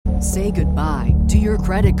Say goodbye to your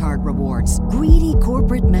credit card rewards. Greedy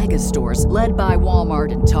corporate mega stores, led by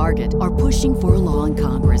Walmart and Target, are pushing for a law in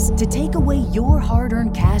Congress to take away your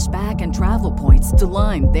hard-earned cash back and travel points to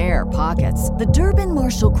line their pockets. The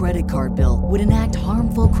Durbin-Marshall credit card bill would enact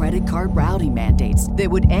harmful credit card routing mandates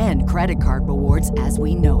that would end credit card rewards as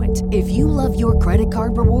we know it. If you love your credit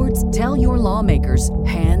card rewards, tell your lawmakers,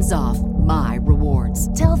 hands off my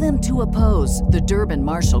rewards. Tell them to oppose the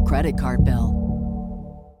Durbin-Marshall credit card bill.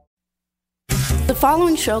 The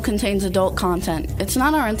following show contains adult content. It's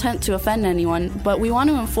not our intent to offend anyone, but we want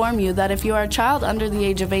to inform you that if you are a child under the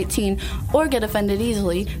age of 18 or get offended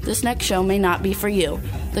easily, this next show may not be for you.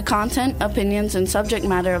 The content, opinions, and subject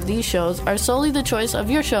matter of these shows are solely the choice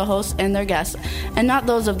of your show hosts and their guests, and not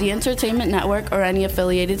those of the Entertainment Network or any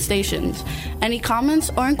affiliated stations. Any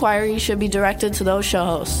comments or inquiries should be directed to those show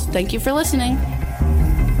hosts. Thank you for listening.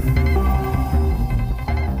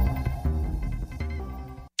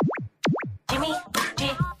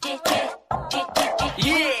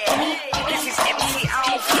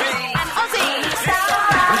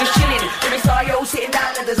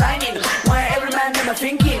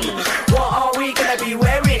 Thinking, what are we gonna be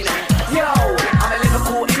wearing? Yo, I'm a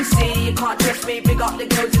Liverpool MC. You can't trust me. Big up the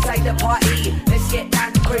girls inside the party. Let's get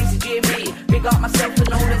down to crazy Jimmy. Big up myself and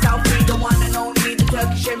known as Alfie, the one and only, the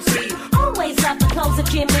Turkish MC. Always love the clothes of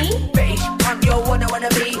Jimmy. Bitch, I'm your wanna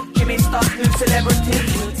be. Jimmy Star, new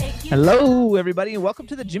celebrity. Hello, everybody, and welcome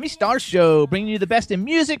to the Jimmy Star Show, bringing you the best in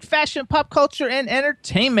music, fashion, pop culture, and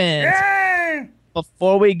entertainment. Yeah!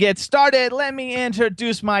 Before we get started, let me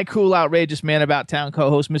introduce my cool, outrageous man about town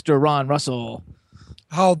co-host, Mr. Ron Russell.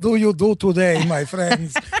 How do you do today, my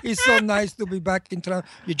friends? It's so nice to be back in town.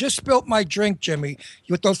 You just spilt my drink, Jimmy.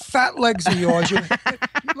 With those fat legs of yours. You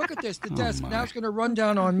look at this, the desk. Now it's going to run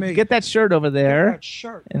down on me. Get that shirt over there. That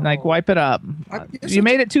shirt. And, wipe it up. You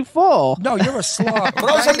made it too full. No, you're a slob.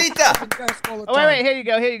 Rosalita! Oh, wait, here you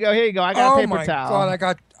go. I got a paper towel. Oh, my God, I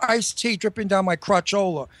got iced tea dripping down my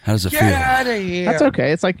crotchola. How does it feel? Get out of here. That's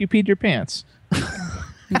okay. It's like you peed your pants.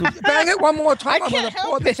 Bang it one more time. I I'm going to can't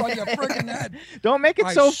pour help this it. on your friggin' head. Don't make it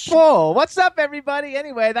so full. What's up, everybody?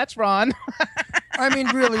 Anyway, that's Ron. I mean,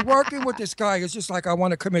 really, working with this guy is just like I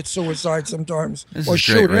want to commit suicide sometimes. This or is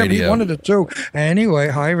shoot great him. He's radio. one of the two. Anyway,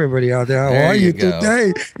 hi, everybody out there. How There are you you go.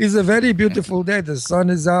 today? It's a very beautiful day. The sun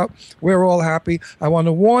is out. We're all happy. I want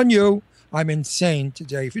to warn you, I'm insane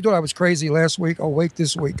today. If you thought I was crazy last week, oh, wait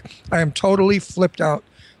this week. I am totally flipped out.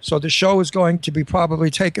 So the show is going to be probably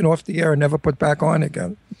taken off the air and never put back on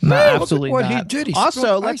again. No, Look at absolutely what not. he did. He Also,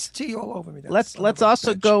 spilled let's- iced tea all over me. That Let's son of a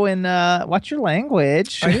also bitch. go and watch your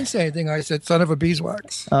language. I didn't say anything. I said son of a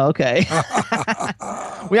beeswax. Oh, okay.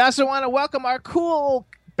 We also want to welcome our cool,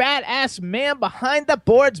 badass man behind the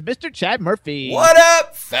boards, Mr. Chad Murphy. What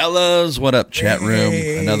up, fellas? What up, chat room?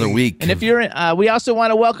 Another week. And if you're, we also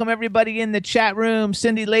want to welcome everybody in the chat room: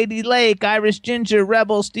 Cindy Lady Lake, Irish Ginger,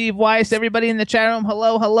 Rebel, Steve Weiss, everybody in the chat room.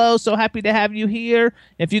 Hello, hello! So happy to have you here.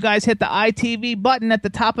 If you guys hit the ITV button at the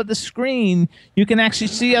top of the screen, you can actually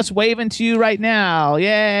see us waving to you right now.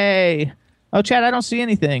 Yay! Oh, Chad, I don't see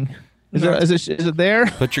anything. Is it there?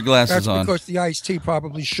 Put your glasses That's on. because the iced tea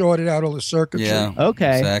probably shorted out all the circuitry. Yeah.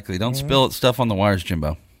 Okay. Exactly. Don't spill it stuff on the wires,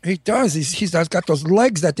 Jimbo. He does. He's got those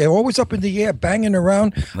legs that they're always up in the air, banging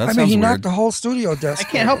around. That I mean, sounds he weird. knocked the whole studio desk. I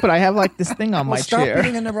can't help it. I have like this thing on my Stop chair.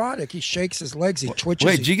 being a neurotic. He shakes his legs. He twitches.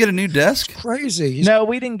 Wait, did you get a new desk? Crazy. He's, No,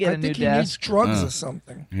 we didn't get I a new think he needs desk. drugs or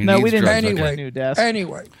something. He No, needs we didn't drugs, get okay. a new desk.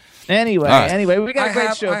 Anyway, Anyway, All right. we got a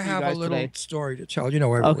great show for I you have guys a little today. story to tell. You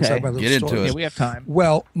know, I always Okay. have my little Get into stories. it. Yeah, we have time.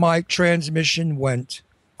 Well, my transmission went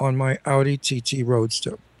on my Audi TT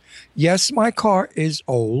Roadster. Yes, my car is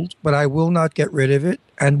old, but I will not get rid of it.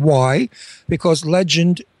 And why? Because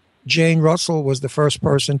legend Jane Russell was the first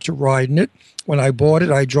person to ride in it. When I bought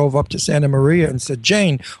it, I drove up to Santa Maria and said,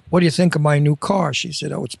 Jane, what do you think of my new car? She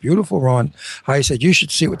said, oh, it's beautiful, Ron. I said, you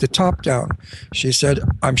should see it with the top down. She said,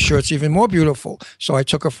 I'm sure it's even more beautiful. So I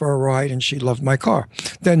took her for a ride, and she loved my car.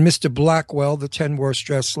 Then Mr. Blackwell, the 10 worst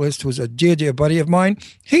dressed list, who's a dear, dear buddy of mine,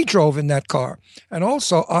 he drove in that car. And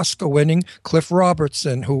also Oscar-winning Cliff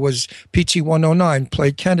Robertson, who was PT 109,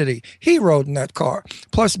 played Kennedy. He rode in that car.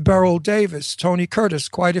 Plus Beryl Davis, Tony Curtis,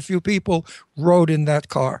 quite a few people rode in that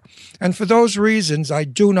car. And for those reasons, I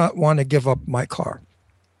do not want to give up my car.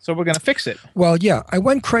 So we're going to fix it. Well, yeah, I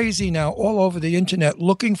went crazy now all over the internet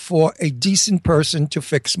looking for a decent person to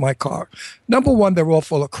fix my car. Number one, they're all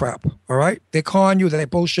full of crap, all right? They con you, they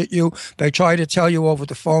bullshit you, they try to tell you over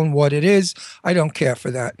the phone what it is. I don't care for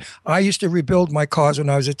that. I used to rebuild my cars when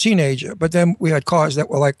I was a teenager, but then we had cars that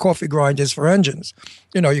were like coffee grinders for engines.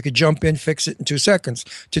 You know, you could jump in, fix it in 2 seconds.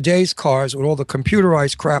 Today's cars with all the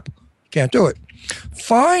computerized crap, can't do it.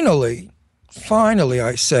 Finally, finally,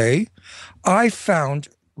 I say, I found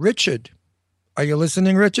Richard. Are you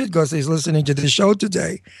listening, Richard? Because he's listening to the show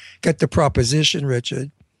today. Get the proposition,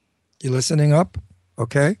 Richard. You listening up?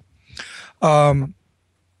 Okay.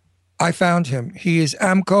 I found him. He is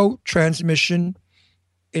Amco Transmission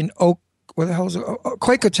in where the hell is it?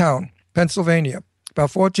 Quakertown, Pennsylvania,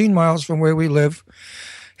 about 14 miles from where we live.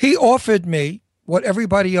 He offered me what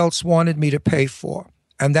everybody else wanted me to pay for,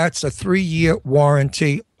 and that's a 3-year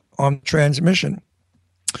warranty on transmission.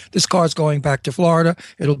 This car's going back to Florida.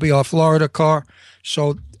 It'll be our Florida car,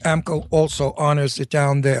 so Amco also honors it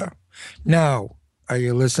down there. Now, are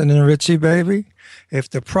you listening, Richie, baby? If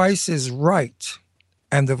the price is right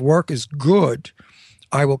and the work is good,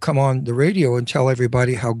 I will come on the radio and tell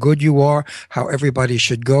everybody how good you are, how everybody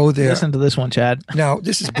should go there. Listen to this one, Chad. Now,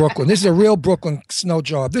 this is Brooklyn. This is a real Brooklyn snow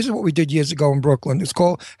job. This is what we did years ago in Brooklyn. It's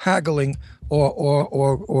called haggling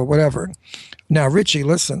or whatever. Now, Richie,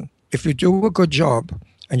 listen. If you do a good job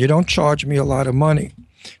and you don't charge me a lot of money,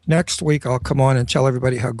 next week I'll come on and tell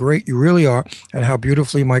everybody how great you really are and how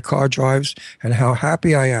beautifully my car drives and how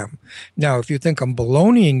happy I am. Now, if you think I'm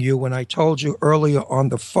baloneying you when I told you earlier on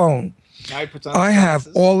the phone, I have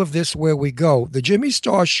all of this where we go. The Jimmy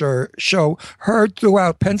Star show heard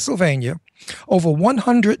throughout Pennsylvania, over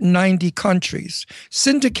 190 countries,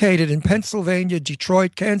 syndicated in Pennsylvania,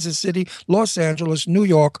 Detroit, Kansas City, Los Angeles, New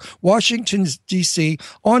York, Washington, D.C.,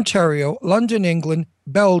 Ontario, London, England,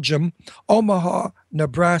 Belgium, Omaha,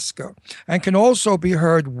 Nebraska, and can also be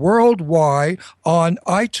heard worldwide on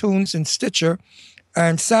iTunes and Stitcher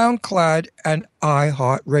and SoundCloud and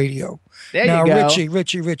iHeartRadio. There now, you go.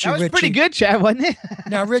 Richie. That was pretty good, Chad, wasn't it?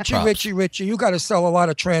 Now, Richie, you got to sell a lot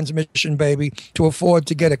of transmission, baby, to afford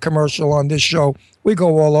to get a commercial on this show. We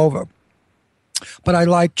go all over. But I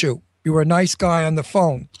liked you. You were a nice guy on the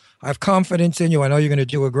phone. I have confidence in you. I know you're going to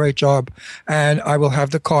do a great job. And I will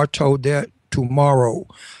have the car towed there tomorrow.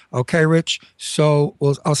 Okay, Rich? So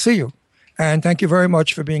I'll see you. And thank you very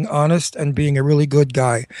much for being honest and being a really good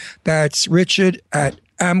guy. That's Richard at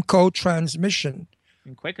Amco Transmission.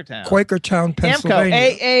 In Quakertown, Pennsylvania.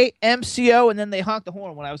 AMCO, AAMCO, and then they honked the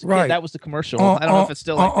horn when I was a kid. That was the commercial. I don't know if it's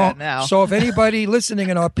still like that now. So if anybody listening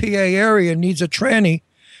in our PA area needs a tranny,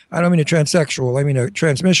 I don't mean a transsexual, I mean a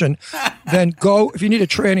transmission, then go. If you need a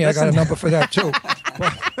tranny, I got a number for that too.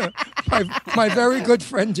 my very good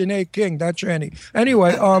friend Danae King, that tranny.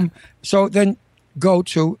 Anyway, so then go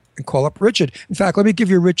to and call up Richard. In fact, let me give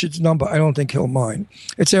you Richard's number. I don't think he'll mind.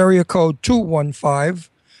 It's area code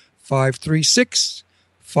 215-536-5280.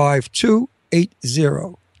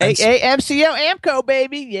 AAMCO AMCO,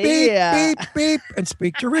 baby. Yeah. Beep, beep, and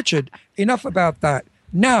speak to Richard. Enough about that.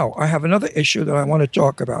 Now, I have another issue that I want to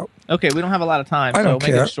talk about. Okay, we don't have a lot of time. I don't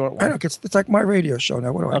care. Make it a short one. I don't care. It's like my radio show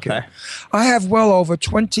now. What do I care? I have well over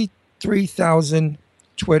 23,000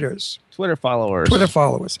 Twitter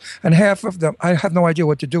followers. And half of them, I have no idea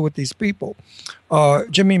what to do with these people.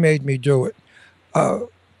 Jimmy made me do it.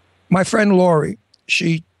 My friend Lori,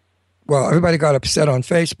 everybody got upset on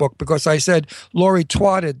Facebook because I said Lori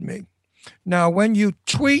twatted me. Now, when you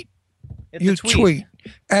tweet, you tweet.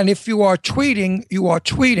 And if you are tweeting, you are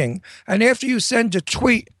tweeting. And after you send a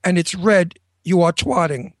tweet and it's read, you are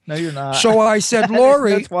twatting. No, you're not. So I said,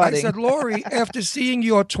 Lori, after seeing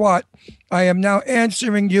your twat, I am now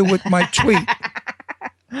answering you with my tweet.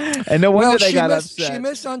 And no wonder they got upset. She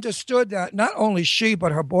misunderstood that. Not only she,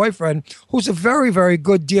 but her boyfriend, who's a very, very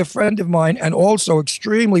good dear friend of mine and also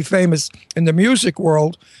extremely famous in the music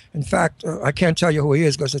world. In fact, I can't tell you who he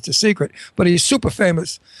is because it's a secret, but he's super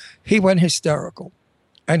famous. He went hysterical.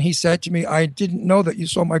 And he said to me, I didn't know that you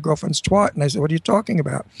saw my girlfriend's twat. And I said, what are you talking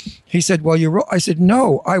about? He said, well, you wrote. I said,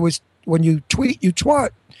 no, when you tweet, you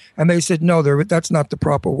twat. And they said, no, that's not the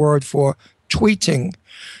proper word for tweeting.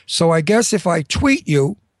 So I guess if I tweet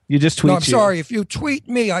you, you just tweet. No, I'm sorry. If you tweet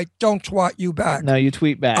me, I don't twat you back. No, you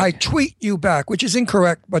tweet back. I tweet you back, which is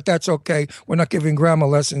incorrect, but that's okay. We're not giving grammar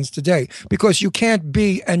lessons today because you can't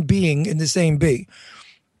be and being in the same be.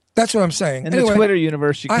 That's what I'm saying. In the Twitter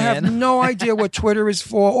universe, you can. I have no idea what Twitter is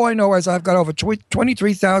for. All I know is I've got over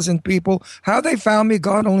 23,000 people. How they found me,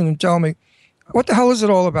 God only can tell me. What the hell is it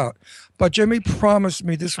all about? But Jimmy promised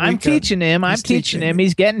me this weekend. I'm teaching him.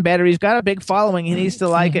 He's getting better. He's got a big following. He needs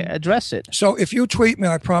to address it. So if you tweet me,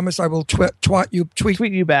 I promise I will tweet you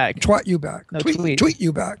back. Twat you back. No, tweet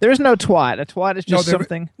you back. There's no twat. A twat is just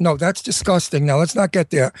something. No, that's disgusting. Now let's not get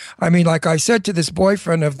there. I mean, like I said to this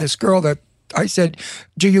boyfriend of this girl that I said,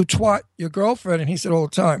 do you twat your girlfriend? And he said all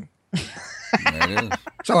the time. There it is.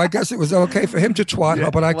 So I guess it was okay for him to twat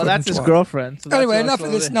her, but I couldn't. Well, that's his twat. girlfriend. So anyway, enough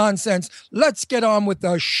of this nonsense. Let's get on with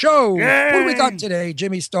the show. Yay! What do we got today,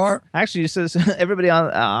 Jimmy Star? Actually, it says everybody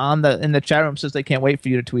in the chat room says they can't wait for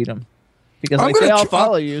you to tweet them. Because I'm like, gonna they all tw-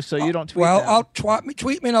 follow you, so you don't tweet Well, them. I'll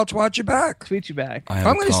tweet me and I'll twat you back. Tweet you back. I have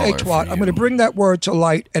I'm a going to say caller twat. for I'm going to you. bring that word to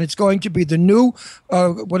light, and it's going to be the new,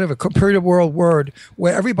 computer world word,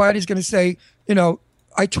 where everybody's going to say,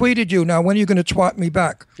 I tweeted you. Now, when are you going to twat me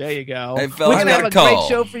back? There you go. Hey, We're fellas, going to I have got a a great call.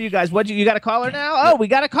 show for you guys. You got a caller now? Oh, we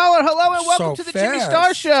got a caller. Hello and welcome So to the Jimmy fast.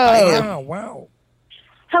 Star Show. Wow.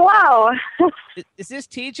 Hello. Is this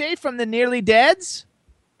TJ from the Nearly Deads?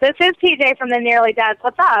 This is TJ from the Nearly Dead.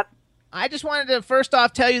 What's up? I just wanted to first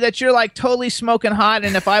off tell you that you're like totally smoking hot,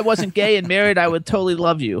 and if I wasn't gay and married, I would totally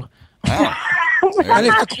love you. Wow. And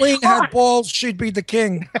if the queen had balls, she'd be the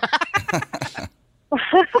king. I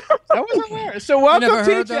wasn't aware. So welcome, never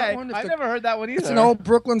heard that TJ. one? If I the- never heard that one either. It's an old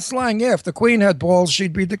Brooklyn slang. Yeah, if the queen had balls,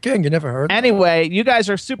 she'd be the king. You never heard that? Anyway, you guys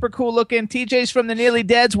are super cool looking. TJ's from the Nearly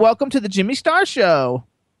Deads. Welcome to the Jimmy Star Show.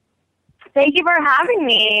 Thank you for having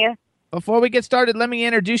me. Before we get started, let me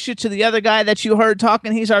introduce you to the other guy that you heard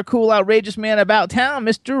talking. He's our cool, outrageous man about town,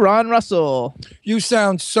 Mr. Ron Russell. You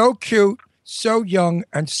sound so cute, so young,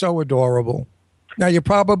 and so adorable. Now, you're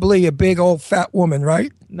probably a big old fat woman,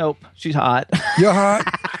 right? Nope, she's hot. You're hot.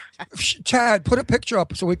 Chad, put a picture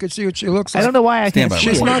up so we could see what she looks like. I don't know why I Stand can't by see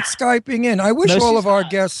my She's it. word. not Skyping in. I wish No, all she's of our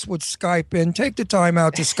not. guests would Skype in. Take the time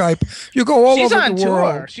out to Skype. You go all She's over on the tour.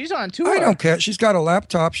 world. She's on tour. I don't care. She's got a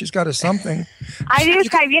laptop. She's got a something. I do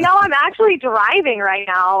Skype. I'm actually driving right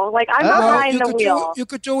now. Like, I'm behind the wheel. You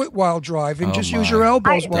could do it while driving. Oh, Just my. use your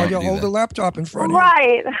elbows while Don't you do hold that. the laptop in front of you.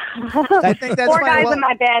 Right. I think that's Four funny. guys Well, in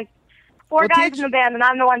my band. Four Well, guys teach- in the band, and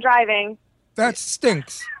I'm the one driving. That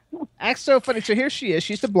stinks. That's so funny. So here she is.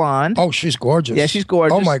 She's the blonde. Oh, she's gorgeous. Yeah, she's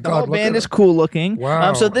gorgeous. Oh, my The God. whole Look band at is her. cool looking.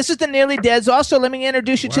 Wow. So this is the Nearly Deads. Also, let me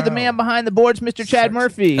introduce you to the Wow. man behind the boards, Mr. Chad Sexy.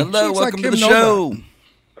 Murphy. Hello, Looks like welcome to Kim the show.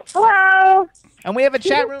 Hello. And we have a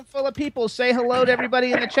chat room full of people. Say hello to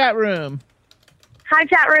everybody in the chat room. Hi,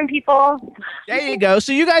 chat room people. There you go.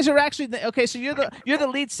 So you guys are actually okay. So you're the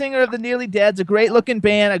lead singer of the Nearly Deads, a great looking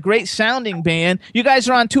band, a great sounding band. You guys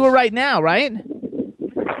are on tour right now, right?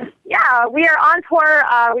 Yeah, we are on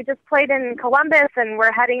tour. We just played in Columbus, and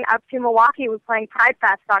we're heading up to Milwaukee. We're playing Pride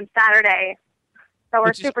Fest on Saturday. So we're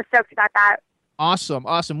Which is- super stoked about that.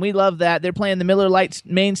 Awesome. We love that. They're playing the Miller Lite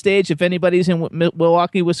main stage. If anybody's in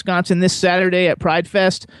Milwaukee, Wisconsin this Saturday at Pride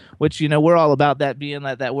Fest, which, we're all about that being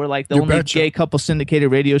like that. We're like the You only betcha. gay couple syndicated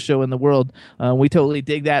radio show in the world. We totally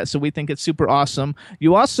dig that. So we think it's super awesome.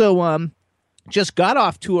 You also just got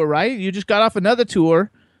off tour, right? You just got off another tour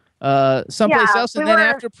someplace Yeah, else. And we then were-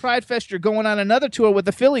 after Pride Fest, you're going on another tour with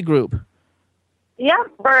the Philly group. Yeah,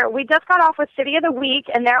 we just got off with City of the Week,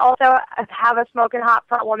 and they also have a smoking hot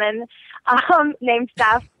front woman named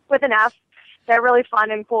Steph with an F. They're really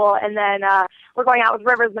fun and cool. And then we're going out with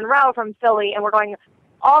Rivers Monroe from Philly, and we're going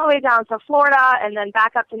all the way down to Florida and then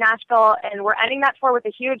back up to Nashville. And we're ending that tour with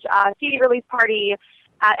a huge CD release party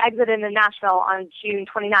at Exit in Nashville on June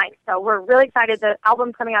 29th. So we're really excited. The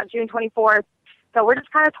album's coming out June 24th. So we're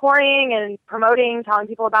just kind of touring and promoting, telling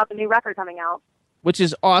people about the new record coming out. Which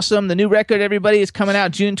is awesome. The new record, everybody, is coming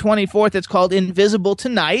out June 24th. It's called Invisible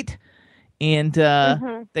Tonight. And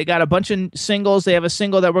they got a bunch of singles. They have a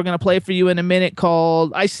single that we're going to play for you in a minute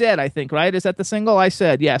called I Said, I think, right? Is that the single? I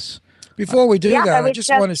Said, yes. Before we do Yeah, that, we I just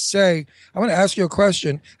just- want to say, I want to ask you a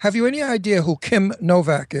question. Have you any idea who Kim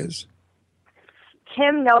Novak is?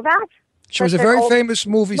 Kim Novak? She was a That's an very old famous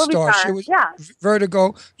movie star. She was yeah.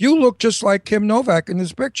 Vertigo. You look just like Kim Novak in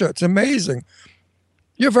this picture. It's amazing.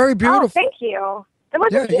 You're very beautiful. Oh, thank you. It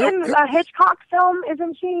wasn't Yeah, she in a Hitchcock film,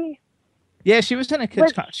 isn't she? Yeah, she was in a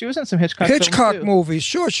Hitchcock. She was in some Hitchcock films, Hitchcock too. movies.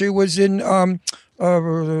 Sure, she was in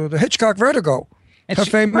the Hitchcock Vertigo. And Her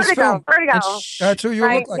she- famous film. Vertigo. And That's who you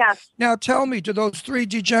Right, look like. yes. Now tell me, do those three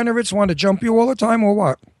degenerates want to jump you all the time or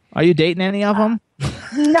what? Are you dating any of them?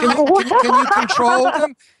 No. Can you control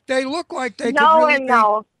them? They look like they could No really and be,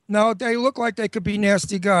 no. No, they look like they could be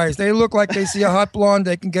nasty guys. They look like they see a hot blonde,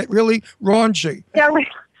 they can get really raunchy.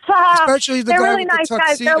 Especially the they're guy really with the nice guys.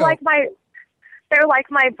 tuxedo. They're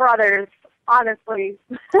like my brothers, honestly.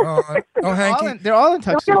 Oh, Hanky. They're all in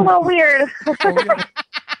They'll tuxedo. feel a little weird. Oh, yeah.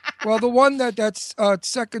 Well, the one that's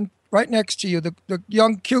second, right next to you, the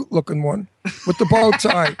young, cute-looking one with the bow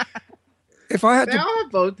tie. If I had They to, all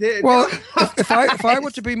both did. well, if I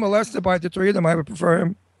were to be molested by the three of them, I would prefer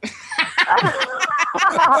him.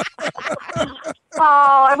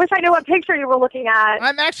 Oh, I wish I knew what picture you were looking at.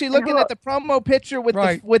 I'm actually looking at the promo picture with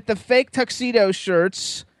Right. the fake tuxedo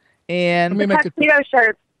shirts and Let me make it. Tuxedo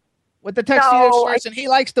shirts. with the tuxedo No, shirts, and he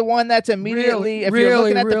likes the one that's immediately. If you're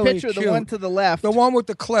really, looking at the really picture, the cute. one to the left, The one with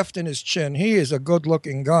the cleft in his chin. He is a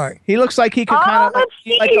good-looking guy. he looks like he could Oh, kind of that's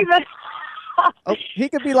Steve. he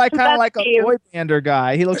could be like kind of That's like a Steve. boy bander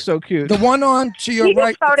guy. He looks so cute. The one on to your He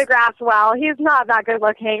right. gets photographed well. He's not that good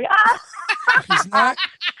looking. He's not.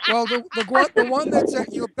 Well, the one that's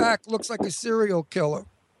at your back looks like a serial killer.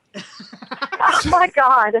 Oh my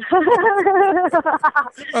God!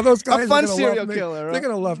 Oh, those guys A fun are gonna serial love me. killer. Huh? They're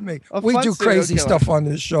gonna love me. A We fun do serial crazy killer. stuff on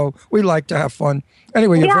this show. We like to have fun.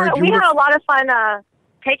 Anyway, you're very We beautiful. had a lot of fun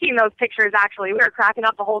taking those pictures. Actually, we were cracking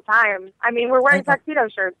up the whole time. I mean, we're wearing tuxedo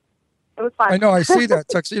shirts. It was fun. I know. I see that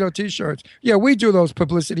tuxedo T-shirts. Yeah, we do those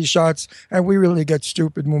publicity shots, and we really get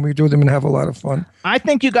stupid when we do them and have a lot of fun. I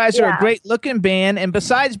think you guys are a Yeah. great looking band, and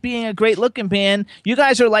besides being a great looking band, you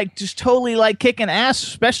guys are like just totally like kicking ass,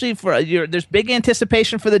 especially for there's big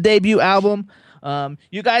anticipation for the debut album.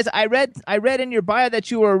 You guys, I read in your bio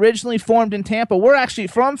that you were originally formed in Tampa. We're actually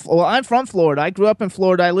I'm from Florida. I grew up in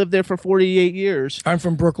Florida. I lived there for 48 years. I'm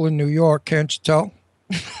from Brooklyn, New York. Can't you tell?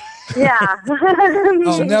 Yeah.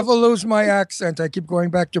 I'll never lose my accent. I keep going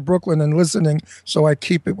back to Brooklyn and listening, so I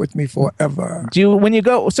keep it with me forever. When you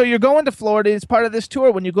go, so you're going to Florida as part of this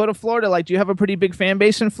tour. When you go to Florida, like, do you have a pretty big fan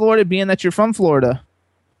base in Florida, being that you're from Florida?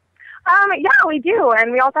 Yeah, we do,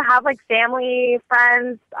 and we also have like family,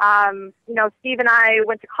 friends. Steve and I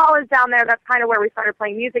went to college down there. That's kind of where we started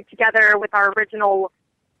playing music together with our original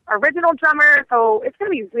drummer. So it's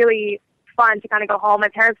gonna be really fun to kind of go home. My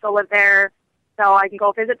parents still live there, so I can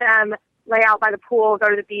go visit them, lay out by the pool, go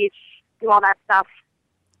to the beach, do all that stuff.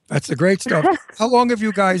 That's the great stuff. How long have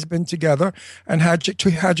you guys been together, and how'd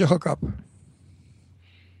you hook up?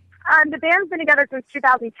 The band's been together since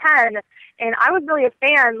 2010, and I was really a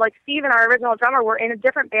fan. Like, Steve and our original drummer were in a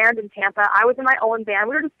different band in Tampa. I was in my own band.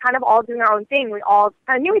 We were just kind of all doing our own thing. We all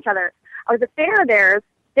kind of knew each other. I was a fan of theirs.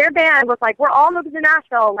 Their band was like, we're all moving to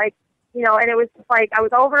Nashville, and it was just like, I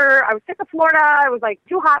was sick of Florida. It was like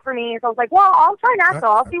too hot for me. So I was like, well, I'll try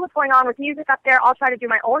Nashville. I'll see what's going on with music up there. I'll try to do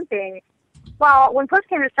my own thing. Well, when push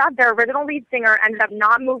came to shove, their original lead singer ended up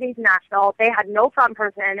not moving to Nashville. They had no front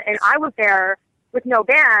person, and I was there with no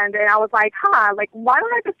band, and I was like, why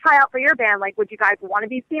don't I just try out for your band? Like, would you guys want to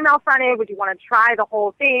be female-fronted? Would you want to try the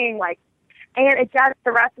whole thing? And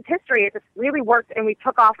the rest is history. It just really worked, and we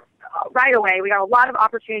took off right away. We got a lot of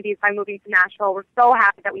opportunities by moving to Nashville. We're so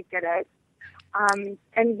happy that we did it.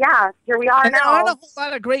 Here we are And now. there aren't a whole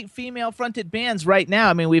lot of great female-fronted bands right now.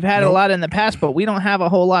 I mean, we've had a lot in the past, but we don't have a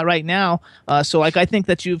whole lot right now. So I think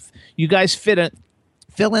that you guys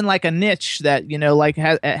fill in like a niche that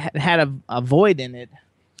had a void in it.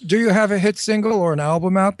 Do you have a hit single or an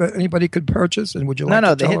album out that anybody could purchase? And would you like to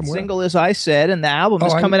the tell hit them where? single is I Said, and the album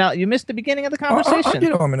is coming out. You missed the beginning of the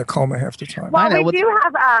conversation. I'm in a coma half the time. Well,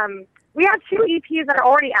 we have 2 EPs that are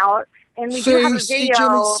already out, and we do have a See, video.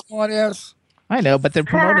 Jimmy, smart ass. I know, but they're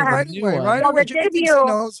promoting Right the new away, one. right Well, away. the Jimmy thinks he debut-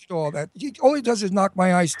 knows all that. All he does is knock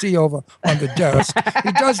my iced tea over on the desk.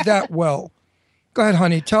 He does that well. Go ahead,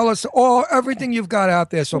 honey. Tell us everything you've got out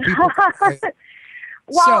there so people can play it.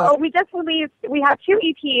 Well, we just released, we have 2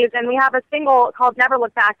 EPs, and we have a single called Never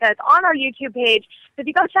Look Back that's on our YouTube page. So if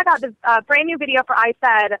you go check out the brand new video for I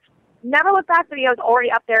Said, Never Look Back video is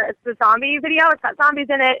already up there. It's the zombie video. It's got zombies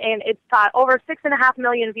in it, and it's got over 6.5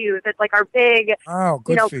 million views. It's like our big,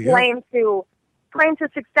 good for you. claim to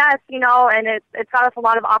success, and it's got us a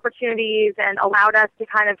lot of opportunities and allowed us to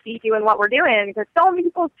kind of be doing what we're doing. Because so many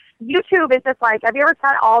people, YouTube is just like, have you ever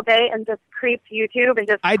sat all day and just creeped YouTube and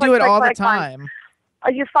just I do it all the time.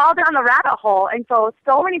 You fall down the rabbit hole, and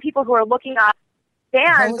so many people who are looking up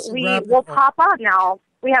bands, we will pop up now.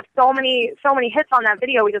 We have so many hits on that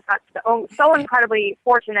video. We just got so incredibly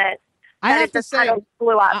fortunate that it just kind of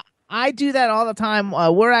blew up. I do that all the time.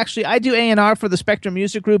 I do A&R for the Spectrum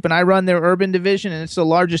Music Group, and I run their urban division, and it's the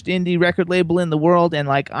largest indie record label in the world. And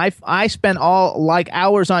I spend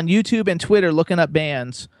hours on YouTube and Twitter looking up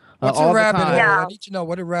bands. What's all a rabbit the hole? time. I need to know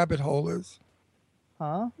what a rabbit hole is.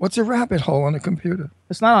 Huh? What's a rabbit hole on a computer?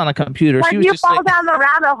 It's not on a computer. Like, you fall down the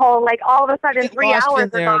rabbit hole, all of a sudden 3 hours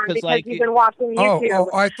are gone because you've been watching YouTube. Oh,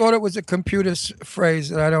 I thought it was a computer phrase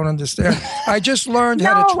that I don't understand. I just learned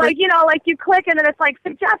how to like you click and then it's like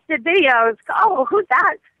suggested videos. Oh, who's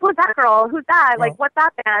that? Who's that girl? Who's that? What's that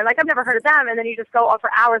band? I've never heard of them. And then you just go on for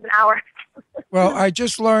hours and hours. Well, I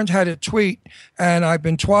just learned how to tweet, and I've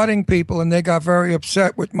been twatting people, and they got very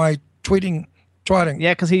upset with my twatting.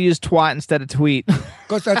 Yeah, because he used twat instead of tweet.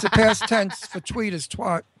 Because that's a past tense for tweet is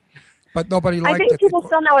twat, but nobody liked it. I think people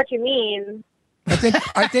still know what you mean.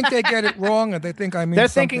 I think they get it wrong, and they think I mean. They're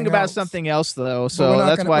thinking about else. something else, though. So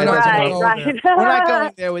that's why Right. we're not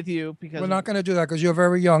going there with you because we're not going to do that because you're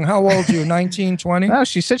very young. How old are you? 19, 20? No,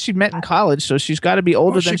 she said she met in college, so she's got to be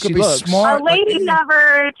older than she she could be looks. smart. A lady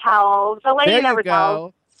never tells. A lady There never you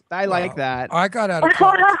tells. go. I like that. I got out of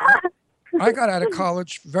college. I got out of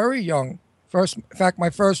college very young. In fact, my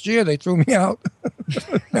first year, they threw me out.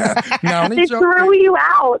 No, They threw you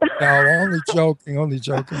out. No, only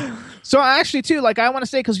joking. So actually, too, like I want to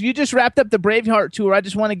say, because you just wrapped up the Braveheart tour, I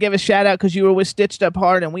just want to give a shout out because you were with Stitched Up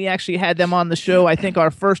Heart, and we actually had them on the show. I think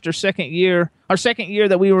our second year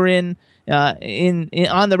that we were in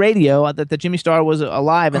on the radio that the Jimmy Star was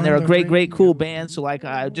alive, and they're a great, cool band. So like,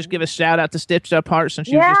 just give a shout out to Stitched Up Heart since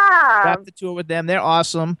you just wrapped the tour with them. They're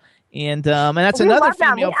awesome, and that's another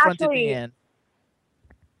female fronted band.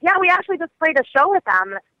 Yeah, we actually just played a show with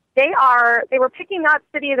them. They were picking up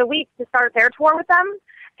City of the Week to start their tour with them.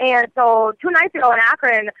 And so 2 nights ago in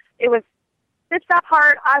Akron, it was Stitched Up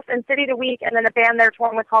Heart, us, and City of the Week, and then the band they're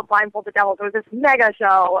touring with called Blindfolded Devils. It was this mega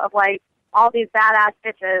show of like all these badass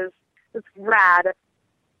bitches. It's rad.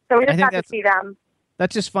 So we just got to see them.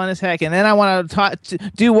 That's just fun as heck. And then I want to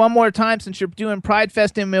do one more time since you're doing Pride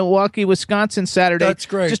Fest in Milwaukee, Wisconsin Saturday. That's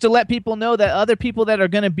great. Just to let people know that other people that are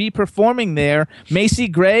going to be performing there, Macy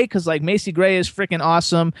Gray, because like Macy Gray is freaking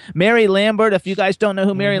awesome. Mary Lambert, if you guys don't know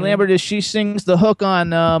who Mary Lambert is, she sings the hook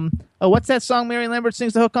on, what's that song Mary Lambert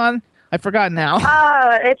sings the hook on? I forgot now.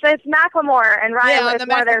 It's Macklemore and Ryan. Yeah, it's the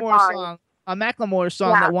one of their Macklemore songs. song. A Macklemore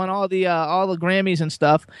song that won all the Grammys and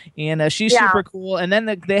stuff, and she's super cool. And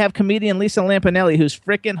then they have comedian Lisa Lampanelli, who's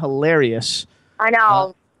freaking hilarious. I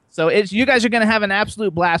know. So you guys are going to have an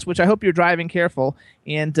absolute blast, which I hope you're driving careful.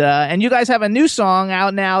 And you guys have a new song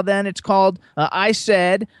out now. Then it's called "I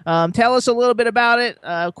Said." Tell us a little bit about it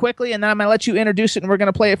quickly, and then I'm going to let you introduce it, and we're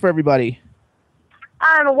going to play it for everybody.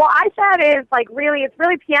 Well, I Said is it's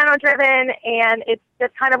really piano driven, and it's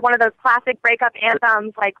just kind of one of those classic breakup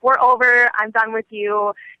anthems. Like, we're over, I'm done with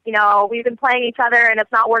you. You know, we've been playing each other, and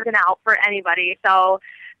it's not working out for anybody. So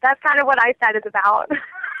that's kind of what I Said is about.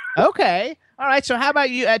 Okay. All right. So how about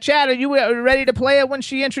you, Chad? Are you ready to play it when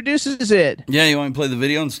she introduces it? Yeah, you want me to play the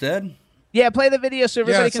video instead? Yeah, play the video so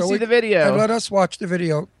everybody can see the video. And let us watch the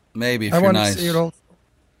video. Maybe, if I you're want nice. to see it all.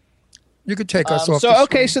 You could take us off. So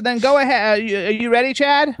okay, so then go ahead. Are you ready,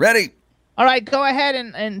 Chad? Ready. All right, go ahead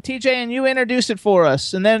and TJ and you introduce it for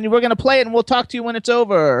us, and then we're gonna play it, and we'll talk to you when it's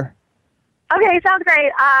over. Okay, sounds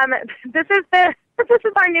great. This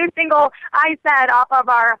is our new single, I Said, off of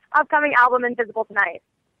our upcoming album, Invisible Tonight.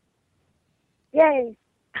 Yay!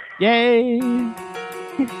 Yay!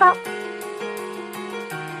 Stop.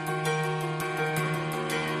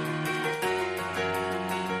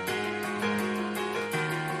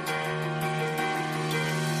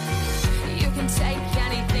 Take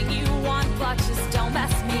anything you want, but just don't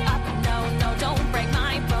mess me up. No, don't break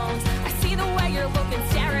my bones. I see the way you're looking,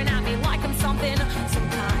 staring at me like I'm something, some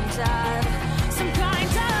kind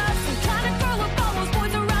of girl with all those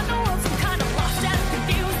boys around the world, some kind of lost and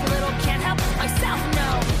confused, little can't help myself.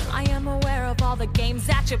 No, I am aware of all the games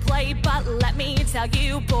that you play, but let me tell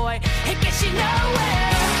you, boy, it gets you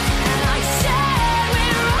nowhere. And I said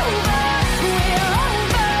we're over,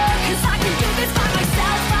 'cause I can do this by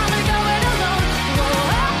myself. I'm gonna go it alone.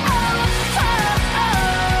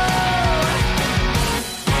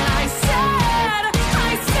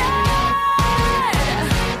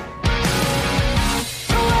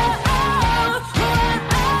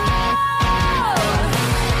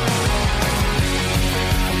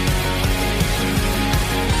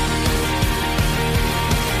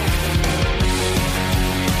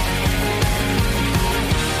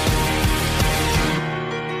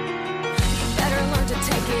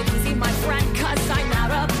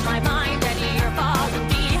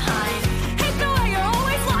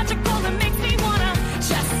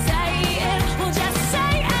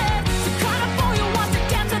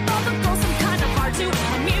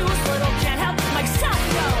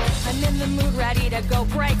 Go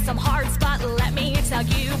break some hearts, but let me tell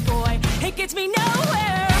you, boy, it gets me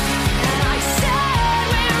nowhere. And I said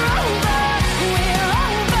we're over,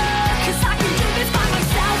 'cause I can do this by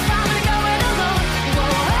myself. I'm gonna go it alone.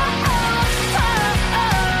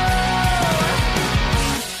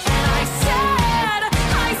 And I said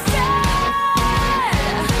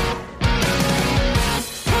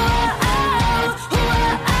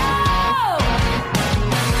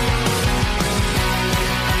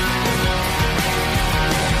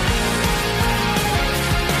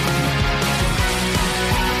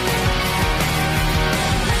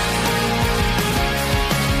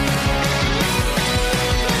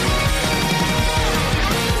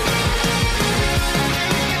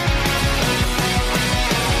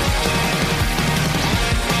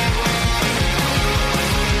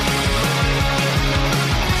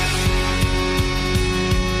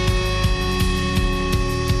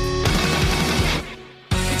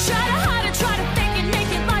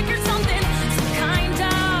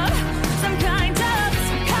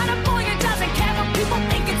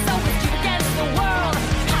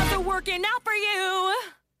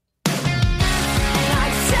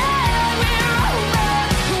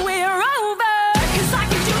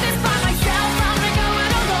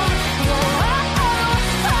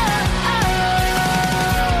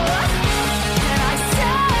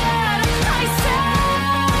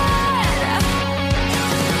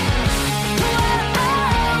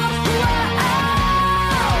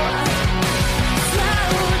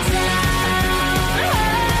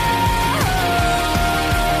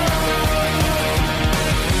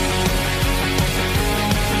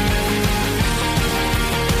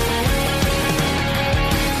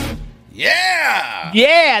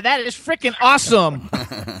Yeah, that is freaking awesome.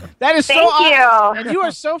 That is so Thank awesome. you. And you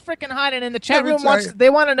are so freaking hot. And in the chat Let me room, tell you. they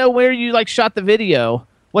want to know where you like shot the video.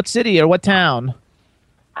 What city or what town?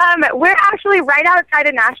 We're actually right outside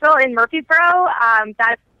of Nashville in Murfreesboro.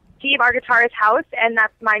 That's Steve, our guitarist's house, and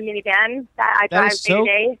that's my minivan that I drive is day to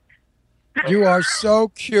day. You are so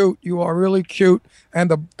cute. You are really cute. And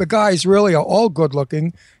the guys really are all good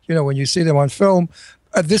looking, you know, when you see them on film.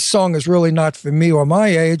 This song is really not for me or my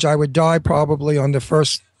age. I would die probably on the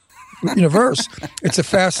first verse. It's a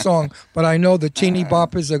fast song, but I know the teeny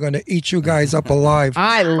boppers are going to eat you guys up alive.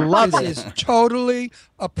 I love This it. is totally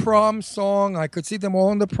a prom song. I could see them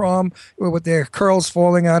all in the prom with their curls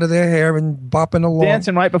falling out of their hair and bopping along.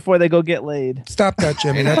 Dancing right before they go get laid. Stop that,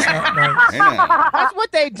 Jimmy. That's not nice. That's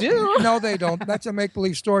what they do. No, they don't. That's a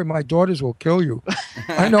make-believe story. My daughters will kill you.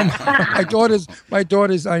 I know my daughters. My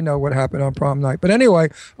daughters. I know what happened on prom night. But anyway,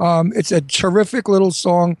 it's a terrific little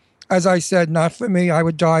song. As I said, not for me. I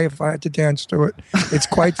would die if I had to dance to it. It's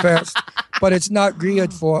quite fast, but it's not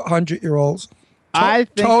geared for 100-year-olds. I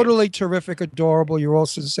think Totally terrific, adorable. You're all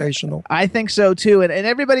sensational. I think so too, and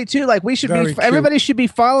everybody too. Like we should Very be. cute. Everybody should be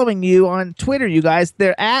following you on Twitter. You guys,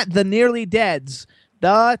 they're at the Nearly Deads.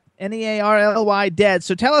 The Nearly Dead.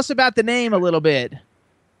 So tell us about the name a little bit.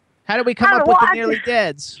 How did we come up with the Nearly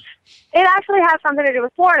Deads? It actually has something to do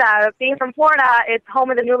with Florida. Being from Florida, it's home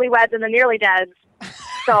of the newlyweds and the nearly deads.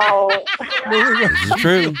 So This is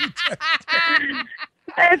true.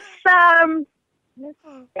 it's kind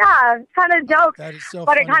of jokes, That is so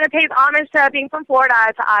but funny. it kind of pays homage to being from Florida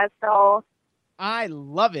to us. So I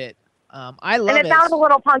love it. I and love it it. sounds a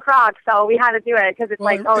little punk rock, so we had to do it because it's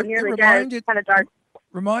Well, like it nearly dead, reminded- kind of dark.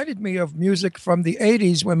 Reminded me of music from the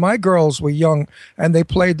 80s when my girls were young and they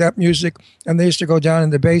played that music and they used to go down in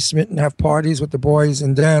the basement and have parties with the boys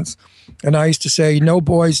and dance. And I used to say, no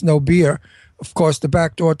boys, no beer. Of course, the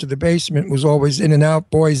back door to the basement was always in and out,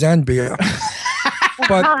 boys and beer.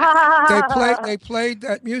 But they played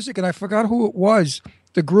that music and I forgot who it was.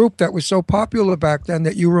 The group that was so popular back then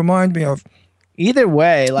that you remind me of. Either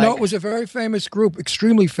way, like No, it was a very famous group,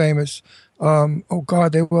 extremely famous. Oh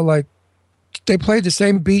God, they were like, they played the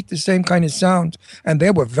same beat, the same kind of sound, and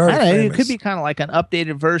they were very I don't know, famous. it could be kind of like an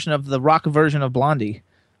updated version of the rock version of Blondie.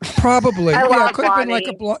 Probably. I Yeah, love it could have been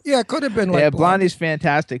like Blondie. it could have been like Yeah, Blondie. Blondie's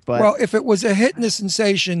fantastic, but Well, if it was a hit and a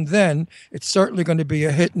sensation then, it's certainly going to be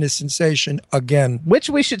a hit and a sensation again. which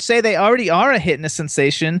we should say they already are a hit and a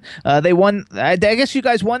sensation. They won. I guess you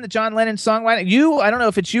guys won the John Lennon songwriting. I don't know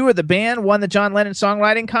if it's you or the band won the John Lennon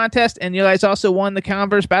songwriting contest, and you guys also won the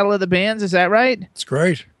Converse Battle of the Bands. Is that right? It's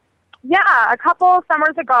great. Yeah, a couple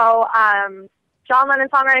summers ago, John Lennon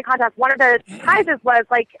Songwriting Contest, one of the prizes was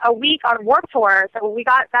like a week on Warped Tour. So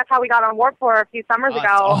that's how we got on Warped Tour a few summers Oh,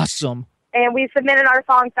 ago. that's awesome. And we submitted our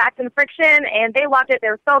song Facts and Friction, and they loved it. They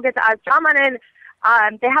were so good to us. John Lennon,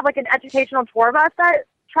 they have like an educational tour bus that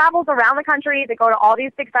travels around the country. They go to all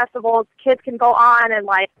these big festivals. Kids can go on and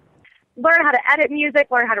like learn how to edit music,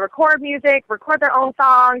 learn how to record music, record their own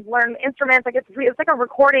songs, learn instruments. Like it's like a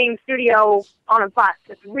recording studio on a bus.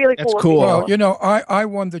 It's really That's cool. cool. Well, you know, I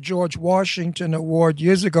won the George Washington Award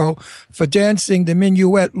years ago for dancing the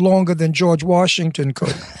minuet longer than George Washington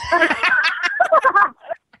could.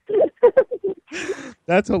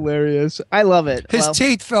 That's hilarious. I love it. His Well,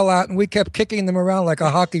 teeth fell out, and we kept kicking them around like a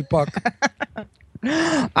hockey puck.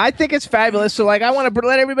 I think it's fabulous. So, like, I want to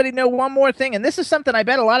let everybody know one more thing, and this is something I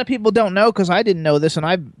bet a lot of people don't know because I didn't know this, and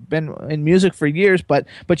I've been in music for years. But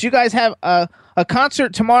you guys have a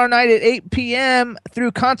concert tomorrow night at 8 p.m.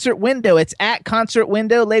 through Concert Window. It's at Concert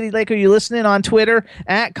Window. Lady Lake, are you listening on Twitter?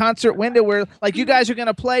 At Concert Window, where like you guys are going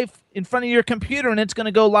to play in front of your computer, and it's going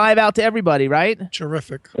to go live out to everybody, right?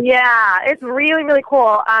 Terrific. Yeah, it's really, really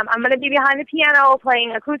cool. I'm going to be behind the piano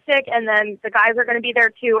playing acoustic, and then the guys are going to be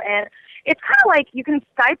there too. And it's kind of like you can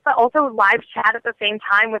Skype, but also live chat at the same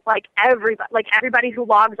time with like everybody who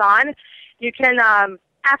logs on. You can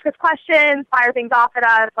ask us questions, fire things off at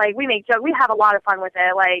us. Like we make jokes. We have a lot of fun with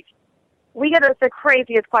it. Like we get the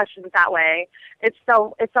craziest questions that way. It's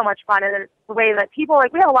so much fun, and it's the way that people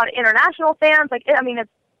we have a lot of international fans.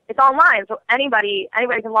 It's online, so anybody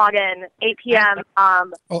can log in 8 p.m.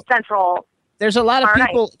 Central. There's a lot of All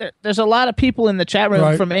people. There's a lot of people in the chat room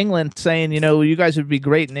Right. from England saying, you guys would be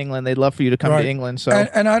great in England. They'd love for you to come Right. to England. So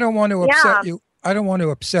And I don't want to Yeah. upset you. I don't want to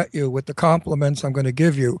upset you with the compliments I'm going to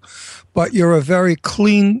give you, but you're a very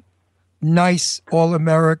clean, nice,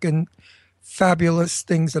 all-American, fabulous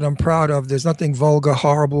things that I'm proud of. There's nothing vulgar,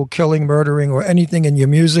 horrible, killing, murdering, or anything in your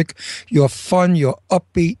music. You're fun, you're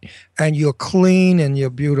upbeat, and you're clean, and you're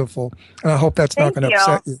beautiful. And I hope that's not Thank going to you.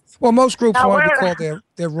 upset you. Well, most groups No, want to be we're- called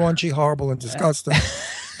they're raunchy, horrible, and disgusting.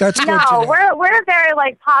 That's good to No, know. we're a very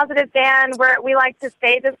like positive band. We like to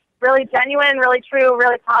stay just really genuine, really true,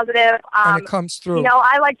 really positive. And it comes through. You know,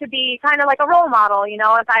 I like to be kind of like a role model. You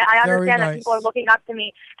know, if I Very understand that nice. people are looking up to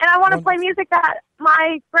me, and I want to play music that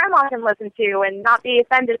my grandma can listen to and not be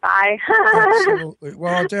offended by. Absolutely.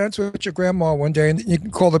 Well, I'll dance with your grandma one day, and you can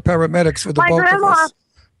call the paramedics for the both of us.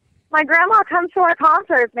 My grandma comes to our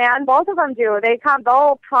concerts, man. Both of them do. They come.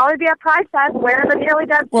 They'll probably be at Pride Fest wearing the Nearly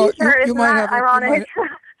Dead T-shirt. Isn't that ironic?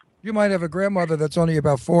 You might have a grandmother that's only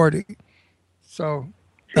about 40, so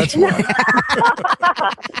that's why.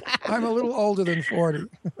 I'm a little older than 40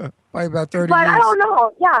 by about 30 But years. I don't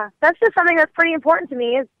know. Yeah, that's just something that's pretty important to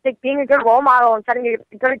me, is like being a good role model and setting a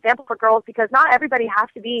good example for girls, because not everybody has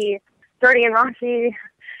to be dirty and raunchy.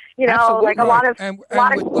 You know, Absolutely. like a lot of with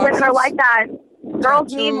women are like that.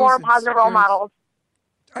 Girls need more tattoos and positive role models.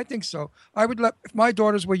 I think so. If my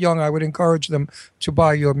daughters were young, I would encourage them to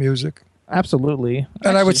buy your music. Absolutely.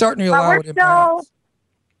 And I would certainly But allow we're it in my house. still,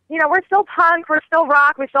 you know, we're still punk, we're still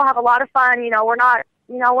rock, we still have a lot of fun. You know, we're not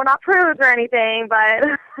prudes or anything, but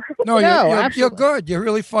No, you're good. You're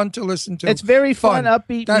really fun to listen to. It's very fun,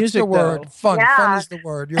 upbeat That's music, the word. though. Fun. Yeah. Fun is the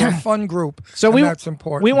word. You're a fun group. So and that's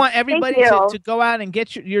important. We want everybody Thank you. to go out and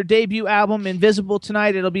get your debut album, Invisible,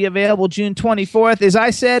 tonight. It'll be available June 24th. As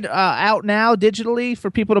I said, out now digitally for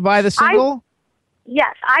people to buy the single.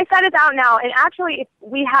 Yes, I said it's out now, and actually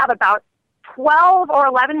we have about 12 or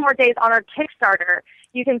 11 more days on our Kickstarter.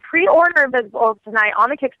 You can pre-order Invisible tonight on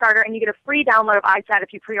the Kickstarter, and you get a free download of iSat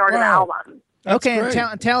if you pre-order the album. Okay,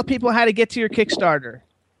 and tell people how to get to your Kickstarter.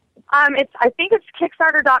 I think it's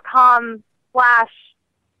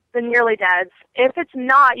Kickstarter.com/The Nearly Deads. If it's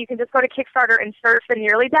not, you can just go to Kickstarter and search The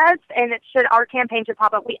Nearly Deads, and our campaign should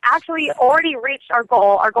pop up. We actually already reached our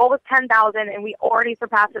goal. Our goal was 10,000, and we already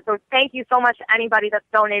surpassed it. So thank you so much to anybody that's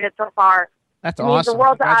donated so far. That's It means the awesome.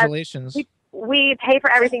 world to us. Congratulations. We pay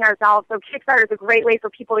for everything ourselves, so Kickstarter is a great way for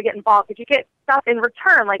people to get involved. If you get stuff in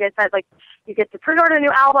return, like I said, like you get to pre-order the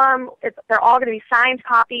new album. They're all going to be signed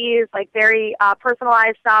copies, like very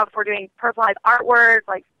personalized stuff. We're doing personalized artwork,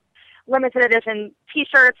 like limited edition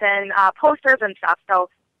T-shirts and posters and stuff. So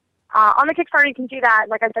on the Kickstarter, you can do that.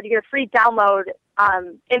 Like I said, you get a free download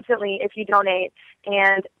instantly if you donate,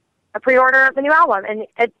 and a pre-order of the new album, and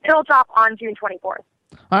it'll drop on June 24th.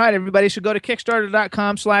 All right, everybody should go to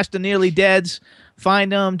Kickstarter.com/The Nearly Deads.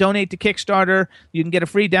 Find them, donate to Kickstarter. You can get a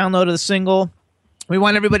free download of the single. We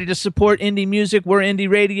want everybody to support indie music. We're indie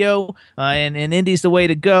radio, and indie's the way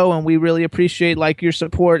to go, and we really appreciate your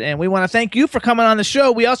support. And we want to thank you for coming on the show.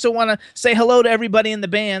 We also want to say hello to everybody in the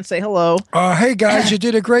band. Say hello. Hey, guys, you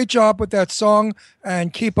did a great job with that song,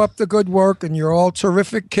 and keep up the good work, and you're all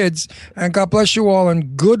terrific kids, and God bless you all,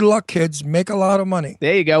 and good luck, kids. Make a lot of money.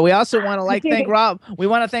 There you go. We also want to thank Rob. We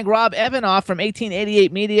want to thank Rob Evanoff from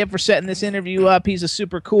 1888 Media for setting this interview up. He's a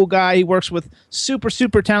super cool guy. He works with super,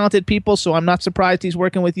 super talented people, so I'm not surprised he's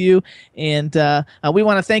working with you. And we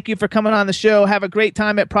want to thank you for coming on the show. Have a great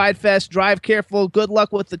time at Pride Fest. Drive careful. Good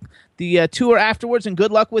luck with the tour afterwards, and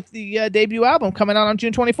good luck with the debut album coming out on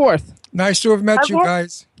June 24th. Nice to have met you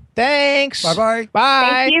guys. Thanks. Bye-bye. Bye.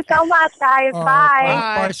 Thank you so much, guys.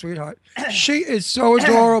 Bye. Bye, sweetheart. She is so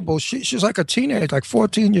adorable. She's like a teenager, like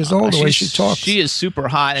 14 years old, the way she talks. She is super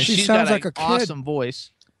hot, and She she's sounds got like an a kid. awesome voice.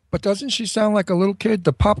 But doesn't she sound like a little kid?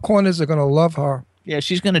 The Popcorners are going to love her. Yeah,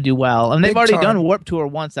 she's going to do well. And they've Big already time. done Warped Tour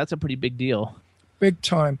once. That's a pretty big deal. Big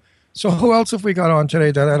time. So who else have we got on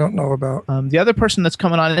today that I don't know about? The other person that's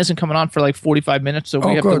coming on isn't coming on for 45 minutes, so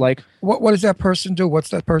we have good. to What does that person do? What's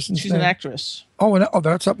that person's She's name? an actress. Oh,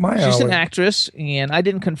 that's up my alley. She's an actress, and I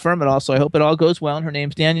didn't confirm it all, so I hope it all goes well. And her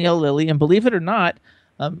name's Danielle Lilley, and believe it or not,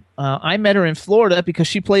 I met her in Florida because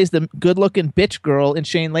she plays the good-looking bitch girl in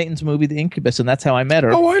Shane Layton's movie The Incubus, and that's how I met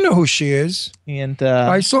her. Oh, I know who she is. And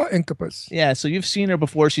I saw Incubus. Yeah, so you've seen her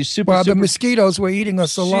before. She's super. Well, super, the mosquitoes were eating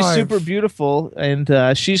us alive. She's super beautiful,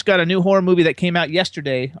 and she's got a new horror movie that came out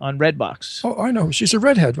yesterday on Redbox. Oh, I know. She's a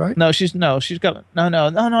redhead, right? No, she's got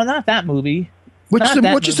not that movie.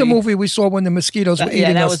 Which is the movie we saw when the mosquitoes were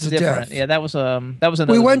eating us to death? Yeah, that was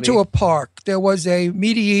another. We went movie. to a park. There was a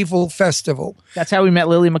medieval festival. That's how we met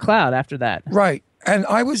Lily McLeod after that. Right. And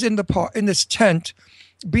I was in the park in this tent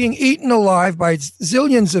being eaten alive by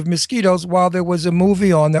zillions of mosquitoes while there was a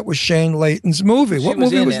movie on that was Shane Layton's movie. What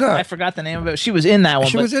movie was that? I forgot the name of it. She was in that one.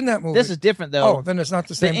 She was in that movie. This is different, though. Oh, then it's not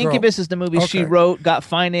the same The Incubus is the movie she wrote, got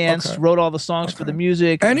financed, wrote all the songs for the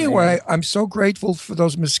music. Anyway, I'm so grateful for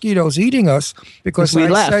those mosquitoes eating us because we I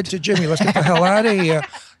left. said to Jimmy, let's get the hell out of here.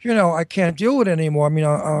 I can't deal with it anymore. I mean,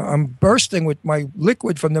 I'm bursting with my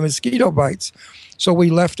liquid from the mosquito bites. So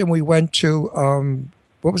we left and we went to...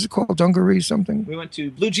 what was it called? Dungarees something? We went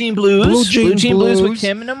to Blue Jean Blues. Blue Jean Blues Blues with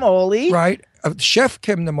Kim and Amoli. Right. Chef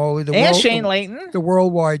Kim Namoli, and Shane Layton, the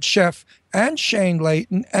worldwide chef, and Shane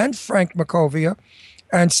Layton, and Frank Makovia,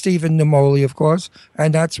 and Stephen Namoli, of course.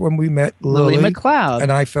 And that's when we met Lilley McLeod.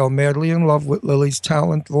 And I fell madly in love with Lily's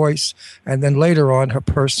talent, voice, and then later on her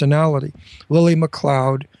personality. Lilley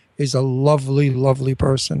McLeod is a lovely, lovely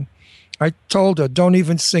person. I told her, don't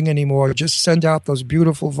even sing anymore. Just send out those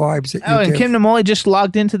beautiful vibes that you and give. Kim Namoli just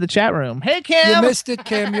logged into the chat room. Hey, Kim! You missed it,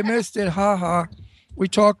 Kim. You missed it. Ha ha. We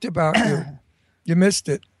talked about you. You missed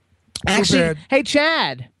it. Actually, hey,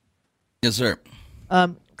 Chad. Yes, sir.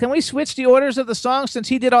 Can we switch the orders of the songs since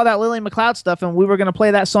he did all that Lilley McLeod stuff and we were going to play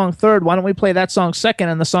that song third? Why don't we play that song second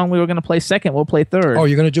and the song we were going to play second we'll play third? Oh,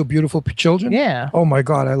 you're going to do Beautiful Children? Yeah. Oh, my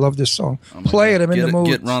God. I love this song. Play it. I'm in the mood.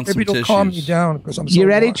 Get Ron Maybe some it'll calm me tissues. down because I'm so You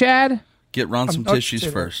ready, hot. Chad? Get Ron some tissues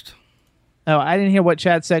first. Oh, I didn't hear what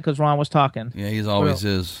Chad said because Ron was talking. Yeah, he's always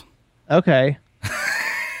is. Okay.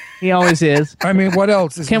 He always is. I mean, what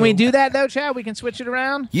else? Can we do that, though, Chad? We can switch it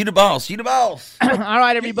around? You the boss. You the boss. All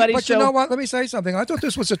right, everybody. But you know what? Let me say something. I thought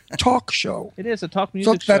this was a talk show. It is a talk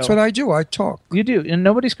music show. That's what I do. I talk. You do, and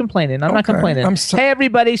nobody's complaining. I'm not Okay. complaining. Hey,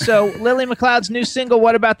 everybody. So, Lilley McLeod's new single,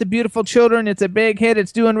 What About the Beautiful Children? It's a big hit.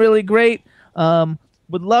 It's doing really great.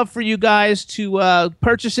 Would love for you guys to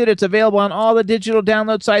purchase it. It's available on all the digital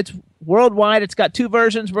download sites worldwide. It's got two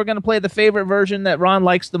versions. We're going to play the favorite version that Ron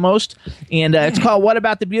likes the most, and it's called What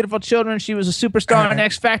About the Beautiful Children? She was a superstar on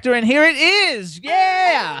X Factor, and here it is.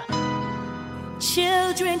 Yeah!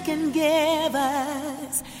 Children can give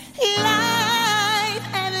us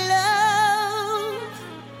life and love.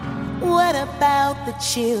 What about the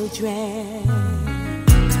children?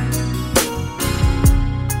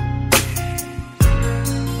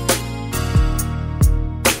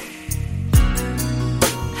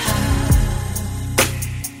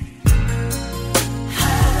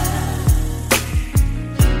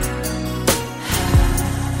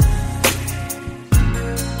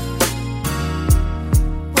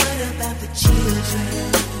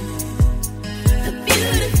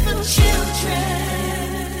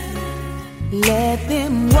 Let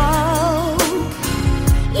them walk,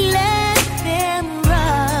 let them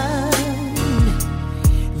run,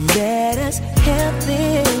 let us help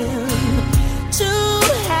them to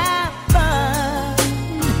have fun.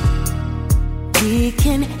 We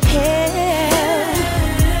can help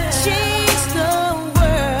change the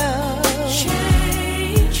world,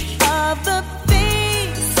 change of the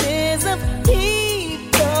faces of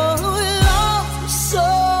people who lost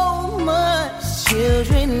so much.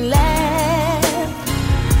 Children laugh,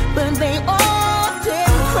 but they often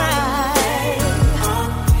cry.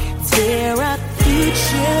 They're our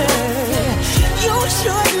future. You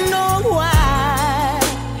should know why.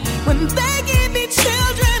 When they give me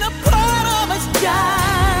children, a part of us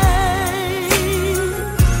dies.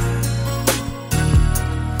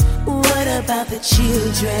 What about the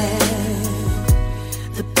children?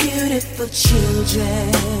 The beautiful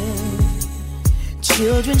children.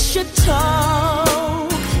 Children should talk,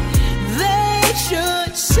 they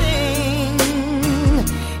should sing.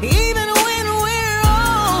 Even when we're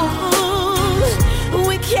old,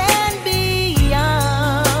 we can be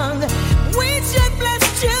young. We should bless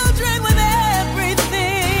children with everything.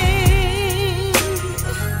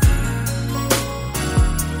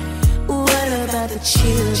 What about the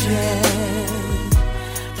children?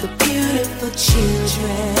 The beautiful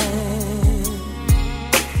children.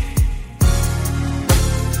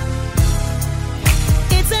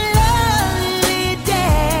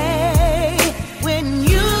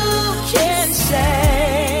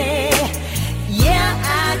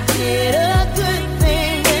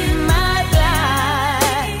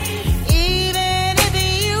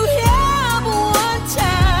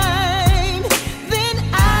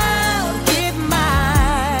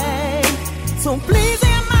 So please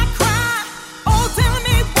hear my cry. Oh, tell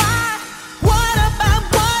me why. What about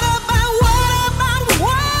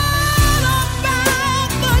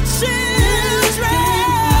the children?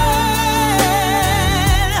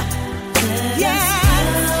 Yeah.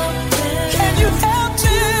 Can you help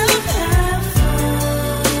them?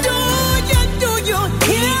 Do you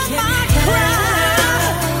hear my cry?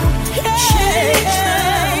 Hey.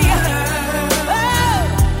 Oh,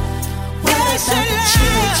 yes,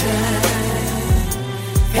 children.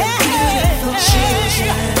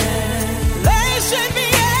 They should be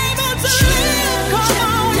able to live. Come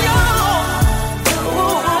on, y'all.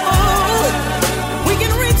 We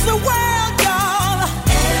can reach the world, y'all.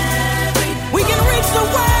 We can reach the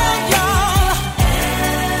world, y'all.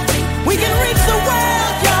 We can reach the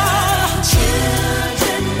world, y'all.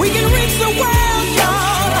 We can reach the world,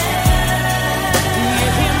 y'all. You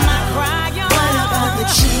hear my cry, y'all. What about the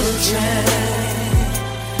children?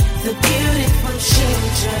 The beautiful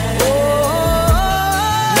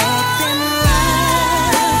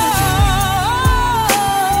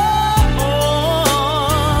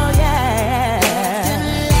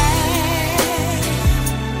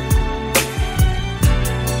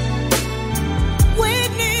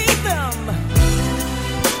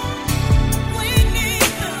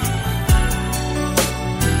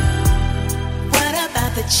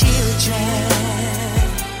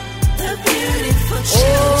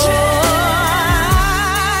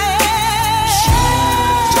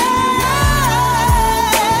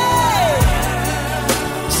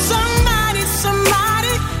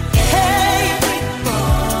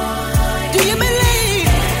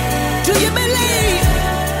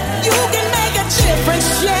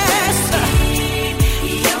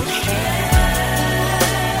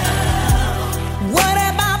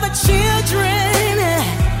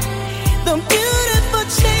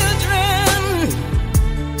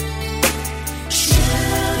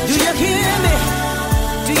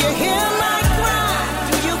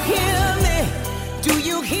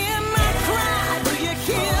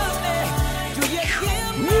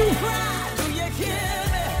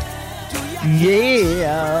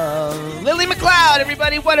Yeah. Lilley McLeod,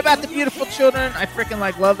 everybody. What about the beautiful children? I freaking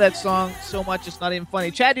love that song so much it's not even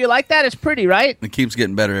funny. Chad, do you like that? It's pretty, right? It keeps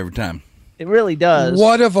getting better every time. It really does.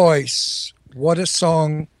 What a voice. What a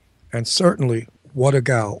song. And certainly, what a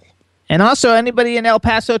gal. And also, anybody in El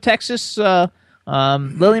Paso, Texas,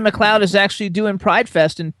 Lilley McLeod is actually doing Pride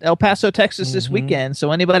Fest in El Paso, Texas this weekend.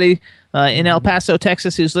 So anybody in El Paso,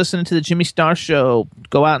 Texas who's listening to the Jimmy Star Show,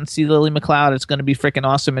 go out and see Lilley McLeod. It's going to be freaking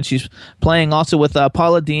awesome. And she's playing also with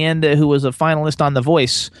Paula Deanda, who was a finalist on The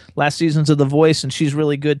Voice, last seasons of The Voice, and she's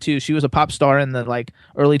really good too. She was a pop star in the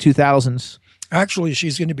early 2000s. Actually,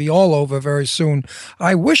 she's going to be all over very soon.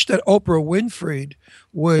 I wish that Oprah Winfrey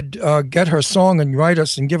would get her song and write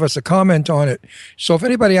us and give us a comment on it. So if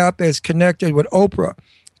anybody out there is connected with Oprah,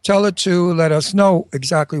 tell her to let us know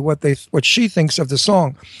exactly what she thinks of the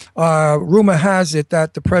song. Rumor has it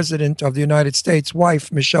that the president of the United States' wife,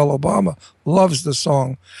 Michelle Obama, loves the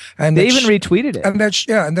song, and they even retweeted it.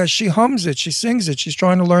 And that she hums it, she sings it. She's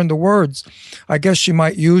trying to learn the words. I guess she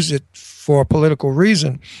might use it for a political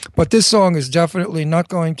reason. But this song is definitely not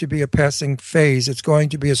going to be a passing phase. It's going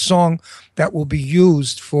to be a song that will be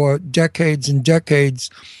used for decades and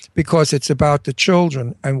decades because it's about the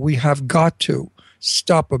children, and we have got to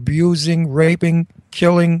stop abusing, raping,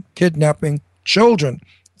 killing, kidnapping children.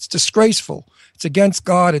 It's disgraceful. It's against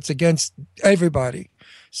God. It's against everybody.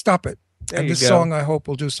 Stop it. And this song, I hope,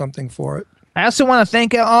 will do something for it. I also want to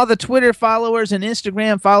thank all the Twitter followers and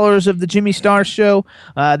Instagram followers of the Jimmy Star Show.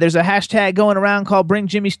 There's a hashtag going around called Bring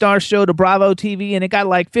Jimmy Star Show to Bravo TV, and it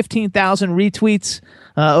got 15,000 retweets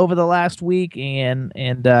over the last week, and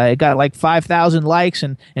it got 5,000 likes,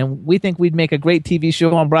 and we think we'd make a great TV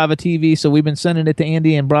show on Bravo TV, so we've been sending it to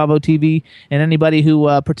Andy and Bravo TV, and anybody who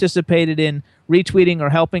participated in retweeting or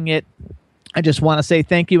helping it. I just want to say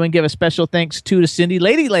thank you and give a special thanks to Cindy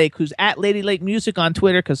Lady Lake, who's at Lady Lake Music on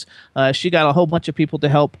Twitter, because she got a whole bunch of people to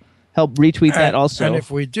help retweet that also. And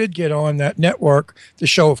if we did get on that network, the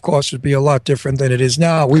show, of course, would be a lot different than it is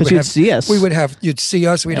now. You'd see us. You'd see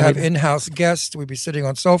us. We'd have in-house guests. We'd be sitting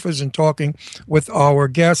on sofas and talking with our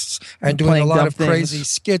guests and doing a lot of crazy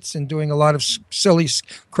skits and doing a lot of silly,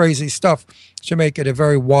 crazy stuff to make it a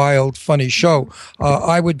very wild, funny show.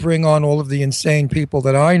 I would bring on all of the insane people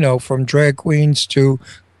that I know, from drag queens to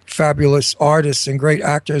fabulous artists and great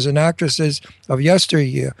actors and actresses of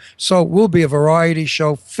yesteryear. So we'll be a variety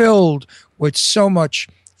show filled with so much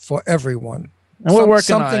for everyone. And we're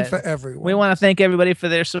working on something it. For everyone. We want to thank everybody for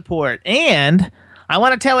their support. And I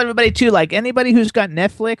want to tell everybody, too, anybody who's got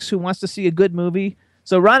Netflix who wants to see a good movie.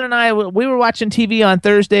 So Ron and I, we were watching TV on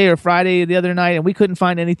Thursday or Friday the other night, and we couldn't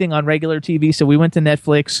find anything on regular TV, so we went to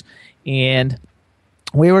Netflix, and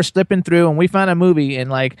we were slipping through, and we found a movie,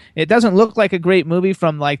 and it doesn't look like a great movie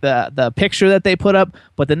from the picture that they put up,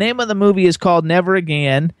 but the name of the movie is called Never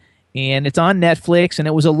Again, and it's on Netflix, and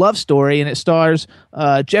it was a love story, and it stars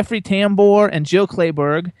Jeffrey Tambor and Jill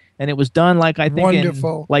Clayburgh, and it was done I think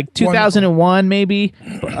Wonderful. in 2001 maybe,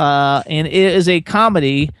 and it is a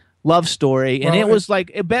comedy love story, and it was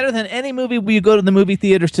better than any movie we go to the movie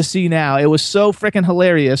theaters to see now. It was so freaking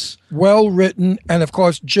hilarious. Well written, and of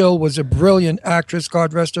course Jill was a brilliant actress,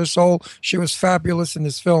 God rest her soul. She was fabulous in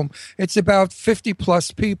this film. It's about 50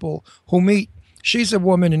 plus people who meet. She's a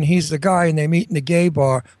woman and he's the guy, and they meet in a gay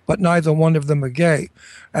bar, but neither one of them are gay.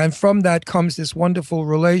 And from that comes this wonderful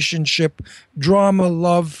relationship, drama,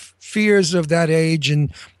 love, fears of that age,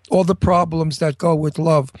 and all the problems that go with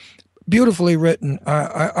love. Beautifully written.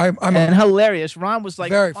 I'm and hilarious. Ron was like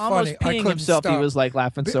very almost funny. I peeing couldn't himself. He stop. was like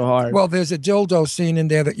laughing so hard. Well, there's a dildo scene in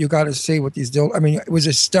there that you got to see with these dildo. I mean, it was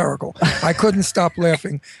hysterical. I couldn't stop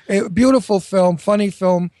laughing. Beautiful film, funny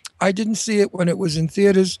film. I didn't see it when it was in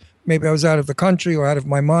theaters. Maybe I was out of the country or out of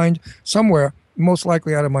my mind somewhere. Most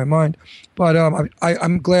likely out of my mind. But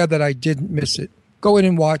I'm glad that I didn't miss it. Go in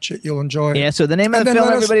and watch it. You'll enjoy it. Yeah, so the name of the film,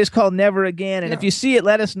 everybody, is called Never Again. And if you see it,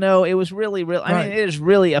 let us know. It was really, really, I mean, it is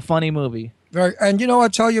really a funny movie. Very, and I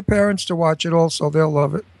tell your parents to watch it also. They'll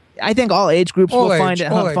love it. I think all age groups will find it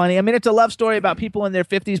funny. I mean, it's a love story about people in their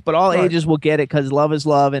 50s, but all ages will get it because love is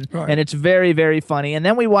love, and it's very, very funny. And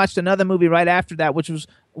then we watched another movie right after that, which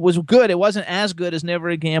was good. It wasn't as good as Never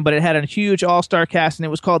Again, but it had a huge all-star cast, and it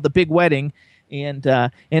was called The Big Wedding. And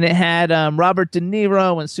it had Robert De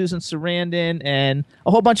Niro and Susan Sarandon and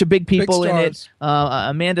a whole bunch of big people in it.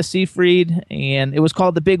 Amanda Seyfried, and it was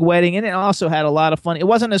called The Big Wedding. And it also had a lot of fun. It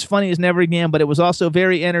wasn't as funny as Never Again, but it was also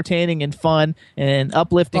very entertaining and fun and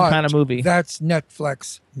uplifting kind of movie. That's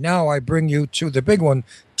Netflix. Now I bring you to the big one.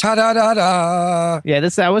 Ta-da-da-da! Yeah,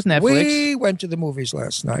 that was Netflix. We went to the movies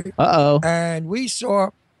last night. Uh-oh. And we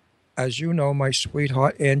saw, as you know, my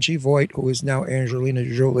sweetheart Angie Voigt, who is now Angelina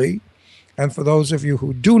Jolie. And for those of you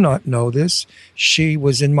who do not know this, she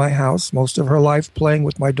was in my house most of her life playing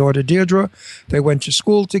with my daughter Deirdre. They went to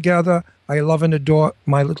school together. I love and adore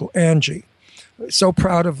my little Angie. So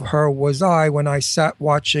proud of her was I when I sat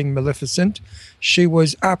watching Maleficent. She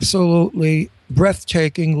was absolutely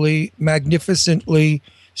breathtakingly, magnificently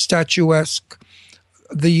statuesque.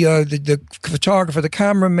 The photographer, the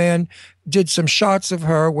cameraman, did some shots of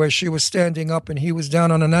her where she was standing up and he was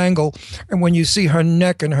down on an angle. And when you see her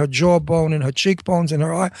neck and her jawbone and her cheekbones and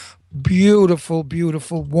her eye, beautiful,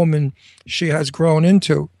 beautiful woman she has grown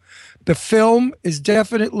into. The film is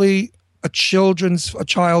definitely a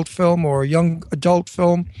child film or a young adult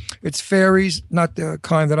film. It's fairies, not the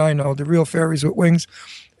kind that I know, the real fairies with wings.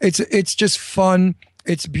 It's just fun.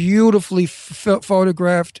 It's beautifully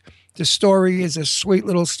photographed. The story is a sweet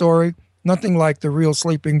little story, nothing like the real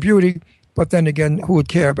Sleeping Beauty. But then again, who would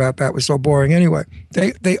care about that? It was so boring anyway.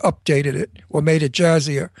 They updated it or made it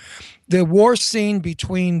jazzier. The war scene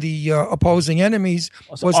between the opposing enemies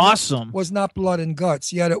was awesome. Was not blood and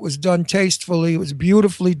guts, yet it was done tastefully. It was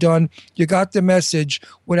beautifully done. You got the message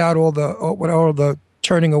without all the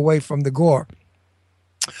turning away from the gore.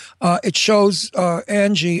 It shows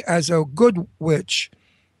Angie as a good witch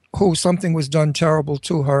who something was done terrible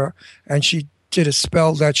to her, and she did a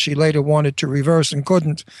spell that she later wanted to reverse and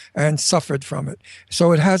couldn't, and suffered from it.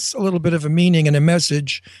 So it has a little bit of a meaning and a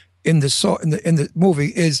message in the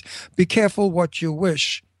movie is be careful what you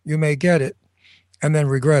wish, you may get it and then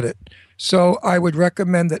regret it. So I would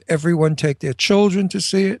recommend that everyone take their children to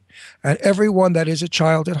see it, and everyone that is a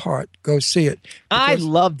child at heart, go see it. I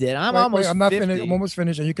loved it. I'm almost finished. I'm almost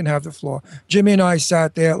finished, and you can have the floor. Jimmy and I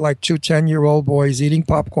sat there like two 10-year-old boys eating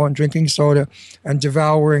popcorn, drinking soda, and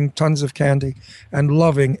devouring tons of candy, and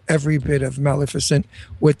loving every bit of Maleficent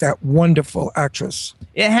with that wonderful actress.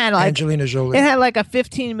 It had like Angelina Jolie. It had like a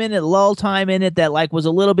 15-minute lull time in it that like was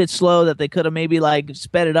a little bit slow, that they could have maybe like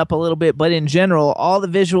sped it up a little bit. But in general, all the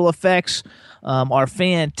visual effects are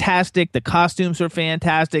fantastic. The costumes are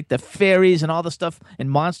fantastic. The fairies and all the stuff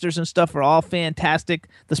and monsters and stuff are all fantastic.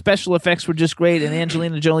 The special effects were just great, and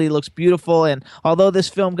Angelina Jolie looks beautiful. And although this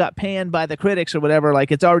film got panned by the critics or whatever,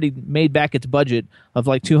 like it's already made back its budget of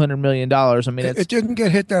like $200 million. I mean, it didn't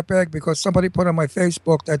get hit that bad because somebody put on my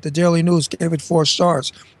Facebook that the Daily News gave it 4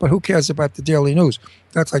 stars. But who cares about the Daily News?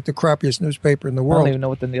 That's like the crappiest newspaper in the world. I don't even know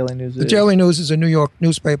what the Daily News is. The Daily News is a New York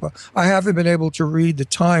newspaper. I haven't been able to read the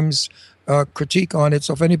Times critique on it.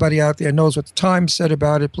 So if anybody out there knows what the Times said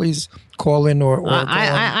about it, please call in or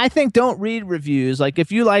I think don't read reviews. Like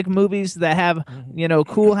if you like movies that have,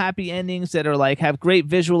 cool, happy endings that are like have great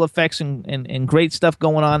visual effects and great stuff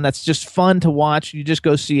going on, that's just fun to watch, you just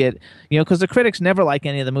go see it. Because the critics never like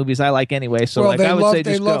any of the movies I like anyway. So I would say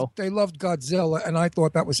just go. They loved Godzilla, and I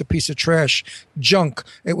thought that was a piece of trash junk.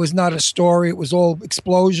 It was not a story. It was all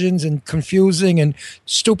explosions and confusing and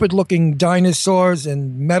stupid looking dinosaurs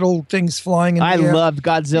and metal things flying in the air. I loved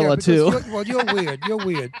Godzilla too. You're weird. You're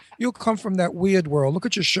weird. You come from that weird world. Look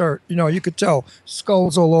at your shirt. You could tell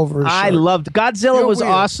skulls all over his shirt. I loved Godzilla. Was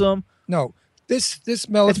weird. Awesome. No, this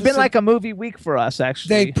Maleficent. It's been like a movie week for us, actually.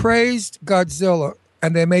 They praised Godzilla,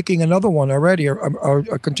 and they're making another one already,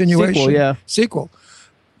 a continuation sequel.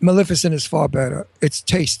 Maleficent is far better. It's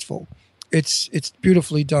tasteful. It's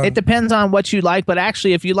beautifully done. It depends on what you like, but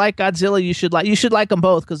actually, if you like Godzilla, you should like them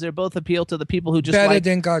both because they both appeal to the people who just better like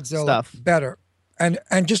than Godzilla. Stuff. Better.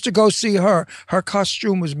 And just to go see her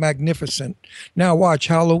costume was magnificent. Now watch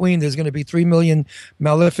Halloween. There's going to be 3 million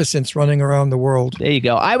Maleficents running around the world. There you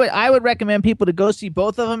go. I would recommend people to go see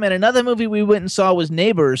both of them. And another movie we went and saw was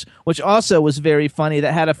Neighbors, which also was very funny.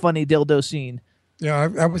 That had a funny dildo scene. Yeah,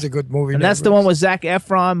 that was a good movie. And that's the one with Zac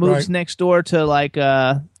Efron moves next door to like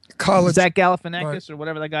college. Zach Galifianakis or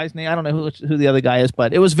whatever that guy's name. I don't know who the other guy is,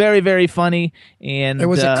 but it was very, very funny. And it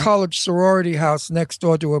was a college sorority house next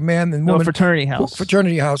door to a man and woman fraternity house.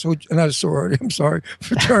 Fraternity house, not a sorority. I'm sorry,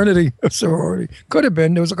 fraternity, a sorority. Could have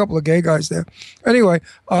been. There was a couple of gay guys there. Anyway,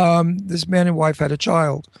 this man and wife had a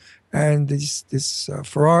child, and this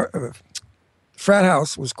frat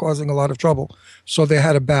house was causing a lot of trouble. So they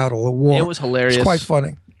had a battle, a war. It was hilarious. It was quite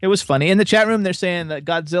funny. It was funny. In the chat room, they're saying that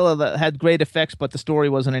Godzilla had great effects, but the story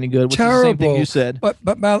wasn't any good, which Terrible. is the same thing you said. But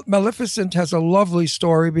Maleficent has a lovely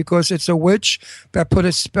story because it's a witch that put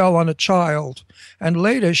a spell on a child. And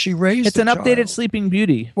later she raised It's an updated Sleeping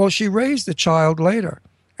Beauty. Well, she raised the child later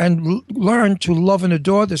and learned to love and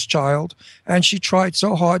adore this child. And she tried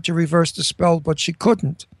so hard to reverse the spell, but she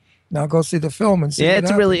couldn't. Now go see the film and see what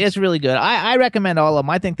happens. It's really good. I recommend all of them.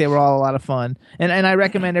 I think they were all a lot of fun, and I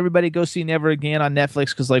recommend everybody go see Never Again on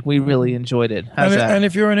Netflix because we really enjoyed it. How's that? And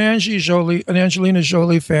if you're an Angelina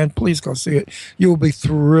Jolie fan, please go see it. You will be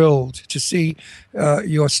thrilled to see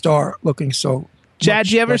your star looking so. Chad,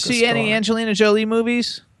 did you ever see any Angelina Jolie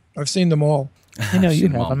movies? I've seen them all. You know you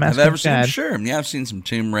have. Have I ever seen them? Sure. Yeah, I've seen some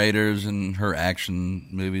Tomb Raiders and her action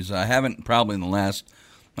movies. I haven't probably in the last,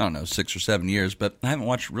 6 or 7 years, but I haven't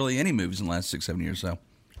watched really any movies in the last 6, 7 years. So,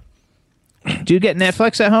 do you get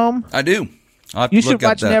Netflix at home? I do. You should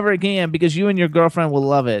watch Never Again because you and your girlfriend will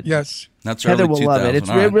love it. Yes, that's Heather will love it.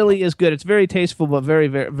 It really is good. It's very tasteful, but very,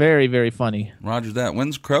 very, very, very funny. Roger that.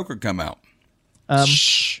 When's Croaker come out?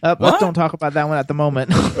 Let's don't talk about that one at the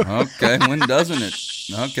moment. Okay, when doesn't it?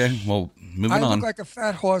 Okay, well, moving on. I look like a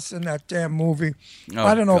fat horse in that damn movie. Oh,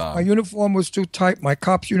 I don't know. God. My uniform was too tight, my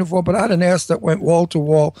cop's uniform, but I had an ass that went wall to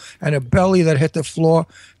wall and a belly that hit the floor.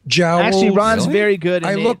 Jowls. Actually, Ron's very good.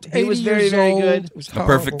 I looked 80 He was very, years very old. good. It was A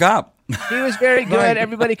perfect cop. He was very good. Right.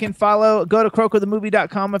 Everybody can follow. Go to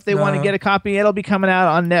crokerthemovie.com if they want to get a copy. It'll be coming out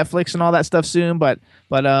on Netflix and all that stuff soon. But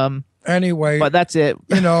anyway, but that's it.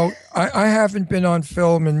 I haven't been on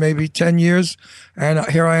film in maybe 10 years, and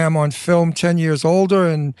here I am on film 10 years older,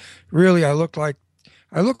 and really I look like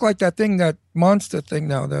that thing, that monster thing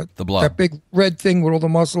now, The Blob. that big red thing with all the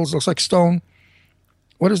muscles, looks like stone.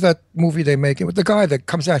 What is that movie they make it with? The guy that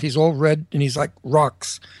comes out, he's all red and he's like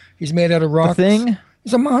rocks. He's made out of rocks. The Thing?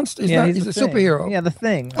 He's a monster. He's a Thing. superhero. Yeah, The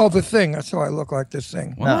Thing. Oh, The Thing. That's how I look like, this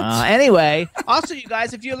thing. Anyway, also, you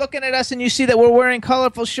guys, if you're looking at us and you see that we're wearing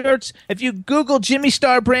colorful shirts, if you Google Jimmy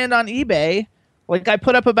Star brand on eBay, I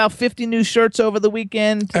put up about 50 new shirts over the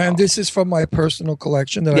weekend. And this is from my personal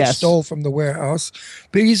collection that I stole from the warehouse.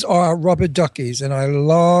 These are rubber duckies, and I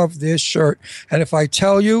love this shirt. And if I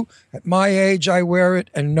tell you, at my age, I wear it,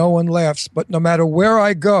 and no one laughs. But no matter where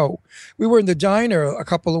I go, we were in the diner a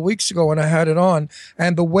couple of weeks ago, and I had it on,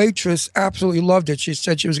 and the waitress absolutely loved it. She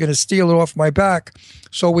said she was going to steal it off my back.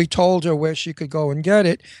 So we told her where she could go and get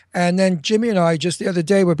it. And then Jimmy and I, just the other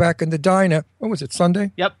day, were back in the diner. When was it,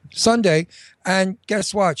 Sunday? Yep. Sunday. And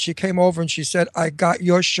guess what? She came over and she said, I got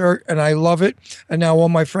your shirt and I love it. And now all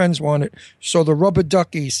my friends want it. So the rubber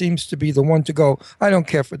ducky seems to be the one to go. I don't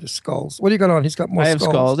care for the skulls. What do you got on? He's got more skulls. I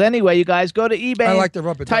have skulls. Anyway, you guys, go to eBay. I like the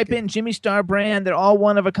rubber Type ducky. in Jimmy Star brand. They're all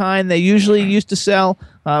one of a kind. They usually used to sell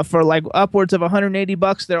for upwards of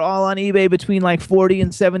 $180. They're all on eBay between $40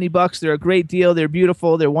 and $70. They're a great deal. They're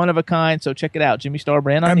beautiful. They're one of a kind. So check it out. Jimmy Star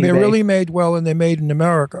brand on eBay. And they're really made well, and they're made in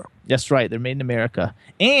America. That's right. They're made in America.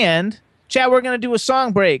 And, Chad, we're going to do a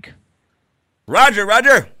song break. Roger.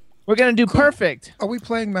 We're going to do Perfect. Are we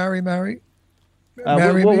playing Marry, Marry?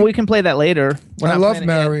 We can play that later. I love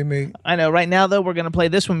Marry Me. I know. Right now, though, we're going to play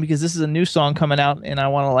this one because this is a new song coming out, and I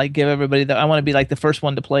want to give everybody I want to be the first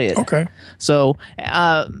one to play it. Okay. So,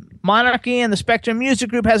 Monarchy and the Spectrum Music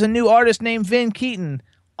Group has a new artist named Vin Keaton.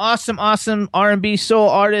 Awesome R&B soul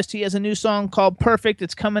artist. He has a new song called Perfect.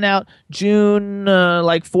 It's coming out June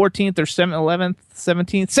 14th or 11th,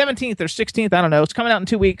 17th or 16th. I don't know. It's coming out in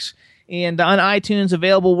 2 weeks. And on iTunes,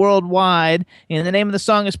 available worldwide. And the name of the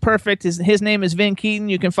song is Perfect. His name is Vin Keaton.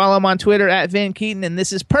 You can follow him on Twitter at Vin Keaton. And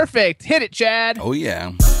this is Perfect. Hit it, Chad. Oh,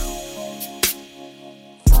 yeah.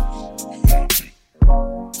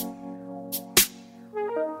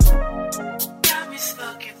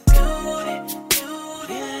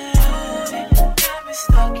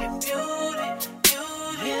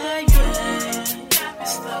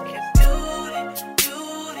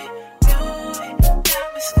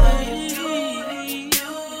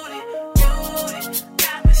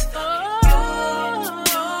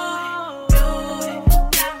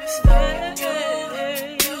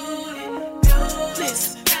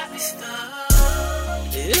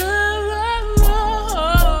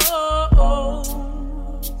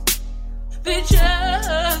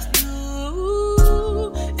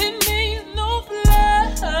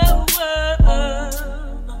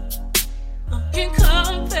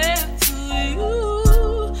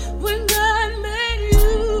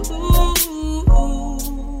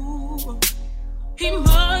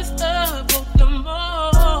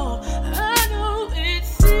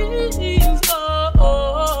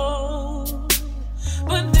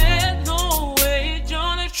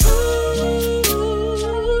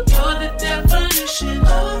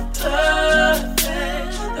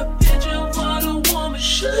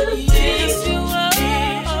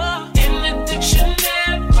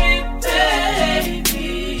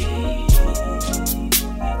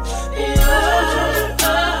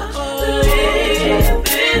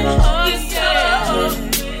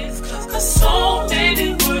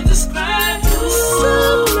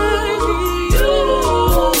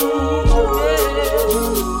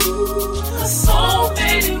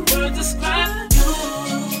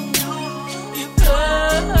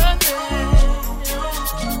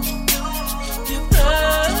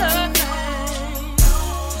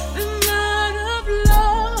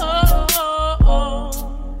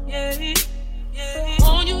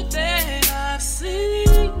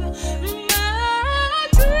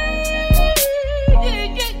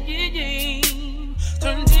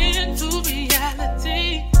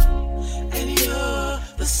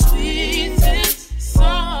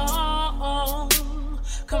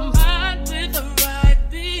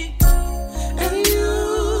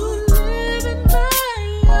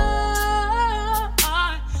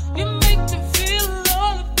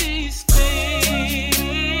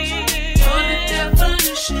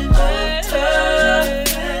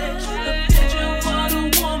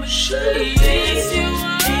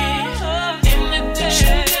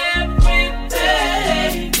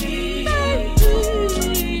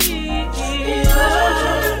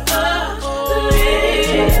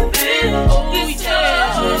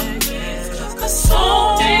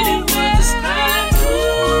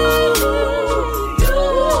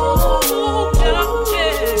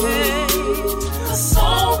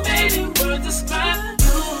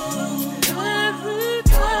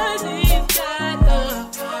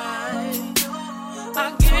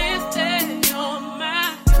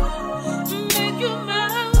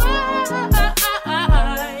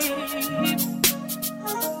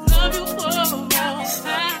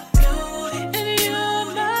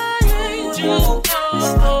 you know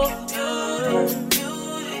you.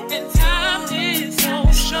 And time is so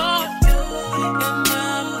short. And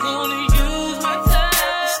I'm gonna use my time.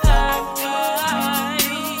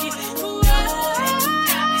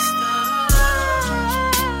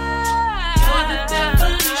 You're the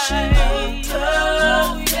definition of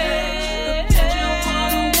love, yeah. The picture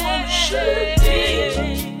what I wanna should be.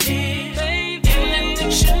 In the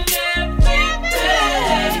dictionary, baby.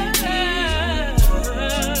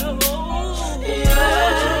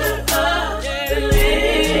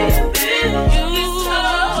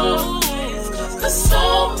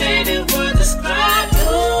 So many words describe you.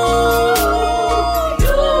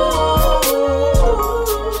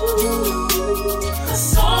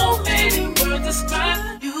 So many words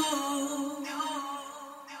describe you.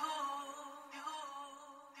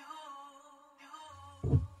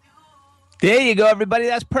 There you go, everybody.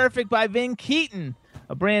 That's Perfect by Vin Keaton,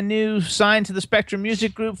 a brand new sign to the Spectrum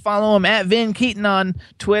Music Group. Follow him at Vin Keaton on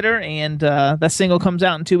Twitter, and that single comes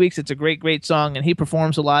out in 2 weeks. It's a great, great song, and he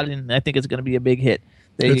performs a lot, and I think it's going to be a big hit.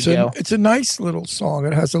 There you go. It's a nice little song.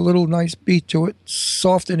 It has a little nice beat to it,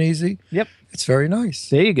 soft and easy. Yep. It's very nice.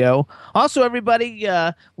 There you go. Also, everybody,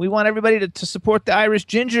 we want everybody to support the Irish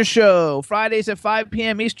Ginger Show. Fridays at 5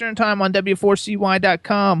 p.m. Eastern Time on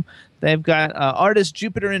W4CY.com. They've got Artist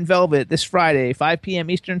Jupiter in Velvet this Friday, 5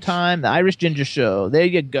 p.m. Eastern Time, the Irish Ginger Show. There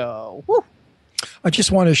you go. Woo. I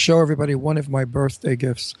just want to show everybody one of my birthday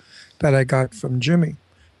gifts that I got from Jimmy.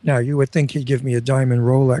 Now, you would think he'd give me a diamond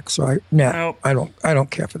Rolex, right? No, I don't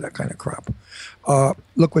care for that kind of crap.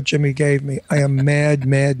 Look what Jimmy gave me. I am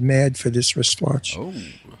mad for this wristwatch. Oh.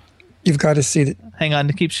 You've got to see it. Hang on,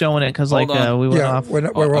 to keep showing it because we went off.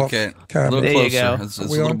 We're off Okay, camera. a little There closer. you go. It's a we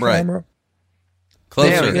little on bright. camera?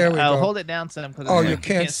 Closer. There we go. Hold it down some. Oh, you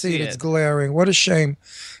can't see it. It's glaring. What a shame.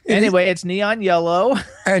 Anyway, it's neon yellow.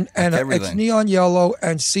 And it's Everything. neon yellow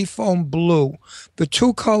and seafoam blue. The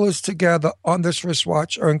two colors together on this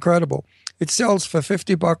wristwatch are incredible. It sells for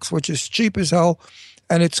 $50, which is cheap as hell,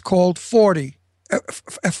 and it's called 40,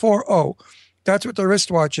 F-4-O. That's what the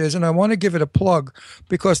wristwatch is, and I want to give it a plug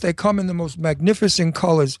because they come in the most magnificent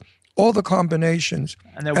colors, all the combinations.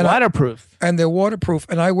 And they're waterproof.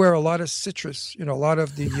 And I wear a lot of citrus, a lot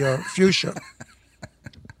of the fuchsia.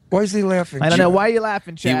 Why is he laughing? I don't know why you're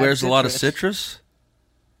laughing, Chad. He wears a lot of citrus?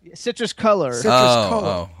 Citrus color.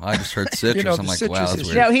 Oh, I just heard citrus. I'm like, wow, that's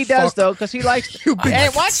weird. Yeah, he does though, because he likes. Hey,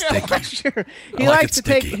 watch your. He likes to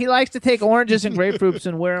take. He likes to take oranges and grapefruits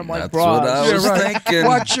and wear them like That's bras. what I was thinking.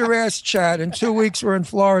 Watch your ass, Chad. In 2 weeks, we're in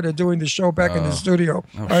Florida doing the show back in the studio.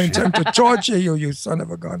 I intend to torture you, you son of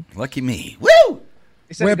a gun. Lucky me. Woo!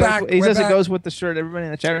 He says, We're it goes, back. He We're says back. it goes with the shirt. Everybody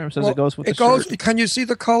in the chat room says it goes with the shirt. Can you see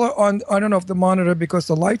the color on? I don't know if the monitor because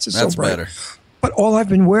the lights are That's so bright. better. But all I've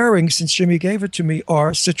been wearing since Jimmy gave it to me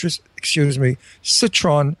are citron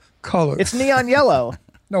colors. It's neon yellow.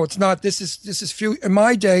 No, it's not. This is in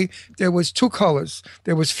my day, there was two colors.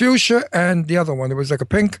 There was fuchsia and the other one. There was like a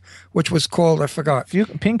pink, which was called, I forgot.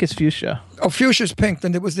 Pink is fuchsia. Oh, fuchsia's pink.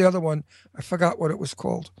 Then there was the other one. I forgot what it was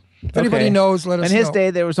called. If anybody knows, let us know. In his day,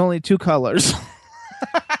 there was only two colors.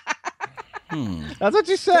 That's what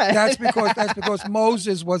you said. That's because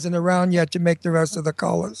Moses wasn't around yet to make the rest of the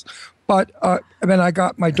colors. But then I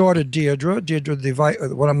got my daughter Deirdre,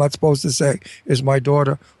 what I'm not supposed to say is my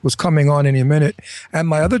daughter, who's coming on in a minute. And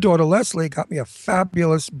my other daughter, Leslie, got me a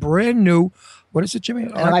fabulous, brand new, what is it, Jimmy?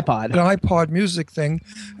 An iPod. An iPod music thing.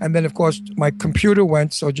 And then, of course, my computer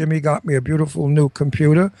went, so Jimmy got me a beautiful new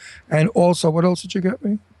computer. And also, what else did you get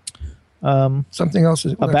me? Something else.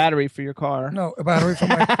 A battery for your car. No, a battery for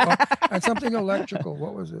my car. And something electrical.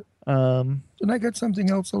 What was it? Didn't I get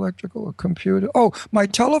something else electrical? A computer? Oh, my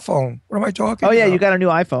telephone. What am I talking about? Oh, yeah, you got a new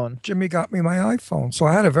iPhone. Jimmy got me my iPhone. So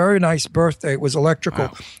I had a very nice birthday. It was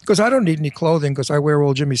electrical. Because I don't need any clothing because I wear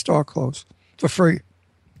all Jimmy Star clothes for free.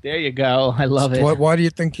 There you go. I love it. Why do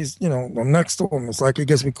you think he's, I'm next to him. It's like he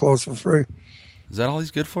gives me clothes for free. Is that all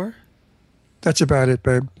he's good for? That's about it,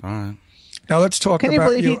 babe. All right. Now let's talk Can you about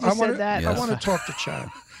believe you. he just said that? I want to talk to Chad.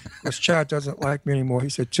 Because Chad doesn't like me anymore. He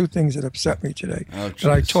said two things that upset me today. Oh,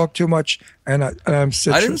 that I talk too much and I'm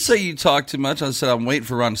citrus. I didn't say you talk too much. I said I'm waiting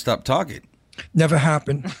for Ron to stop talking. Never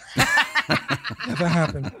happened. Never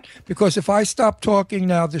happened. Because if I stop talking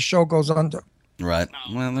now, the show goes under. Right.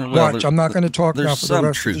 Watch, I'm not going to talk now for the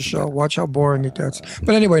rest of the show. Watch how boring it gets.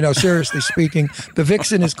 But anyway, no, seriously speaking, the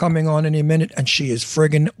Vixen is coming on in a minute, and she is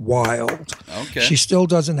friggin' wild. Okay. She still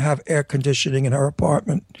doesn't have air conditioning in her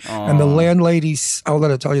apartment. And the landlady's, I'll let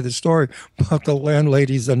her tell you the story, but the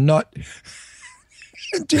landlady's a nut.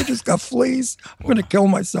 And she just got fleas. I'm going to kill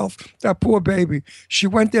myself. That poor baby. She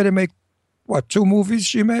went there to make, 2 movies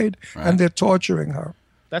she made? Right. And they're torturing her.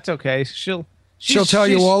 That's okay. She'll She'll tell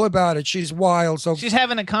you all about it. She's wild. So she's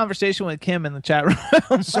having a conversation with Kim in the chat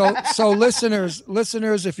room. so listeners,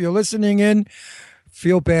 if you're listening in,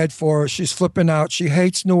 feel bad for her. She's flipping out. She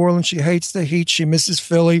hates New Orleans. She hates the heat. She misses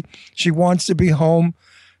Philly. She wants to be home.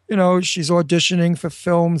 You know, she's auditioning for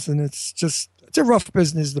films, and it's a rough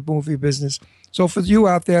business, the movie business. So for you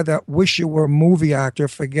out there that wish you were a movie actor,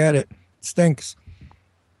 forget it. It stinks.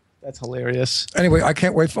 That's hilarious. Anyway, I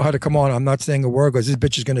can't wait for her to come on. I'm not saying a word because this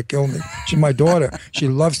bitch is going to kill me. She's my daughter. She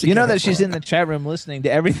loves to. You know that she's in the chat room listening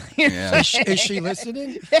to everything. Yeah. Is she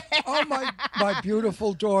listening? Oh, my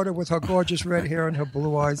beautiful daughter with her gorgeous red hair and her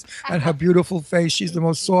blue eyes and her beautiful face. She's the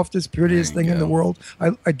most softest, prettiest thing in the world.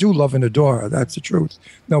 I do love and adore her. That's the truth.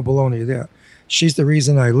 No baloney there. She's the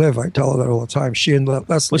reason I live. I tell her that all the time. She and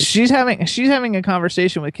Leslie. Well, she's having a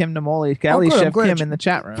conversation with Kim Namoli, Galley Chef Kim, in the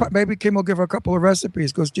chat room. Maybe Kim will give her a couple of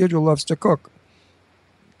recipes because Deirdre loves to cook.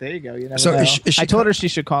 There you go. You never know. I told her she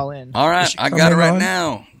should call in. All right, I got it right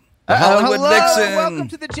now. The Hollywood hello. Vixen. Welcome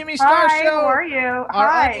to the Jimmy Star Show. How are you? Our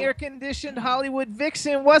unair-conditioned Hollywood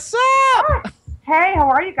Vixen. What's up? Hey, how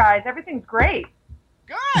are you guys? Everything's great.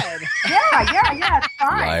 Good. Yeah, it's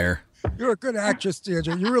fine. Liar. You're a good actress,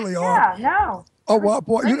 Deirdre. You really are. Yeah, no. Oh, well,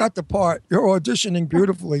 boy, you got the part. You're auditioning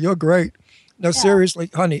beautifully. You're great. No, seriously,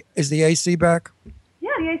 honey, is the AC back? Yeah,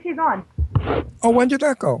 the AC's on. Oh, when did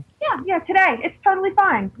that go? Yeah, today. It's totally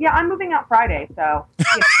fine. Yeah, I'm moving out Friday, so.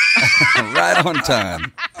 Yeah. Right on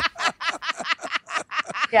time.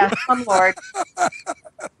 Yeah, some lord.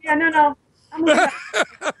 Yeah, no. I'm moving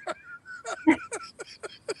out.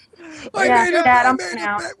 I made a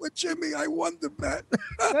out. bet with Jimmy. I won the bet.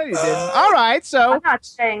 No, you didn't. All right, so. I'm not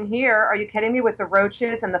staying here. Are you kidding me with the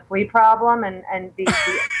roaches and the flea problem and the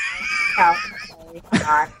no.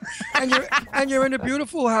 And you're in a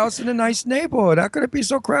beautiful house in a nice neighborhood. How could it be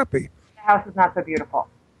so crappy? The house is not so beautiful.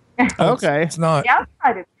 Okay. It's not. The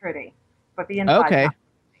outside is pretty, but the inside Okay. is not.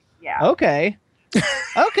 Yeah. Okay.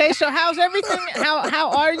 Okay, so how's everything?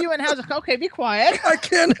 How are you? And how's it? Okay, be quiet. I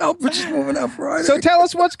can't help but just moving out Friday. So tell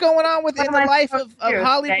us what's going on within the What am I life supposed of to do?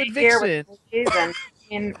 Hollywood Stay here Vixen. with the kids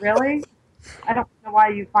and really? I don't know why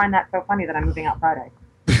you find that so funny that I'm moving out Friday.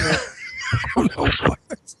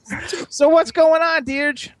 So what's going on,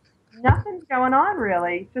 Deirdre? Nothing's going on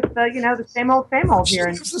really. Just the same old here.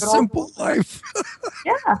 It's a simple life.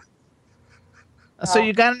 Yeah. So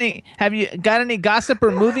have you got any gossip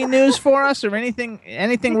or movie news for us or anything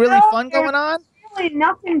really fun going on? Really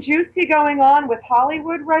nothing juicy going on with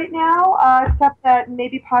Hollywood right now, except that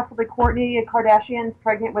maybe possibly Kourtney Kardashian's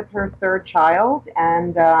pregnant with her third child.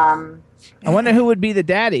 And I wonder who would be the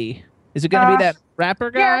daddy. Is it going to be that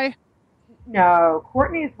rapper guy? Yeah. No,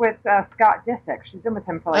 Kourtney's with Scott Disick. She's been with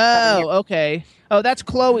him for like 7 years. Oh, okay. Oh, that's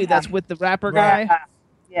Chloe. That's with the rapper guy.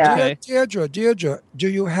 Yeah. Okay. Deirdre, do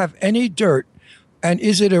you have any dirt? And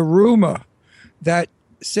is it a rumor that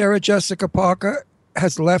Sarah Jessica Parker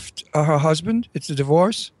has left her husband? It's a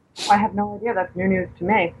divorce? I have no idea. That's new news to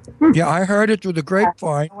me. Yeah, I heard it through the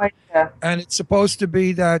grapevine. No idea. And it's supposed to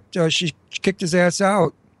be that she kicked his ass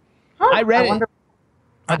out. Huh, I read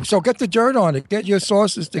it. So get the dirt on it. Get your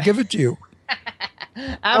sources to give it to you.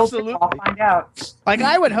 Absolutely. I'll find out. Like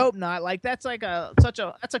I would hope not. Like that's like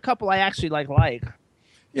that's a couple I actually like.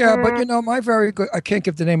 Yeah, but my very good, I can't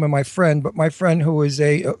give the name of my friend, but my friend who is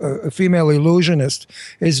a female illusionist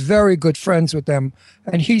is very good friends with them.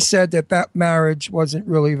 And he said that marriage wasn't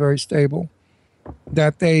really very stable,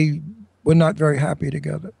 that they were not very happy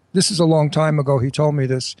together. This is a long time ago. He told me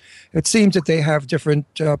this. It seems that they have different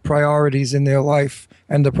priorities in their life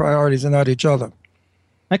and the priorities are not each other.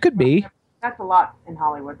 That could be. That's a lot in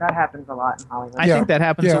Hollywood. That happens a lot in Hollywood. I think that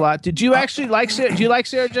happens a lot. Did you actually like Sarah? Do you like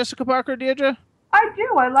Sarah Jessica Parker, Deirdre? I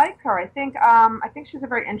do. I like her. I think she's a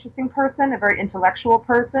very interesting person, a very intellectual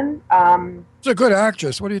person. She's a good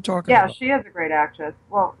actress. What are you talking about? Yeah, she is a great actress.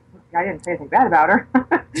 Well, I didn't say anything bad about her.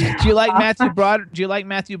 Do you like Do you like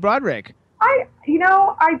Matthew Broderick? I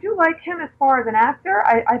do like him as far as an actor.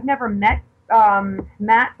 I've never met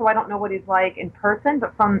Matt, so I don't know what he's like in person.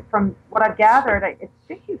 But from what I've gathered, I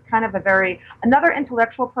think he's kind of another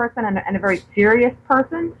intellectual person and a very serious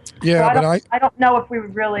person. Yeah, so I don't know if we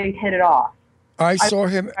would really hit it off. I saw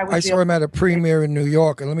him at a premiere in New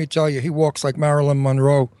York, and let me tell you, he walks like Marilyn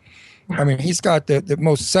Monroe. I mean, he's got the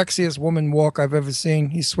most sexiest woman walk I've ever seen.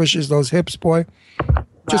 He swishes those hips, boy,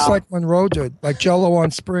 just like Monroe did, like Jello on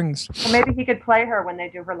springs. Well, maybe he could play her when they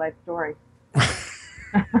do her life story.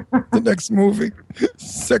 The next movie,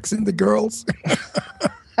 Sex and the Girls.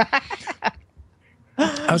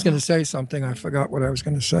 I was going to say something. I forgot what I was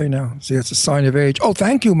going to say now. See, it's a sign of age. Oh,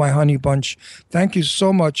 thank you, my honey bunch. Thank you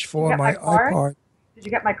so much for my iPod. Did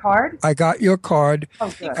you get my card? I got your card. Oh,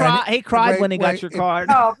 He good. cried when he got your card.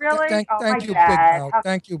 Oh, really? Thank my you, Big dad. Mouth. How-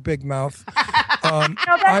 Thank you, Big Mouth. That's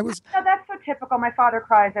so typical. My father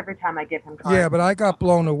cries every time I give him cards. Yeah, but I got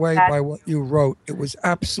blown away by what you wrote. It was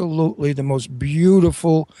absolutely the most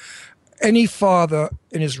beautiful. Any father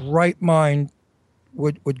in his right mind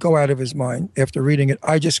would go out of his mind after reading it.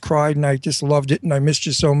 I just cried and I just loved it and I missed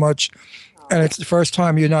you so much. And it's the first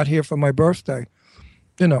time you're not here for my birthday.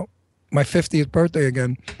 You know, my 50th birthday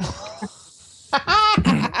again.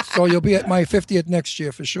 So you'll be at my 50th next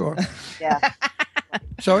year for sure. Yeah.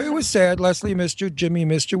 So it was sad. Leslie missed you. Jimmy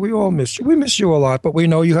missed you. We all missed you. We miss you a lot, but we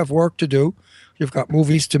know you have work to do. You've got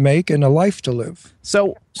movies to make and a life to live.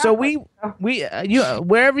 So you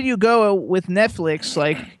wherever you go with Netflix,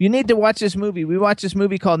 like you need to watch this movie. We watched this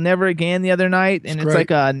movie called Never Again the other night, and it's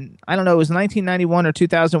like I don't know, it was 1991 or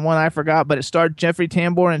 2001, I forgot, but it starred Jeffrey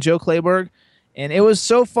Tambor and Joe Clayburgh, and it was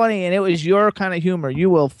so funny, and it was your kind of humor. You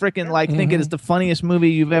will freaking think it is the funniest movie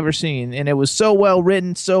you've ever seen, and it was so well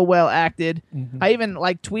written, so well acted. I even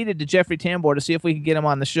tweeted to Jeffrey Tambor to see if we could get him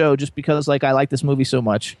on the show, just because I like this movie so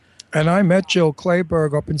much. And I met Jill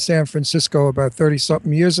Clayburgh up in San Francisco about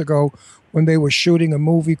 30-something years ago when they were shooting a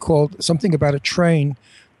movie called something about a train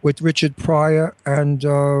with Richard Pryor and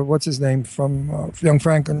what's his name from Young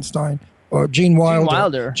Frankenstein? Gene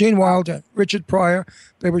Wilder. Gene Wilder. Richard Pryor.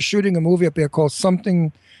 They were shooting a movie up there called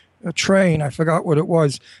something, a train. I forgot what it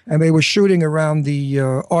was. And they were shooting around the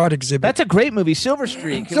art exhibit. That's a great movie, Silver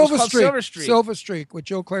Streak. Silver Streak with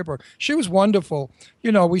Jill Clayburgh. She was wonderful.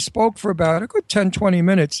 You know, we spoke for about a good 10, 20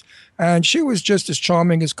 minutes, and she was just as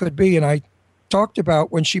charming as could be. And I talked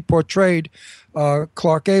about when she portrayed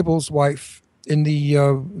Clark Gable's wife in the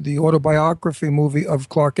autobiography movie of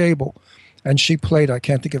Clark Gable. And she played, I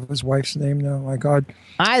can't think of his wife's name now. My God.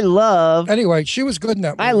 Anyway, she was good in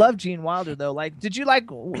that movie. I love Gene Wilder, though. Did you like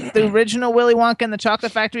the original Willy Wonka and the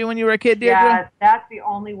Chocolate Factory when you were a kid, Deirdre? Yeah, that's the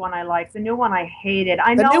only one I liked. The new one I hated.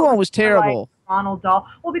 The new one was terrible. Ronald Dahl.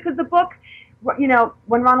 Well, because the book, you know,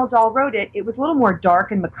 when Ronald Dahl wrote it, it was a little more dark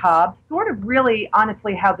and macabre, sort of really,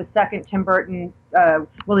 honestly, how the second Tim Burton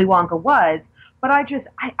Willy Wonka was. But I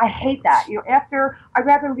hate that. You know, I'd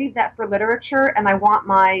rather leave that for literature, and I want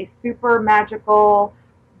my super magical,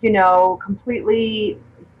 you know, completely,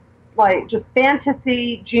 just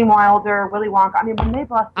fantasy Gene Wilder, Willy Wonka. I mean, when they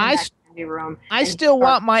bust in that candy room. I still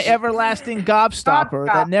want my everlasting gobstopper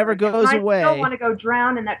that never goes away. I still want to go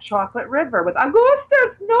drown in that chocolate river with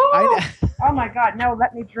Augustus. No! Oh, my God. No,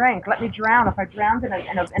 let me drink. Let me drown. If I drowned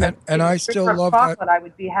in I still love chocolate, that. I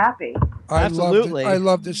would be happy. Absolutely. I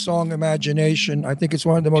love the song Imagination. I think it's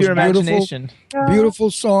one of the most beautiful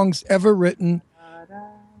songs ever written.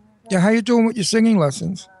 Yeah, how you doing with your singing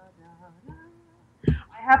lessons? I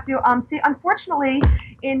have to see, unfortunately,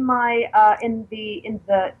 in my in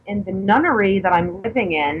the nunnery that I'm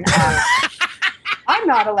living in, I'm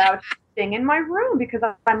not allowed to sing in my room because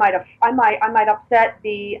I might upset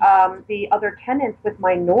the other tenants with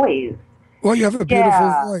my noise. Well, you have a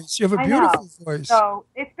beautiful voice. You have a beautiful voice. So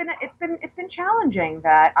it's been challenging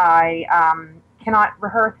that I cannot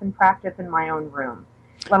rehearse and practice in my own room.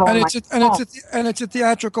 And it's a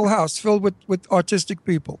theatrical house filled with artistic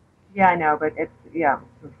people. Yeah, I know, but it's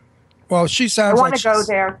Well, she sounds. I want to go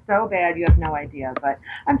there so bad, you have no idea. But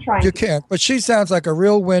I'm trying. You can't. But she sounds like a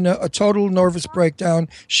real winner. A total nervous breakdown.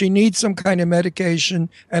 She needs some kind of medication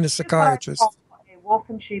and a psychiatrist. A wolf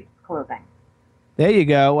in sheep's clothing. There you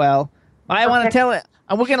go. Well, I want to tell it.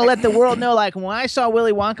 And we're going to let the world know, when I saw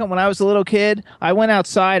Willy Wonka when I was a little kid, I went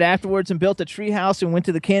outside afterwards and built a tree house and went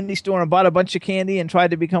to the candy store and bought a bunch of candy and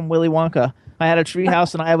tried to become Willy Wonka. I had a tree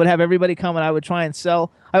house and I would have everybody come and I would try and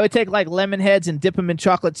sell. I would take lemon heads and dip them in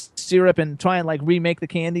chocolate syrup and try and remake the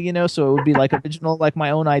candy, so it would be original,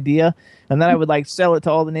 my own idea. And then I would sell it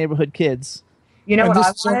to all the neighborhood kids. You know and what this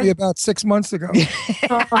I was wanted? only about 6 months ago.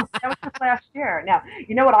 That was just last year. Now,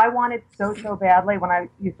 you know what I wanted so badly when I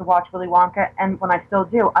used to watch Willy Wonka, and when I still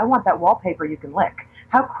do? I want that wallpaper you can lick.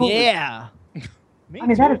 How cool Yeah. is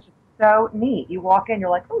that? That is just so neat. You walk in, you're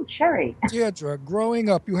like, oh, cherry. Deirdre, growing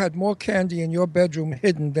up, you had more candy in your bedroom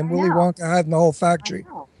hidden than Willy Wonka had in the whole factory.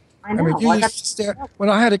 I know. You used to stare. When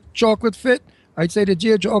I had a chocolate fit, I'd say to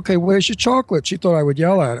Deirdre, okay, where's your chocolate? She thought I would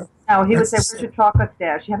yell at her. No, he would say, where's your chocolate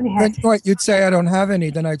stash? You have any hands? Right, you'd say, I don't have any.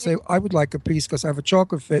 Then I'd say, I would like a piece because I have a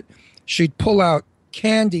chocolate fit. She'd pull out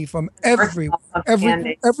candy from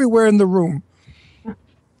everywhere in the room.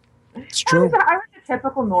 It's true. I was a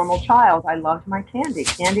typical normal child. I loved my candy.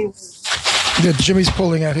 Candy was... Yeah, Jimmy's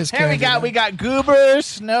pulling out his candy. Here we got goobers,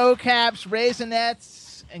 snow caps,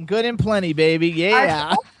 raisinets, and good and plenty, baby.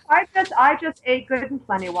 Yeah. I just ate good and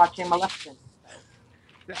plenty watching Maleficent.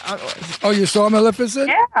 Oh, you saw Maleficent?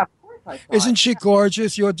 Yeah, of course I saw Isn't it. she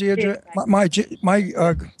gorgeous, your Deirdre? What I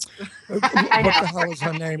know. the hell is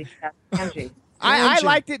her name? Angie. I Angie.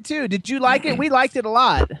 liked it too. Did you like it? We liked it a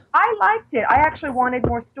lot. I liked it. I actually wanted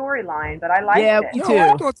more storyline, but I liked Yeah, it. me No, too.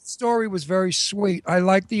 I thought the story was very sweet. I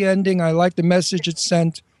liked the ending. I liked the message it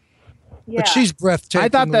sent. Yeah. But she's breathtaking. I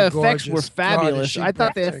thought the effects were gorgeous. fabulous. God, I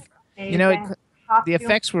thought breathtaking. Amazing. the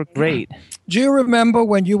effects were great. Do you remember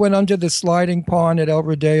when you went under the sliding pond at El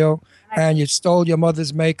Rodeo and you stole your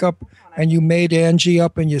mother's makeup and you made Angie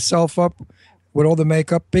up and yourself up with all the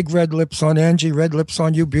makeup, big red lips on Angie, red lips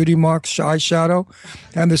on you, beauty marks, eyeshadow,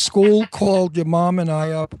 and the school called your mom and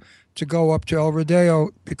I up to go up to El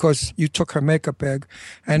Rodeo because you took her makeup bag,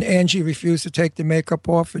 and Angie refused to take the makeup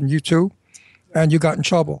off, and you too, and you got in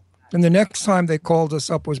trouble. And the next time they called us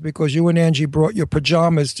up was because you and Angie brought your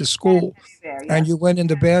pajamas to school, and you went in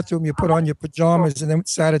the bathroom, you put on your pajamas, and then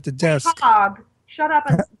sat at the desk. Hog, shut up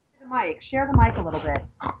and share the mic. Share the mic a little bit.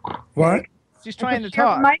 What? She's trying to Share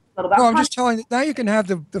talk. the mic a little bit. No, I'm just telling you. Now you can have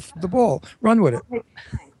the ball. Run with it. Okay,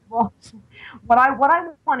 thanks. Well, what I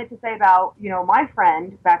wanted to say about my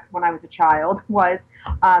friend back when I was a child was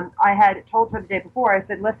I had told her the day before. I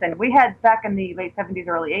said, listen, we had back in the late 70s,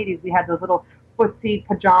 early 80s, we had those little footsie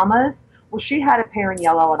pajamas. Well, she had a pair in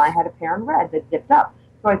yellow and I had a pair in red that zipped up.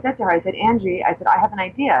 So I said to her, I said, Angie, I have an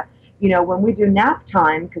idea. When we do nap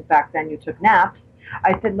time, because back then you took naps,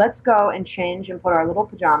 I said, let's go and change and put our little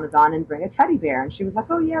pajamas on and bring a teddy bear. And she was like,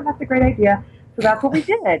 oh, yeah, that's a great idea. So that's what we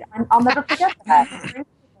did. I'll never forget that.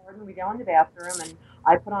 We go in the bathroom, and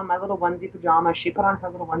I put on my little onesie pajamas. She put on her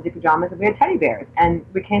little onesie pajamas, and we had teddy bears. And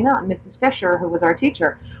we came out, and Mrs. Fisher, who was our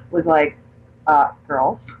teacher, was like,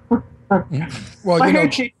 girls. Well,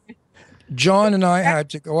 John and I had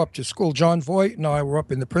to go up to school. John Voight and I were up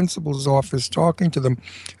in the principal's office talking to them,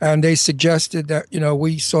 and they suggested that,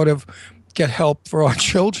 we sort of get help for our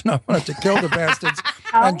children. I wanted to kill the bastards.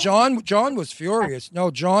 And John was furious. No,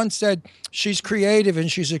 John said she's creative and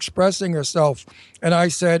she's expressing herself. And I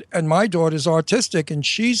said, and my daughter's artistic and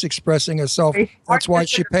she's expressing herself. That's why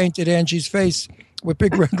she painted Angie's face with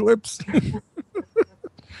big red lips.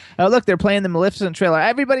 Oh, look, they're playing the Maleficent trailer.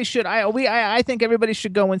 Everybody should. I think everybody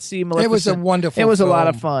should go and see Maleficent. It was a wonderful. It was film. a lot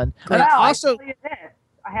of fun. Well, also, I'll tell you this.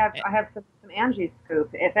 I have some Angie scoop.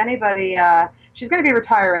 If anybody, she's going to be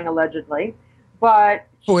retiring allegedly, but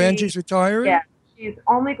Angie's retiring? Yeah, she's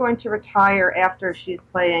only going to retire after she's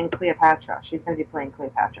playing Cleopatra. She's going to be playing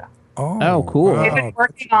Cleopatra. Oh, cool. They've been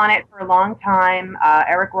working on it for a long time.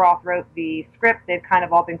 Eric Roth wrote the script. They've kind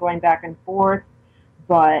of all been going back and forth,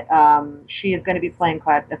 but she is going to be playing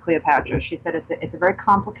Cleopatra. She said it's a very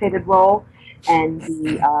complicated role, and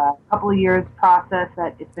the couple of years process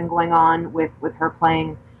that it's been going on with her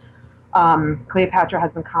playing Cleopatra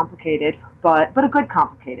has been complicated, but a good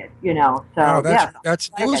complicated, So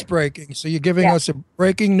that's news breaking. So you're giving us a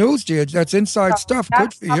breaking news, dear. That's inside stuff.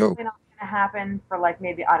 Good for you. That's probably not going to happen for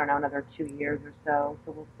maybe another 2 years or so.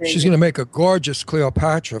 So we'll see. She's going to make a gorgeous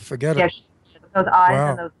Cleopatra. Forget it. Those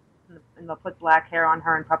eyes and they'll put black hair on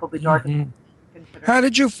her and probably dark. How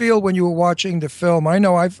did you feel when you were watching the film? I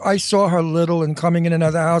know I saw her little and coming in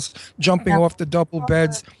another house, jumping off the double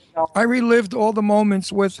beds. I relived all the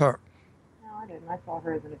moments with her. No, I didn't. I saw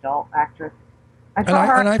her as an adult actress.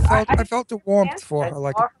 I felt the warmth for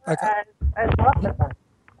her, as Maleficent.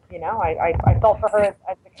 I felt for her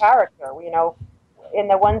as the character. In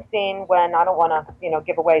the one scene when I don't want to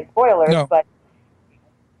give away spoilers, but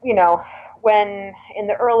when in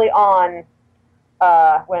the early on.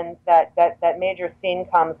 When that major scene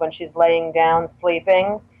comes when she's laying down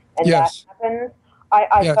sleeping and that happens,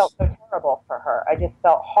 I felt so terrible for her. I just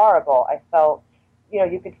felt horrible. I felt,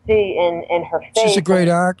 you could see in her face. She's a great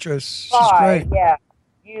actress. She's great. Yeah,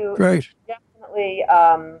 you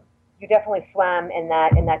definitely swam in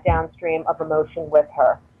that downstream of emotion with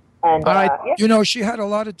her. And she had a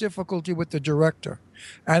lot of difficulty with the director.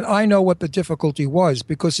 And I know what the difficulty was,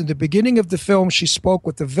 because in the beginning of the film, she spoke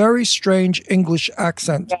with a very strange English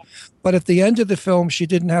accent. Yeah. But at the end of the film, she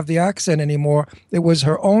didn't have the accent anymore. It was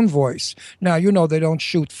her own voice. Now, they don't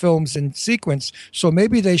shoot films in sequence. So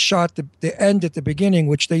maybe they shot the end at the beginning,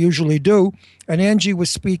 which they usually do. And Angie was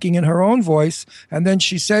speaking in her own voice. And then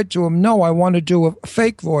she said to him, no, I want to do a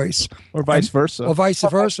fake voice. Or vice versa. Or vice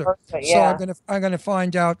versa. Yeah. So I'm gonna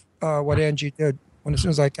find out what Angie did. As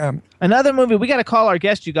soon as I can. Another movie, we got to call our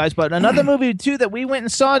guest, you guys, but another movie too that we went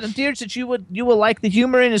and saw, Deirdre, that you will like the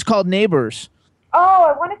humor in is called Neighbors. Oh,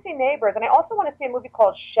 I want to see Neighbors, and I also want to see a movie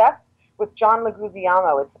called Chef with John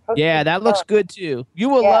Leguizamo. It's supposed to be that looks good too. You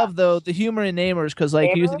will love though the humor in Neighbors, because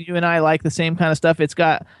you and I like the same kind of stuff. It's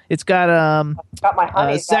got my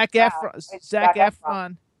honey. Zac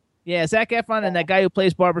Efron. Yeah, Zac Efron and that guy who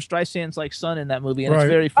plays Barbara Streisand's like son in that movie, and it's Right.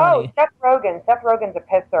 very Oh, funny. Seth Rogen. Seth Rogen's a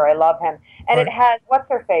pisser. I love him. And Right. it has, what's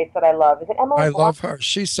her face that I love? Is it Emily I Blunt? love her.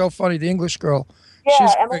 She's so funny. The English girl. Yeah,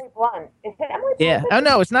 She's Emily great. Blunt. Is it Emily Blunt? Yeah. Oh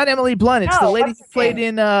no, it's not Emily Blunt. It's No, the lady what's who her played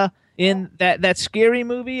name? in that scary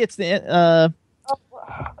movie. It's the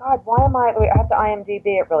Oh, God, why am I? Wait, I have to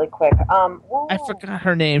IMDb it really quick. I forgot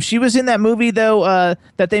her name. She was in that movie though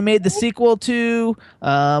that they made the sequel to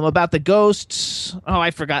about the ghosts. Oh,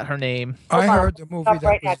 I forgot her name. I heard the movie Stop that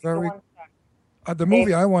right now. was Give me very. one sec. The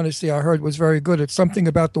movie I want to see, I heard was very good. It's something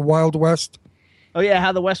about the Wild West. Oh yeah,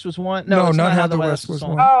 How the West Was Won. No, it's not How the West Was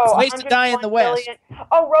Won. Oh, Ways to Die in the 101 West. billion.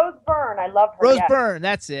 Oh, Rose Byrne. I love her. Rose yes. Byrne.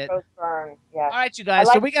 That's it. Rose Byrne. Yes. All right, you guys.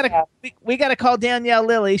 I So like we gotta call Danielle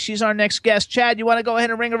Lilley. She's our next guest. Chad, you want to go ahead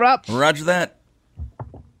and ring her up? Roger that.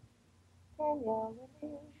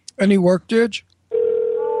 Any work, Didge?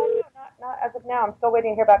 No, not as of now. I'm still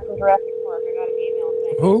waiting to hear back from Jurassic Park. I got an email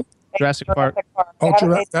saying. Who? Jurassic Park. Oh, I haven't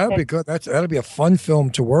made the that'd be good. That'll be a fun film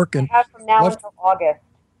to work in. I have from now Love- until August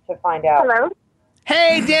to find out. Hello.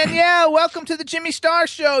 Hey, Danielle. Welcome to the Jimmy Star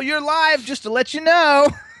Show. You're live, just to let you know.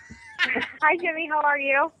 Hi, Jimmy. How are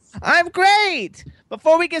you? I'm great.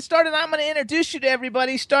 Before we get started, I'm going to introduce you to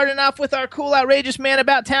everybody, starting off with our cool, outrageous man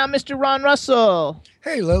about town, Mr. Ron Russell.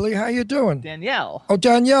 Hey, Lily, how you doing? Danielle. Oh,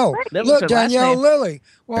 Danielle. Lily's Look, her last Danielle name. Lily.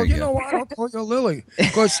 Well, There you you know go. what? I'll call you Lily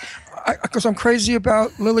because I'm crazy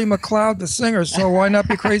about Lily McLeod, the singer. So why not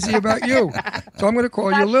be crazy about you? So I'm going to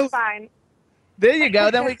call you That's Lily. fine. There you go.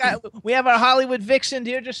 Then we have our Hollywood vixen,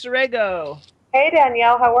 Deirdre Sorego. Hey,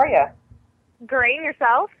 Danielle. How are you? Great. And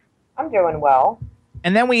yourself? I'm doing well.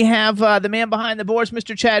 And then we have the man behind the boards,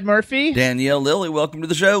 Mr. Chad Murphy. Danielle Lilley, welcome to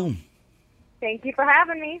the show. Thank you for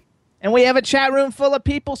having me. And we have a chat room full of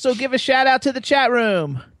people, so give a shout out to the chat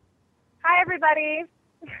room. Hi, everybody.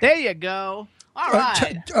 There you go. All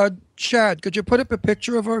right. Chad, could you put up a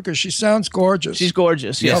picture of her? Because she sounds gorgeous. She's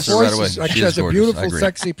gorgeous. Yes, Yes. sir, Her right voice away. is like She she is has a gorgeous. I beautiful, agree.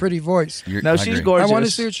 sexy, pretty voice. No, I she's agree. gorgeous. I want to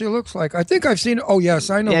see what she looks like. I think I've seen. Oh yes,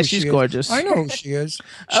 I know. Yeah, who she's she is. gorgeous. I know who she is.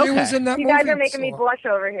 She Okay. was in that You movie. guys are I making me saw. blush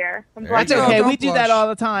over here. I'm There you That's go. okay. No, We don't do that blush. all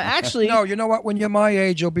the time. Actually, No, you know what? When you're my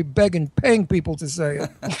age, you'll be paying people to say it.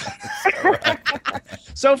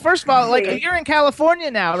 so first of all, like Please. you're in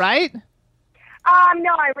California now, right?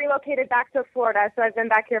 No, I relocated back to Florida, so I've been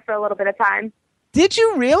back here for a little bit of time. Did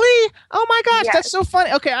you really? Oh my gosh, Yes. that's so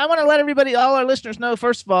funny. Okay, I want to let everybody, all our listeners know,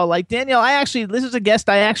 first of all, like Danielle, this is a guest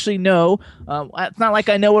I actually know. It's not like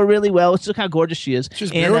I know her really well. It's just how gorgeous she is.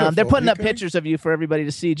 She's and beautiful. they're putting You up can- pictures of you for everybody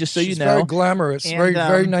to see, just so She's you know. very glamorous, And, very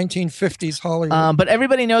 1950s Hollywood. But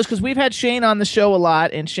everybody knows because we've had Shane on the show a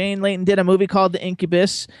lot, and Shane Layton did a movie called The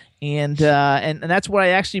Incubus, and that's where I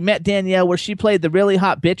actually met Danielle, where she played the really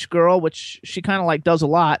hot bitch girl, which she kind of like does a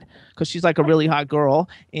lot because she's like a really hot girl,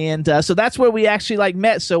 and so that's where we actually like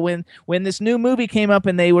met. So when this new movie came up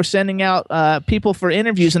and they were sending out people for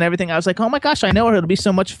interviews and everything, I was like, oh my gosh, I know her. It'll be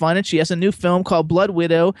so much fun. And she has a new film called Blood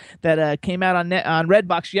Widow that came out on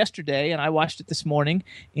Redbox yesterday, and I watched it this morning,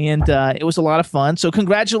 and it was a lot of fun. So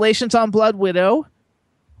congratulations on Blood Widow.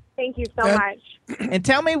 Thank you so And- much. And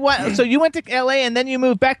tell me what. So you went to L.A. and then you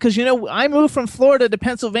moved back because I moved from Florida to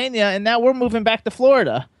Pennsylvania, and now we're moving back to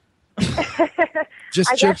Florida. Just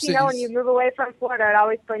I guess, gypsies. when you move away from Florida, it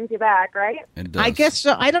always brings you back, right? It does. I guess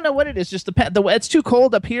so. I don't know what it is. Just it's too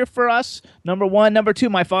cold up here for us. Number one. Number two,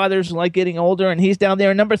 my father's like getting older, and he's down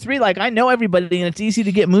there. And number three, like I know everybody, and it's easy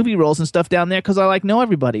to get movie roles and stuff down there because I like know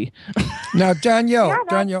everybody. Now, Danielle, Yeah, that's-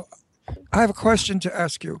 Danielle, I have a question to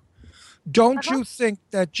ask you. Don't you think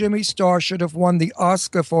that Jimmy Starr should have won the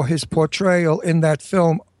Oscar for his portrayal in that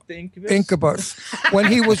film, Incubus, when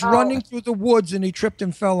he was running through the woods and he tripped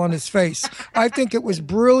and fell on his face? I think it was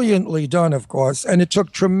brilliantly done, of course, and it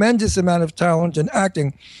took tremendous amount of talent and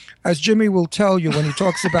acting, as Jimmy will tell you when he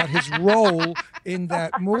talks about his role in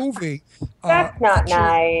that movie. That's not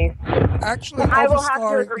nice. Actually, I will have to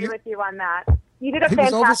overstarring agree you. with you on that. You did a He was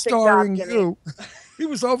fantastic job, overstarring Jimmy. you. He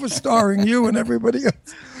was overstarring you and everybody else.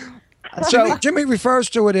 So Jimmy refers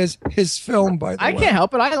to it as his film, by the I way. can't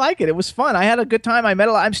help it. I like it. It was fun. I had a good time. I met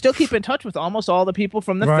a lot. I'm still keeping in touch with almost all the people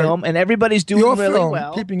from the Right. film, and everybody's doing Your really film,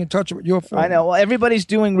 well. keeping in touch with your film. I know. Well, everybody's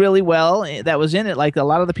doing really well that was in it. Like a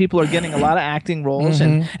lot of the people are getting a lot of acting roles,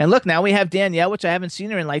 and look, now we have Danielle, which I haven't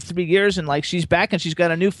seen her in like 3 years, and like she's back and she's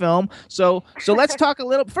got a new film. So let's talk a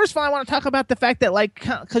little. First of all, I want to talk about the fact that like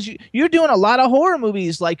because you're doing a lot of horror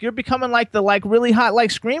movies, like you're becoming like the like really hot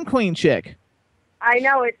like scream queen chick. I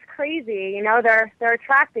know, it's crazy. They're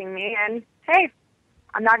attracting me, and hey,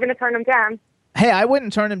 I'm not going to turn them down. Hey, I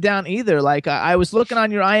wouldn't turn him down either. Like I was looking on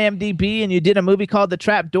your IMDb, and you did a movie called The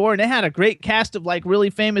Trap Door, and it had a great cast of like really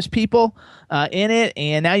famous people in it.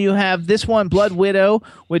 And now you have this one, Blood Widow,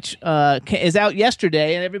 which is out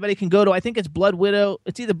yesterday, and everybody can go to. I think it's Blood Widow.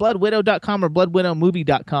 It's either bloodwidow.com or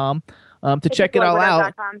bloodwidowmovie.com to check it all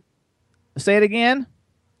out. Say it again.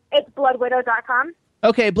 It's bloodwidow.com.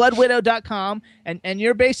 Okay, bloodwidow.com, and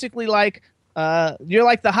you're basically like. You're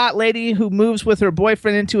like the hot lady who moves with her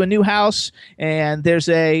boyfriend into a new house, and there's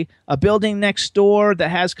a building next door that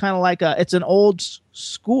has kind of like it's an old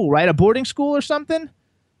school, right? A boarding school or something?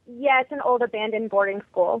 Yeah, it's an old abandoned boarding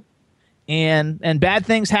school. And bad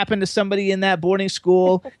things happen to somebody in that boarding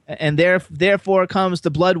school, and therefore comes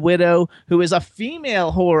the Blood Widow, who is a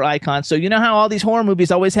female horror icon. So you know how all these horror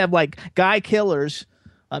movies always have like guy killers.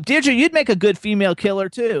 Deirdre, you'd make a good female killer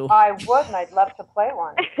too. I would, and I'd love to play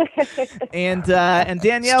one. and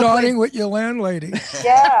Danielle, starting with your landlady.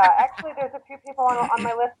 Yeah, actually, there's a few people on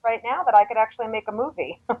my list right now that I could actually make a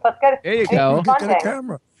movie. Let's get it. There you go. Get a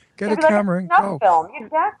camera. Get a camera and go. Film,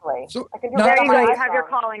 exactly. So, I can do There you go. You iPhone. have your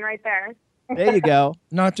calling right there. There you go.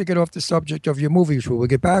 Not to get off the subject of your movies, we'll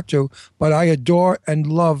get back to, but I adore and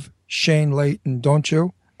love Shane Layton, don't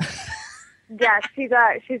you? Yes, she's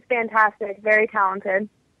fantastic. Very talented.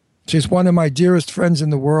 She's one of my dearest friends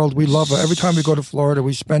in the world. We love her. Every time we go to Florida,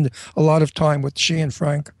 we spend a lot of time with she and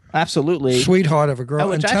Frank. Absolutely. Sweetheart of a girl.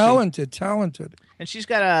 Oh, and actually, talented. And she's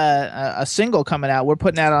got a single coming out. We're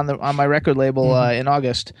putting that on my record label in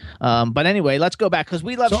August. But anyway, let's go back because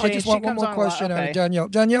we love So Shane. I just want one more question okay. out of Danielle.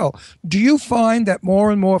 Danielle, do you find that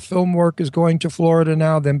more and more film work is going to Florida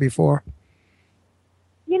now than before?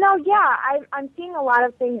 You know, yeah, I'm seeing a lot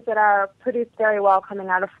of things that are produced very well coming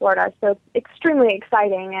out of Florida, so it's extremely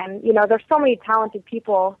exciting. And, you know, there's so many talented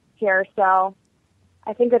people here, so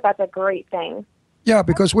I think that that's a great thing. Yeah,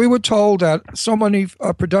 because we were told that so many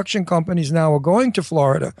production companies now are going to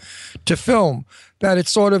Florida to film that it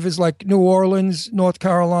sort of is like New Orleans, North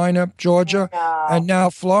Carolina, Georgia, and now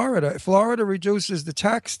Florida. If Florida reduces the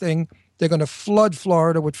tax thing, they're going to flood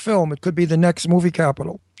Florida with film. It could be the next movie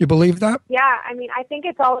capital. You believe that? Yeah, I mean, I think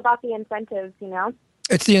it's all about the incentives, you know?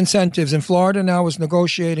 It's the incentives, and Florida now is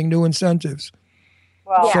negotiating new incentives.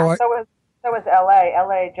 Well, Yeah. so was LA.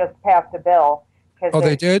 LA just passed a bill. Oh,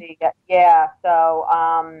 they did? Yeah, so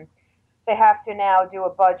they have to now do a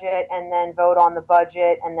budget and then vote on the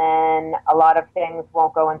budget, and then a lot of things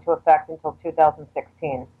won't go into effect until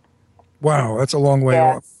 2016. Wow, that's a long way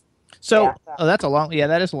Yeah. off. So, Yeah, so- that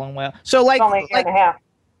is a long way out. So, like, It's only a year and a half.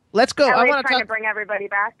 let's go. I LA's want to trying talk. to bring everybody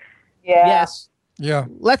back. Yeah. Yes. Yeah.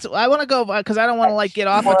 I want to go because I don't want to like get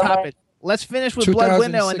off the topic. Let's finish with Blood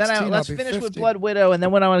Widow, and then 2016, let's I'll be finish with 50. Blood Widow, and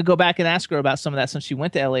then when I want to go back and ask her about some of that since she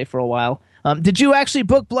went to LA for a while. Did you actually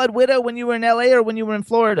book Blood Widow when you were in LA or when you were in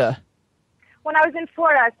Florida? When I was in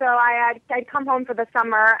Florida, so I'd come home for the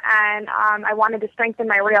summer, and I wanted to strengthen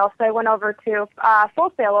my reel, so I went over to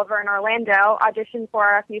Full Sail over in Orlando, auditioned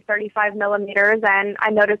for a few 35 millimeters, and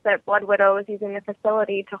I noticed that Blood Widow was using the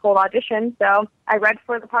facility to hold auditions, so I read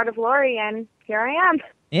for the part of Lori, and here I am.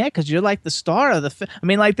 Yeah, because you're like the star of the film. I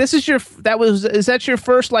mean, like is that your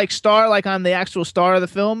first like star, like I'm the actual star of the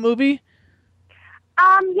film movie?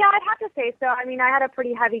 Yeah, I'd have to say so. I mean, I had a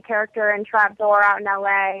pretty heavy character in Trapdoor out in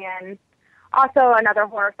LA, and also another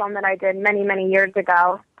horror film that I did many, many years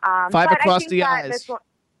ago. Five but I Across think the that Eyes. this one-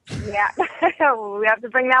 yeah, we have to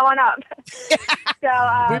bring that one up.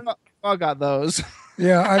 So, We've all got those.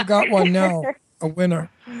 Yeah, I've got one now, a winner.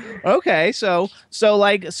 Okay, so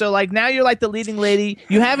now you're like the leading lady.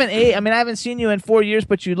 You haven't I mean, I haven't seen you in 4 years,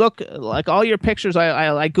 but you look like all your pictures.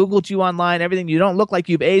 I Googled you online, everything. You don't look like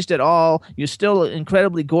you've aged at all. You're still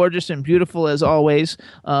incredibly gorgeous and beautiful as always.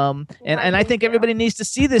 And I think everybody needs to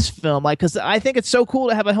see this film, like, because I think it's so cool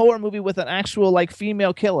to have a horror movie with an actual like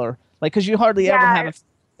female killer, like, because you hardly ever have a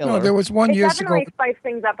killer. No, there was one it years ago. definitely spice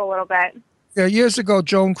things up a little bit. Yeah, years ago,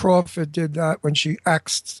 Joan Crawford did that when she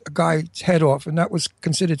axed a guy's head off, and that was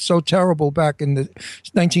considered so terrible back in the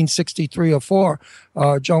 1963 or 4.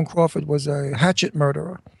 Joan Crawford was a hatchet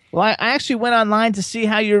murderer. Well, I actually went online to see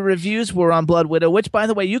how your reviews were on Blood Widow, which, by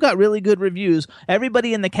the way, you got really good reviews.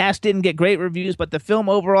 Everybody in the cast didn't get great reviews, but the film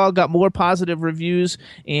overall got more positive reviews.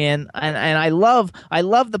 And I love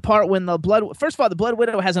the part when first of all, the Blood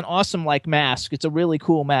Widow has an awesome like mask. It's a really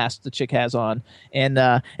cool mask the chick has on, and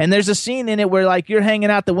there's a scene in it where like you're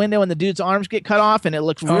hanging out the window and the dude's arms get cut off, and it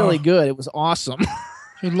looks really good. It was awesome.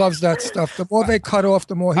 He loves that stuff. The more they cut off,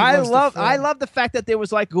 the more he I loves I love the fact that there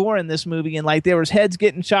was like gore in this movie, and like there was heads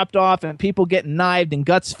getting chopped off and people getting knifed and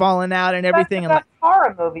guts falling out and everything. That's a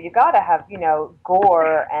horror movie. You got to have,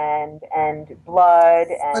 gore and blood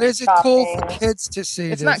and. But is it cool for kids to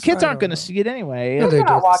see? It's not. Kids aren't going to see it anyway. Kids are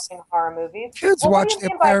not watching horror movies. Kids Well, what watch do you their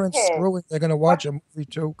mean by parents kids? screwing. They're going to watch a movie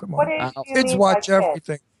too. Come What on. age do you Kids mean watch by kids?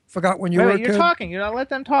 everything. Forgot when you Wait, were a you're kid? talking. You're not let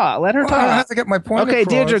them talk. Let her Well, I talk. have to get my point Okay,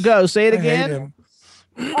 across. Deirdre, go. Say it I hate again. him.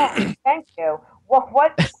 Oh, thank you. Well,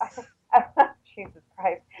 what? Jesus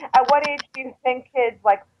Christ! At what age do you think kids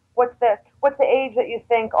like? What's the age that you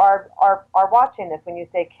think are watching this when you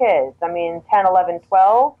say kids? I mean, 10, 11,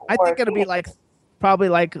 12? I think it'll be like probably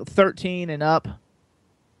like 13 and up.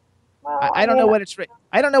 Well, I don't know what it's.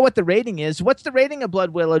 I don't know what the rating is. What's the rating of Blood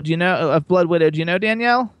Willow? Do you know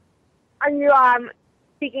Danielle? Are you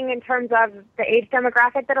speaking in terms of the age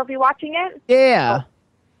demographic that'll be watching it? Yeah.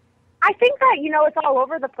 I think that, it's all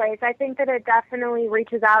over the place. I think that it definitely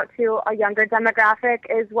reaches out to a younger demographic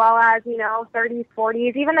as well as, 30s,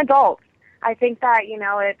 40s, even adults. I think that,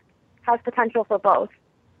 it has potential for both.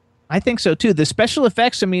 I think so too. The special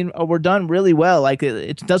effects, were done really well. Like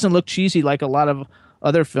it doesn't look cheesy like a lot of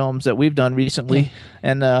other films that we've done recently,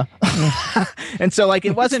 and and so like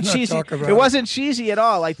it wasn't cheesy. It wasn't cheesy at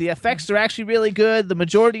all. Like the effects are actually really good. The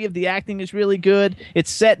majority of the acting is really good. It's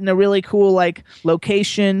set in a really cool like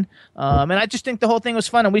location, and I just think the whole thing was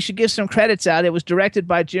fun. And we should give some credits out. It was directed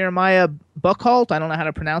by Jeremiah Buchholz. I don't know how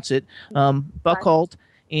to pronounce it. Buchholz.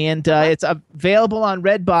 And it's available on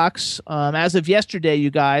Redbox as of yesterday, you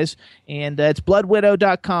guys. And it's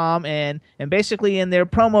bloodwidow.com. And basically in their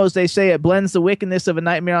promos, they say it blends the wickedness of A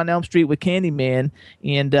Nightmare on Elm Street with Candyman.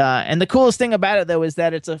 And the coolest thing about it, though, is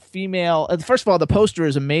that it's a female. First of all, the poster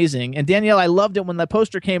is amazing. And Danielle, I loved it when the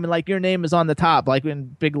poster came and like your name is on the top, like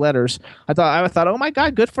in big letters. I thought, oh my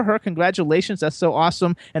God, good for her. Congratulations. That's so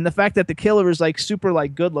awesome. And the fact that the killer is like super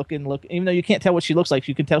like good looking. Even though you can't tell what she looks like,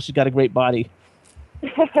 you can tell she's got a great body.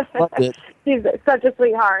 Loved it. She's such a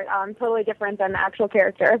sweetheart. Totally different than the actual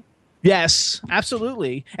character. Yes,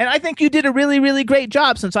 absolutely. And I think you did a really, really great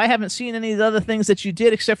job since I haven't seen any of the other things that you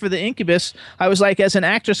did except for the Incubus. I was like, as an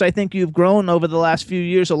actress, I think you've grown over the last few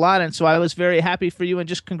years a lot. And so I was very happy for you and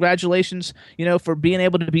just congratulations, for being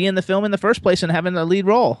able to be in the film in the first place and having the lead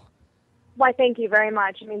role. Why, thank you very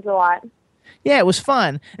much. It means a lot. Yeah, it was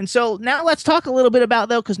fun. And so now let's talk a little bit about,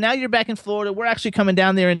 though, because now you're back in Florida. We're actually coming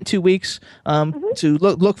down there in 2 weeks to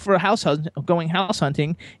look for going house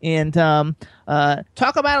hunting and talk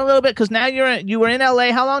about it a little bit because now you were in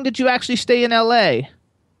L.A. How long did you actually stay in L.A.?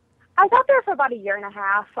 I was out there for about a year and a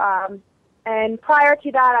half. And prior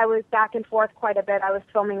to that, I was back and forth quite a bit. I was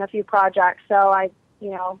filming a few projects, so I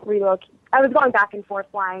relocated. I was going back and forth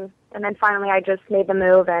flying, and then finally I just made the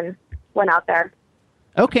move and went out there.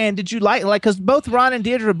 Okay, and did you like because both Ron and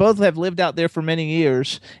Deirdre both have lived out there for many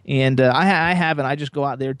years, and I haven't. I just go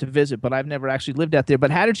out there to visit, but I've never actually lived out there.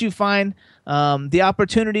 But how did you find the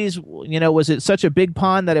opportunities? Was it such a big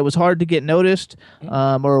pond that it was hard to get noticed,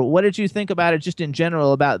 or what did you think about it just in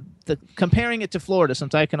general about comparing it to Florida?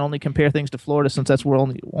 Since I can only compare things to Florida, since that's where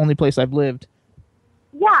only place I've lived.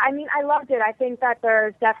 Yeah, I loved it. I think that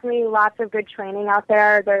there's definitely lots of good training out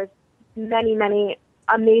there. There's many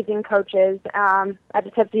amazing coaches at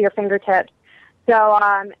the tips of your fingertips. So,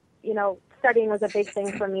 studying was a big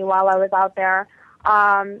thing for me while I was out there.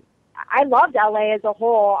 I loved LA as a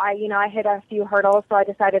whole. I hit a few hurdles, so I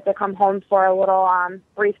decided to come home for a little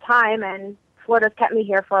brief time, and Florida's kept me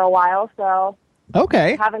here for a while. So,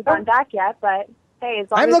 okay, I haven't gone back yet, but hey,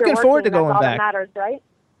 as long I'm as looking you're working, forward to that's going all back. that matters, right?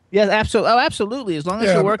 Yes, absolutely. Oh, absolutely. As long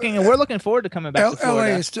as you're working, and we're looking forward to coming back to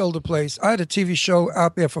Florida. LA is still the place. I had a TV show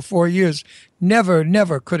out there for 4 years.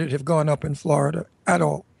 Never could it have gone up in Florida at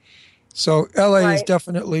all. So LA is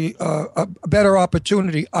definitely a better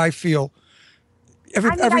opportunity, I feel. I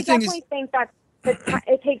definitely think that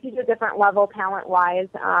it takes you to a different level talent-wise.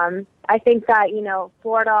 I think that,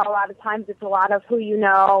 Florida, a lot of times it's a lot of who you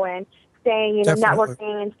know and staying,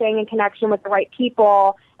 networking and staying in connection with the right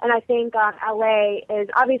people. And I think LA is,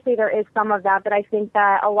 obviously there is some of that, but I think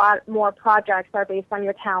that a lot more projects are based on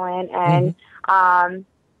your talent and,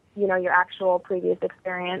 your actual previous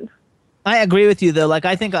experience. I agree with you, though. Like,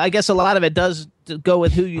 I guess a lot of it does go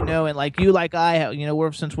with who you know, and like you, like I,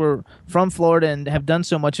 since we're from Florida and have done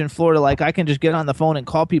so much in Florida, like I can just get on the phone and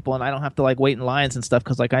call people, and I don't have to like wait in lines and stuff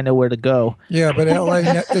because like I know where to go. Yeah, but LA,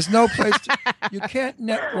 there's no place you can't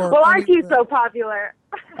network. Well, aren't you so popular?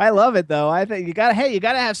 I love it though. I think you gotta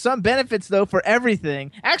have some benefits though for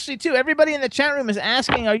everything. Actually, too, everybody in the chat room is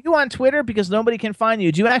asking, are you on Twitter? Because nobody can find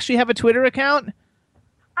you. Do you actually have a Twitter account?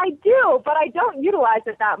 I do, but I don't utilize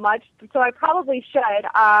it that much, so I probably should.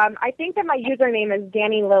 I think that my username is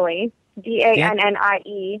Danny Lilley,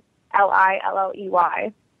 DANNIELILLEY.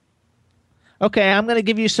 Okay, I'm going to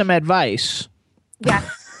give you some advice. Yes.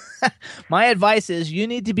 My advice is you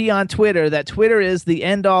need to be on Twitter, that Twitter is the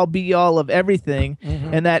end-all, be-all of everything,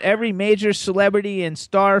 and that every major celebrity and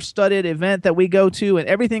star-studded event that we go to and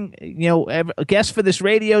everything, guests for this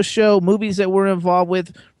radio show, movies that we're involved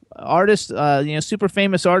with, artists, super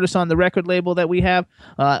famous artists on the record label that we have,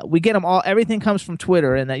 we get them all. Everything comes from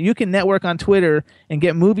Twitter, and that you can network on Twitter and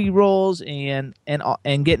get movie roles and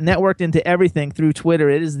get networked into everything through Twitter.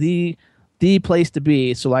 It is the place to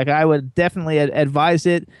be. So like I would definitely advise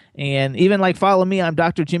it, and even like follow me. I'm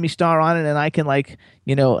Dr. Jimmy Star on it, and I can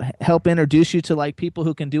help introduce you to like people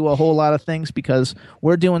who can do a whole lot of things, because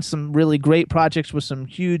we're doing some really great projects with some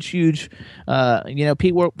huge people,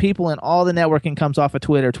 and all the networking comes off of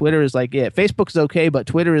Twitter. Twitter is like it. Facebook's okay, but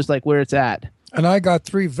Twitter is like where it's at. And I got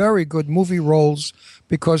 3 very good movie roles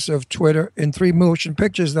because of Twitter in 3 motion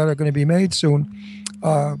pictures that are going to be made soon.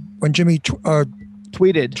 When Jimmy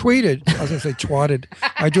tweeted. I was going to say twatted.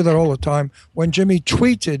 I do that all the time. When Jimmy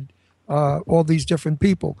tweeted all these different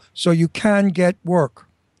people. So you can get work.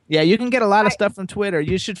 Yeah, you can get a lot of stuff from Twitter.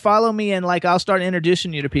 You should follow me, and I'll start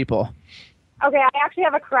introducing you to people. Okay, I actually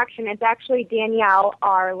have a correction. It's actually Danielle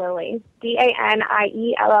R. Lilley.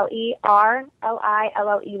 DANIELLERLILLEY.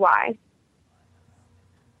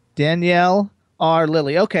 Danielle R.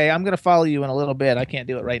 Lilley. Okay, I'm going to follow you in a little bit. I can't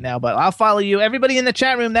do it right now, but I'll follow you. Everybody in the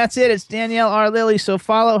chat room, that's it. It's Danielle R. Lilley, so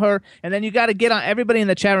follow her. And then you got to get on, everybody in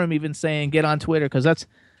the chat room even saying get on Twitter, because that's,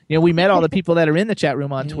 we met all the people that are in the chat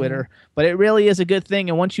room on Twitter, but it really is a good thing.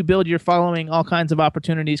 And once you build your following, all kinds of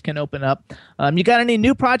opportunities can open up. You got any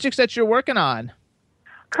new projects that you're working on?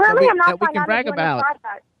 Currently, I'm not that we can brag about.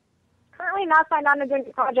 Currently not signed on to doing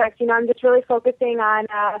projects. I'm just really focusing on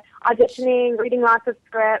auditioning, reading lots of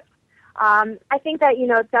scripts. I think that,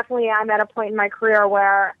 it's definitely I'm at a point in my career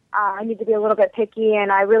where I need to be a little bit picky,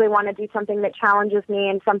 and I really want to do something that challenges me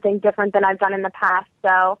and something different than I've done in the past.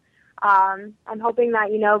 So I'm hoping that,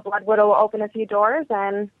 Bloodwood will open a few doors,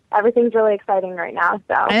 and everything's really exciting right now.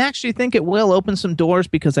 So I actually think it will open some doors,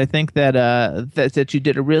 because I think that that you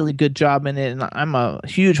did a really good job in it. And I'm a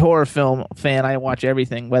huge horror film fan. I watch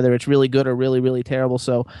everything, whether it's really good or really, really terrible.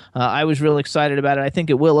 So I was really excited about it. I think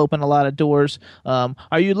it will open a lot of doors.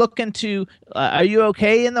 Are you looking to? Are you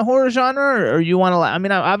okay in the horror genre, or you want to? I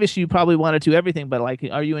mean, obviously you probably want to do everything, but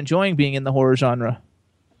are you enjoying being in the horror genre?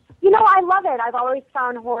 I love it. I've always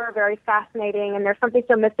found horror very fascinating, and there's something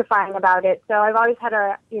so mystifying about it. So I've always had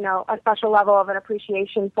a special level of an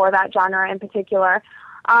appreciation for that genre in particular.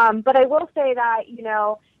 But I will say that,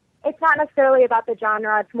 it's not necessarily about the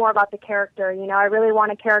genre. It's more about the character. I really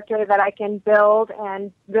want a character that I can build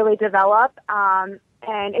and really develop. And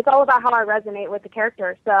it's all about how I resonate with the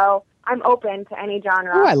character. So I'm open to any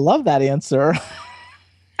genre. Oh, I love that answer.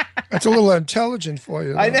 That's a little intelligent for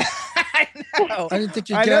you. I know. I didn't think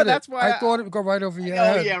you'd I get know, it. that's why I thought it would go right over your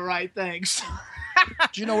head. Oh, yeah, right. Thanks.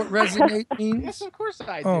 Do you know what resonate means? Yes, of course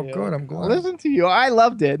I do. Oh, good. I'm glad. Listen to you. I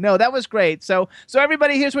loved it. No, that was great. So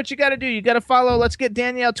everybody, here's what you got to do. You got to follow. Let's get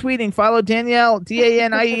Danielle tweeting. Follow Danielle,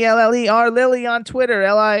 DANIELLER Lilley on Twitter,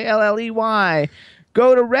 LILLEY.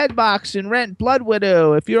 Go to Redbox and rent Blood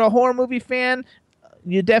Widow. If you're a horror movie fan,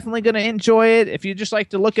 you're definitely going to enjoy it. If you just like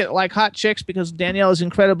to look at hot chicks, because Danielle is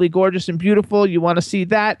incredibly gorgeous and beautiful, you want to see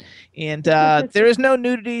that. And there is no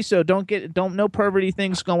nudity, so no perverty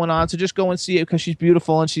things going on. So just go and see it, because she's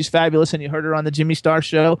beautiful and she's fabulous, and you heard her on the Jimmy Star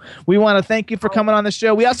Show. We want to thank you for coming on the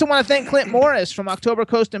show. We also want to thank Clint Morris from October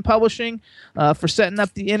Coast and Publishing for setting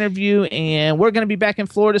up the interview. And we're going to be back in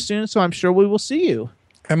Florida soon, so I'm sure we will see you.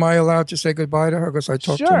 Am I allowed to say goodbye to her, because I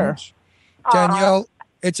talk too much? Danielle,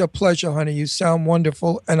 it's a pleasure, honey. You sound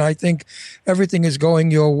wonderful, and I think everything is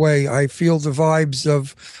going your way. I feel the vibes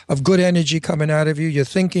of good energy coming out of you. You're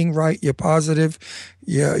thinking right. You're positive.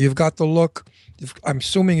 You've got the look. I'm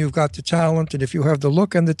assuming you've got the talent, and if you have the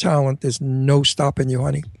look and the talent, there's no stopping you,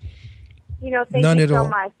 honey. Thank None you at so all.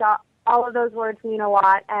 much. All of those words mean a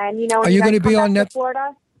lot. And, when Are you going to be on Netflix?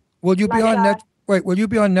 Florida? Will you be on Net? Wait, will you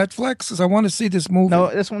be on Netflix? Because I want to see this movie. No,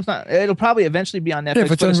 this one's not. It'll probably eventually be on Netflix. Yeah,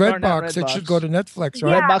 if it's on starting Redbox, it should go to Netflix, right?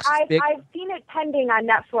 Yeah, Redbox is big. I've seen it pending on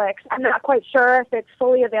Netflix. I'm not quite sure if it's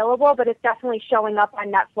fully available, but it's definitely showing up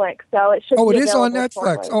on Netflix. So it should be it is on available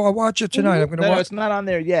Netflix. shortly. Oh, I'll watch it tonight. I'm going to No, watch. it's not on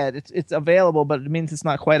there yet. It's available, but it means it's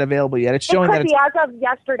not quite available yet. It's showing It that could it's be. As of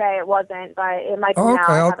yesterday, it wasn't, but it might be Okay, now.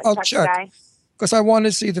 I haven't I'll checked check. today. Because I want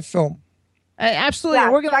to see the film. Absolutely. Yeah,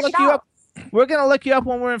 We're going to check look it you out. up. We're going to look you up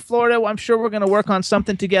when we're in Florida. I'm sure we're going to work on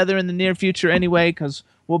something together in the near future anyway, because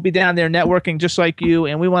We'll be down there networking just like you,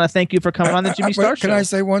 and we want to thank you for coming on the Jimmy Star Show. Can I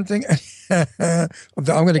say one thing? I'm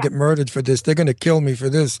going to get murdered for this. They're going to kill me for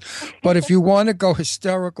this. But if you want to go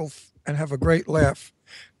hysterical and have a great laugh,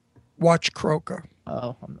 watch Croker.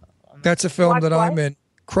 Oh, that's a film that I'm in.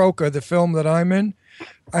 Croker, the film that I'm in.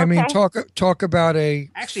 I mean, talk about a.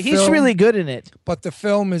 Actually, he's really good in it. But the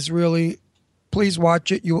film is really. Please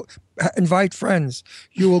watch it. You invite friends.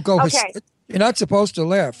 You will go. You're not supposed to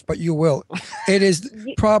laugh, but you will. It is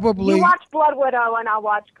probably. You watch Blood Widow and I'll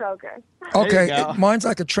watch Kroger. Okay, mine's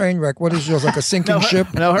like a train wreck. What is yours? Like a sinking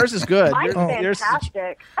ship? No, hers is good. Mine's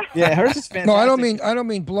fantastic. Yeah, hers is fantastic. No, I don't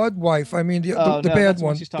mean Blood Wife. I mean the bad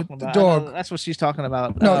one. The dog. No, that's what she's talking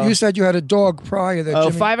about. No, you said you had a dog prior.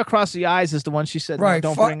 That Five Across the Eyes is the one she said. Right.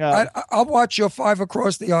 No, don't bring up. I'll watch your Five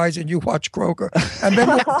Across the Eyes, and you watch Croker, and then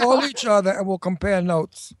we'll call each other and we'll compare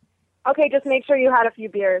notes. Okay, just make sure you had a few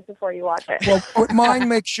beers before you watch it. Well, with mine,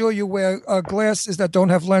 make sure you wear glasses that don't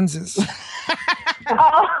have lenses.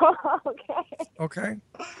 Oh, okay. Okay.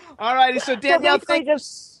 All righty. So Danielle,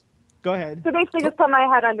 go ahead. So basically, just put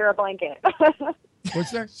my head under a blanket. What's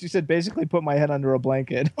that? She said basically put my head under a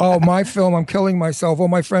blanket. Oh, my film, I'm killing myself. All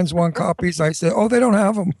my friends want copies. I said, they don't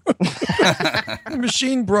have them. The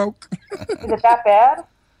machine broke. Is it that bad?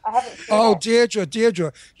 I haven't seen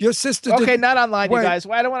Deirdre, your sister. Okay, not online, you guys.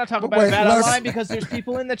 Well, I don't want to talk about that online because there's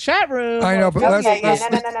people in the chat room. I know, but no.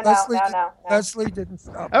 Leslie didn't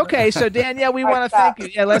stop. Okay, so Danielle, we want to thank you.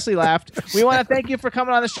 Yeah, Leslie laughed. We want to thank you for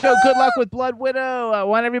coming on the show. Good luck with Blood Widow. I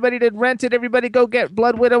want everybody to rent it. Everybody go get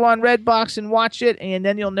Blood Widow on Redbox and watch it, and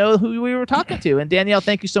then you'll know who we were talking to. And Danielle,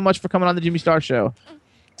 thank you so much for coming on the Jimmy Star Show.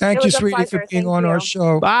 Thank you, sweetie, for being on our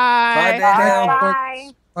show. Bye.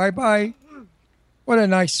 Bye. Bye. What a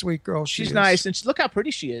nice, sweet girl she is. She's nice, and look how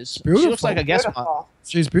pretty she is. Beautiful. She looks like a guest model.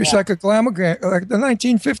 She's like a glamour, like the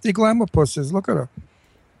 1950 glamour pusses. Look at her.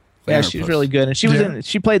 Yeah, she's really good, and she was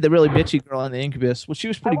she played the really bitchy girl in the Incubus. Well, she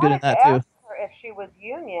was pretty good in that too. I asked her if she was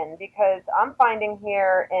union because I'm finding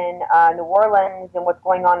here in New Orleans and what's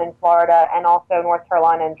going on in Florida and also North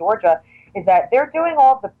Carolina and Georgia is that they're doing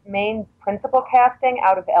all the main principal casting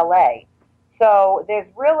out of LA. So there's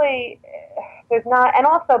not, and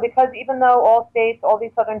also because even though all these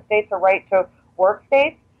southern states are right to work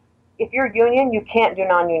states, if you're union, you can't do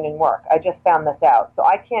non-union work. I just found this out. So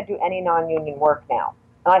I can't do any non-union work now.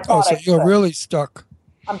 And I thought so you're really stuck.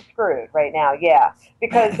 I'm screwed right now, yeah.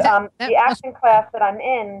 Because the acting class that I'm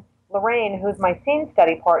in, Lorraine, who's my scene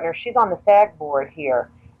study partner, she's on the SAG board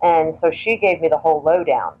here. And so she gave me the whole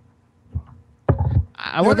lowdown.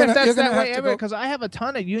 I wonder if that's that way ever, because I have a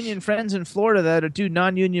ton of union friends in Florida that do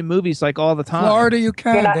non-union movies like all the time. Florida, you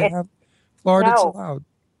can. Florida's allowed.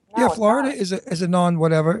 No, Florida is a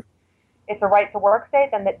non-whatever. It's a right-to-work state,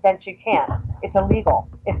 then she can't. It's illegal.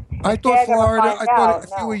 I thought Florida. I thought if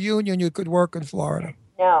you were union, you could work in Florida.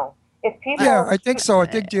 No. If people, yeah, I think so. I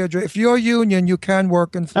think, Deirdre, if you're union, you can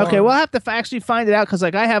work in Florida. Okay, we'll have to actually find it out because,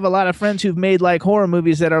 like, I have a lot of friends who've made like horror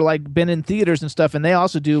movies that are like been in theaters and stuff, and they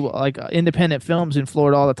also do like independent films in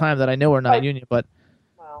Florida all the time that I know are not union, but.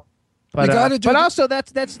 But also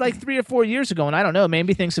that's like 3 or 4 years ago, and I don't know.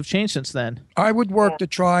 Maybe things have changed since then. I would work the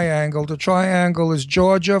triangle. The triangle is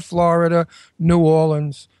Georgia, Florida, New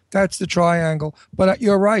Orleans. That's the triangle. But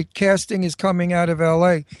you're right. Casting is coming out of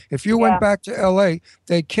L.A. If you went back to L.A.,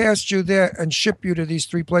 they'd cast you there and ship you to these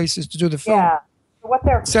 3 places to do the film. Yeah. What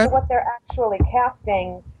they're actually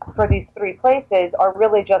casting for these 3 places are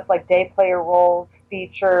really just like day player roles,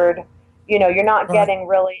 featured. You know, you're not getting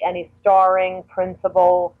really any starring,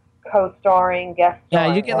 principal, co-starring, guest starring.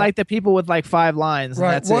 Yeah, you get like the people with like 5 lines, and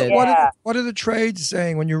that's it. What are the trades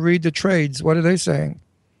saying when you read the trades? What are they saying?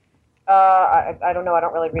 I don't know. I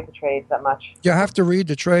don't really read the trades that much. You have to read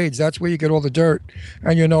the trades. That's where you get all the dirt,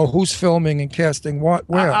 and you know who's filming and casting what,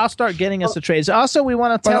 where. I'll start getting us the trades. Also, we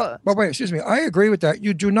want to tell. But wait, excuse me. I agree with that.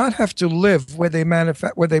 You do not have to live where they make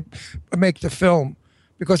the film,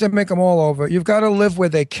 because they make them all over. You've got to live where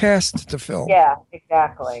they cast the film. Yeah,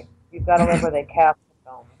 exactly. You've got to live where they cast the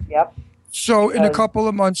film. Yep. So in a couple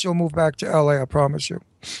of months, you'll move back to LA. I promise you.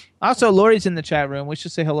 Also, Lori's in the chat room. We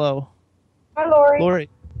should say hello. Hi, Lori. Lori.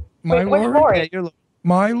 My Lori? Yeah, you're Lori.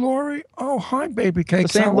 My Lori? Oh, hi, baby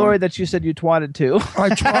cakes. The same Lori that you said you twatted to. I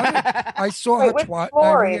twatted. I saw her twat.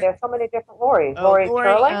 Lori? There's so many different Loris. Lori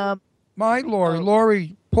Sterling? My Lori.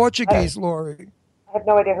 Lori. Portuguese Lori. I have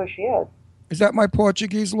no idea who she is. Is that my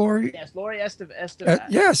Portuguese, Lori? Yes, Lori Estevez.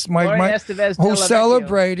 Yes, Lori my Estevez de la who's Vecchio.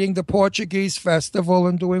 celebrating the Portuguese festival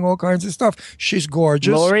and doing all kinds of stuff. She's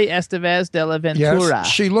gorgeous. Lori Estevez de la Ventura. Yes,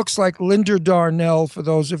 she looks like Linda Darnell, for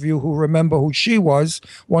those of you who remember who she was,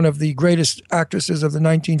 one of the greatest actresses of the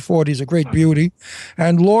 1940s, a great beauty.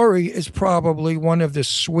 And Lori is probably one of the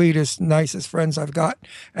sweetest, nicest friends I've got,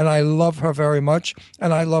 and I love her very much,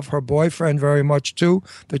 and I love her boyfriend very much, too.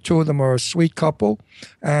 The two of them are a sweet couple,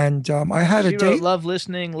 and I had She a wrote date. love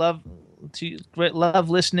listening, love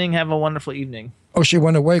listening, have a wonderful evening. Oh, she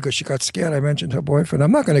went away because she got scared I mentioned her boyfriend.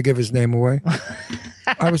 I'm not going to give his name away.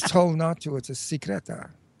 I was told not to. It's a secreta.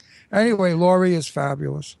 Anyway, Lori is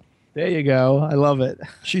fabulous. There you go. I love it.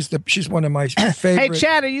 She's one of my Hey, favorite.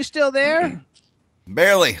 Chad, are you still there?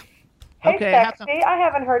 Barely. Hey, Okay, how sexy. I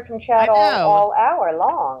haven't heard from Chad I know. all hour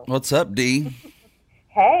long. What's up, D?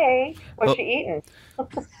 Hey, what's Oh. she eating?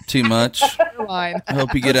 Too much. Line. I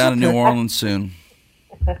hope you get out of New Orleans soon.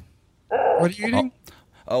 What are you eating?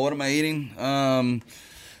 Oh, what am I eating?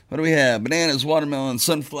 What do we have? Bananas, watermelon,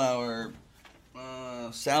 sunflower,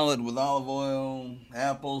 salad with olive oil,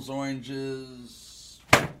 apples, oranges.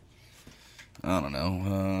 I don't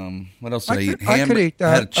know. What else did I eat? I could eat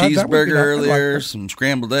that. Had a That would be cheeseburger nice. I earlier, like that. some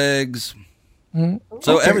scrambled eggs. Hmm?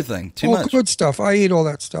 So Okay. everything. Too all much. good stuff. I eat all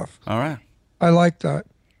that stuff. All right. I like that.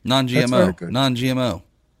 That's very Non-GMO. good. Non-GMO.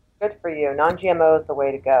 Good for you. Non-GMO is the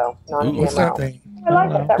way to go. Non-GMO. What's that mean? I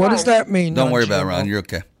like that. What does that mean? Don't worry about it, non-GMO? Ron. You're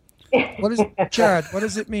okay. What is Chad? What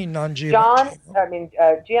does it mean, non-GMO?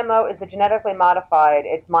 GMO is the genetically modified.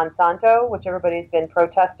 It's Monsanto, which everybody's been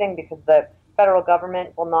protesting because the federal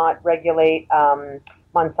government will not regulate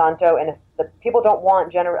Monsanto, and if the people don't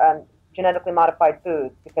want genetically modified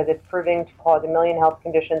foods because it's proving to cause a million health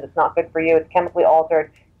conditions. It's not good for you. It's chemically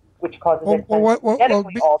altered, which causes it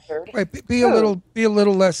genetically altered. Wait, be a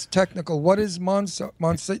little less technical. What is Monsanto?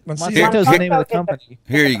 Monsanto's the name of the company.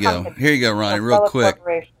 Here you go. Here you go, Ronnie. Real Umbrella quick.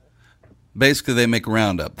 corporation. Basically, they make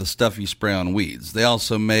Roundup, the stuff you spray on weeds. They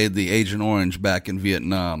also made the Agent Orange back in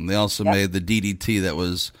Vietnam. They also made the DDT that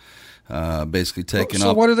was basically taken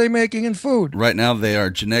So off. what are they making in food? Right now, they are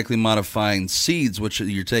genetically modifying seeds, which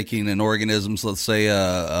you're taking in organisms, let's say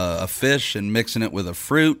a fish, and mixing it with a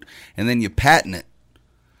fruit, and then you patent it.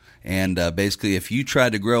 And basically, if you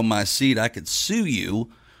tried to grow my seed, I could sue you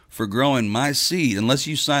for growing my seed unless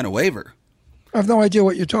you sign a waiver. I have no idea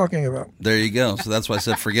what you're talking about. There you go. So that's why I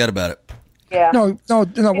said forget about it. Yeah. No.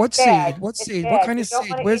 What It's bad. seed? What It's seed? bad. What kind You of don't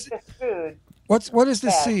seed? wanna Where's eat this food. what is the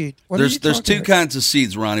bad. seed? What are you There's talking two about? kinds of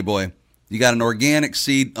seeds, Ronnie boy. You got an organic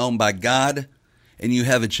seed owned by God, and you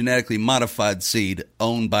have a genetically modified seed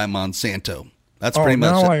owned by Monsanto. That's pretty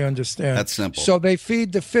much now it. I understand. That's simple. So they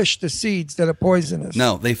feed the fish the seeds that are poisonous.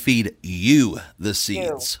 No, they feed you the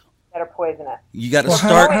seeds. That are poisonous. You got to Well, how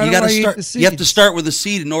start. do You got to I eat start. the You have to seeds? start with a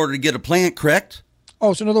seed in order to get a plant. Correct?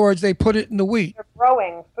 Oh, so in other words, they put it in the wheat. They're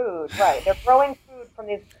growing food, right? They're growing food from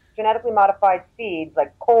these genetically modified seeds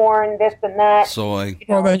like corn, this and that. Soy.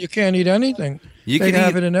 Well, man, you can't eat anything. You they can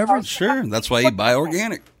have eat it in everything. Sure, that's why you buy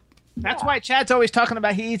organic. That's why Chad's always talking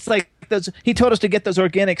about he eats like those. He told us to get those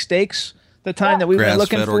organic steaks the time that we were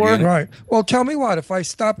looking Grass-fed for. organic. Right. Well, tell me what. If I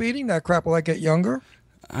stop eating that crap, will I get younger?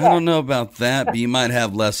 I don't know about that, but you might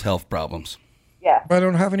have less health problems. Yeah. I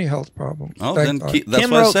don't have any health problems. Oh, Thank then God. keep, that's Kim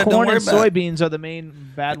why I wrote said don't corn worry and about it. soybeans are the main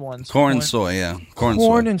bad ones. Corn and soy, yeah. Corn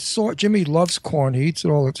Corn and and soy. Jimmy loves corn. He eats it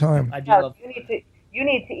all the time. I do No, love. you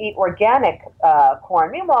need to eat organic corn.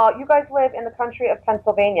 Meanwhile, you guys live in the country of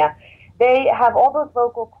Pennsylvania. They have all those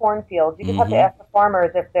local cornfields. You just have to ask the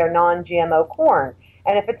farmers if they're non-GMO corn.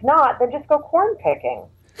 And if it's not, then just go corn picking.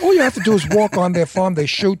 All you have to do is walk on their farm. They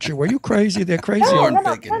shoot you. Are you crazy? They're crazy. No, Corn no,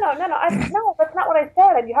 no, picking. no, no, no, no. No, that's not what I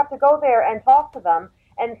said. And you have to go there and talk to them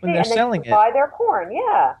and see, When they're and then selling you can buy their corn.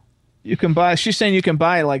 Yeah. You can buy. She's saying you can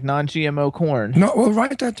buy like non-GMO corn. No, well,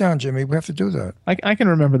 write that down, Jimmy. We have to do that. I can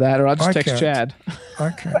remember that, or I'll just I text can't. Chad. I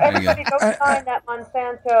can't. So everybody go sign that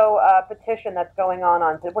Monsanto petition that's going on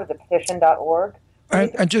what is it, petition.org?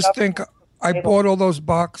 And just think, I bought all those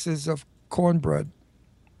boxes of cornbread.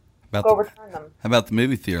 About Go the, return them. how about the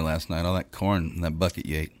movie theater last night? All that corn in that bucket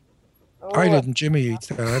you ate. I didn't. Jimmy eats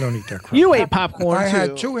that. I don't eat that crap. You ate popcorn I too.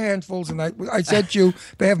 had 2 handfuls, and I said to you,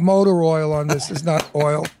 they have motor oil on this. It's not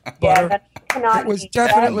oil. Yeah, Butter. that cannot It was eat that.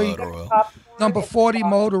 definitely Motor oil. Popcorn number is 40 popcorn.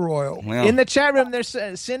 motor oil. Well, In the chat room, there's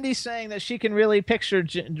Cindy saying that she can really picture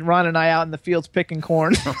Ron and I out in the fields picking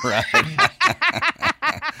corn. right.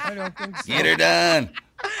 I don't think so. Get her done.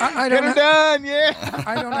 I Get don't her have, done, yeah.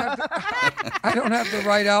 I don't have the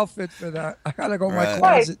right outfit for that. I gotta go in my Right.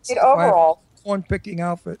 closet. Right, get overalls. corn picking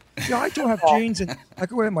outfit. Yeah, I do have jeans, and I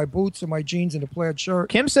can wear my boots and my jeans and a plaid shirt.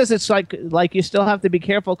 Kim says it's like you still have to be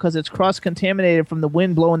careful because it's cross-contaminated from the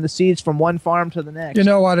wind blowing the seeds from one farm to the next. You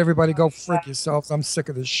know what? Everybody go freak yourselves. I'm sick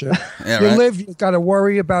of this shit. Yeah, you right? live, you got to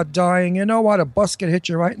worry about dying. You know what? A bus could hit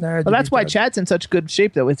you right in the head. Well, you'd that's be why dead. Chad's in such good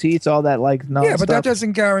shape, though. He eats all that, like, Yeah, but that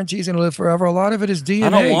doesn't guarantee he's going to live forever. A lot of it is DNA. I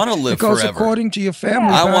don't want to live It goes forever. according to your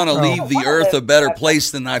family. I want to background. leave the earth a better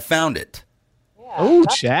place than I found it. Oh,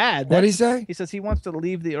 Chad. What'd he say? He says he wants to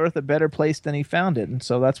leave the earth a better place than he found it, and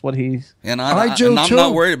so that's what he's... And I do, I'm too.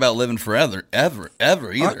 not worried about living forever, ever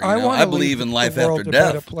either. You know? wanna I believe leave in the life world after a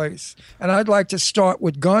better death. place. And I'd like to start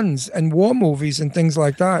with guns and war movies and things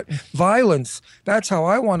like that. Violence. That's how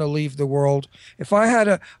I want to leave the world. If I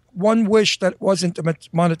had one wish that wasn't a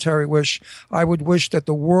monetary wish, I would wish that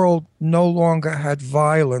the world no longer had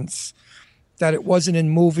violence, that it wasn't in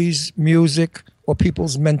movies, music, or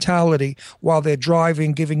people's mentality while they're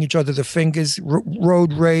driving, giving each other the fingers,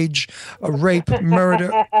 road rage, rape,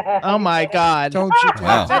 murder. Oh, my God. Don't you do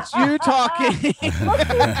Wow. That's you talking.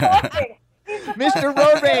 Mr.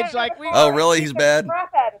 Road Rage, like we... Oh, really? He's bad?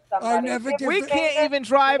 I never give We the, can't even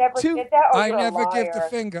drive to... I never give the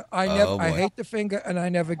finger. I boy. hate the finger, and I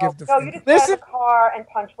never give the No, finger. you just drive Listen- a car and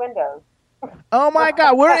punch windows. Oh, my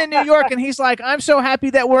God. We're in New York, and he's like, I'm so happy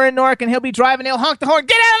that we're in New York, and he'll be driving. He'll honk the horn.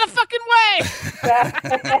 Get out of the fucking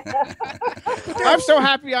way. I'm so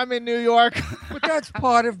happy I'm in New York. But that's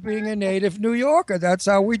part of being a native New Yorker. That's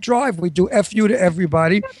how we drive. We do F you to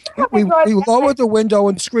everybody. We lower the window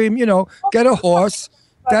and scream, get a horse.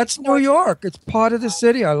 That's New York. It's part of the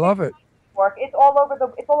city. I love it. It's all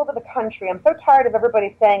over the country. I'm so tired of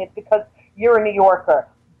everybody saying it's because you're a New Yorker.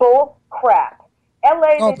 Bull crap.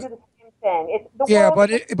 LA, they do the same thing. It's the world.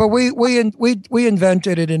 but we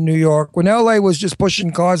invented it in New York. When LA was just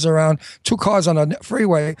pushing cars around, 2 cars on a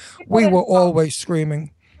freeway, we were always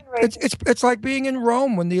screaming. It's like being in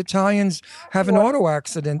Rome when the Italians have an auto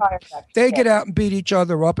accident. They get out and beat each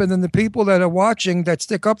other up, and then the people that are watching that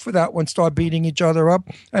stick up for that one start beating each other up.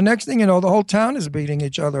 And next thing you know, the whole town is beating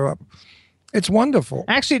each other up. It's wonderful.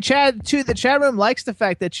 Actually, Chad, too, the chat room likes the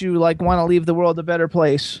fact that you want to leave the world a better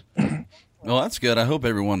place. Well, that's good. I hope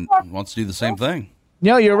everyone wants to do the same thing.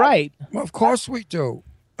 No, you're right. Well, of course we do.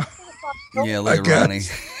 Yeah, later, Ronnie.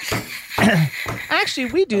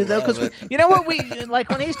 Actually, we do, though, because you know what?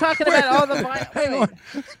 When he's talking about all the Hang on.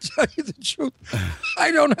 Tell you the truth,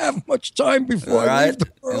 I don't have much time before I leave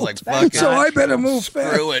the world. Like, fuck so it. I better move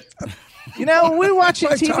fast. Screw it. we watch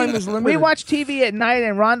My time is TV. limited. We watch TV at night,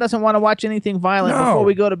 and Ron doesn't want to watch anything violent No. before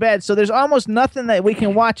we go to bed. So there's almost nothing that we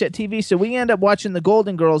can watch at TV. So we end up watching the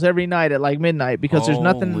Golden Girls every night at like midnight because there's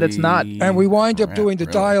nothing that's not. And we wind up doing the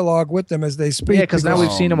really? dialogue with them as they speak. Yeah, because now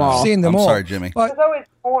we've seen them all. Seen them I'm all. sorry, Jimmy. But There's always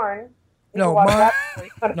porn.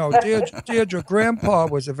 Deirdre, Grandpa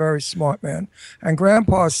was a very smart man. And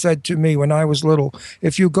Grandpa said to me when I was little,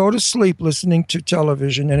 if you go to sleep listening to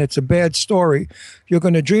television and it's a bad story, you're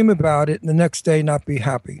going to dream about it and the next day not be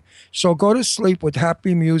happy. So go to sleep with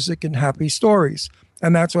happy music and happy stories.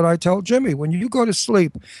 And that's what I tell Jimmy. When you go to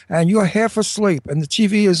sleep and you're half asleep and the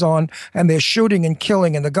TV is on and they're shooting and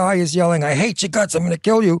killing and the guy is yelling, I hate your guts, I'm going to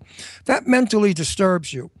kill you, that mentally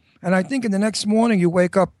disturbs you. And I think in the next morning you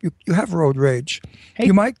wake up, you have road rage. Hey.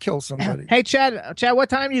 You might kill somebody. Hey, Chad, what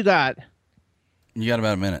time you got? You got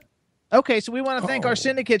about a minute. Okay, so we want to thank our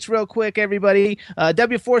syndicates real quick, everybody.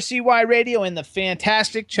 W4CY Radio and the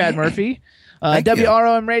fantastic Chad Murphy. Thank you.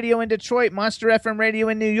 WROM Radio in Detroit, Monster FM Radio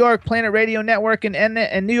in New York, Planet Radio Network in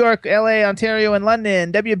New York, LA, Ontario, and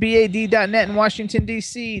London, WBAD.net in Washington,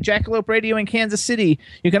 D.C., Jackalope Radio in Kansas City.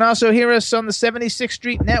 You can also hear us on the 76th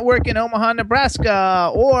Street Network in Omaha,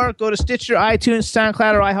 Nebraska, or go to Stitcher, iTunes,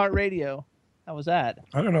 SoundCloud, or iHeartRadio. How was that?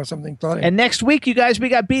 I don't know, something funny. And next week, you guys, we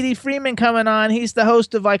got B.D. Freeman coming on. He's the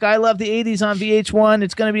host of I Love the 80s on VH1.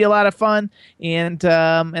 It's going to be a lot of fun. And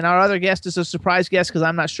our other guest is a surprise guest because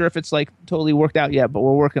I'm not sure if it's totally worked out yet, but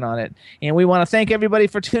we're working on it. And we want to thank everybody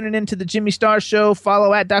for tuning in to the Jimmy Star Show.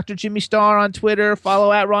 Follow at Dr. Jimmy Star on Twitter.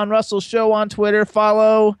 Follow at Ron Russell Show on Twitter.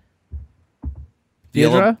 Follow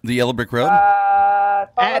The Yellow Brick Road?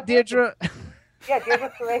 at Deirdre. Yeah,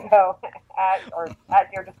 Deirdre Strego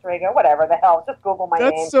at Deirdre Strego, whatever the hell. Just Google my name.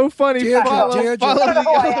 That's so funny. Deirdre, Follow Deirdre. the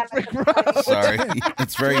Yellow Brick Road. Sorry.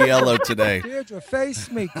 It's very yellow today. Deirdre, face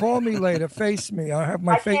me. Call me later. Face me. I have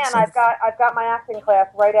my I face. can. I've got my acting class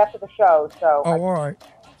right after the show. So Oh, all right.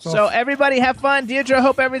 So everybody have fun. Deirdre,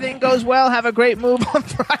 hope everything goes well. Have a great move on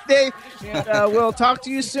Friday. And we'll talk to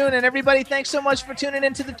you soon. And everybody, thanks so much for tuning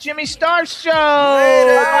into the Jimmy Star Show.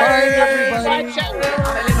 Bye, everybody. Bye, chat room.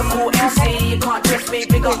 I'm a Liverpool MC, you can't trust me.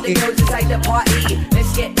 Big up the girls inside the party.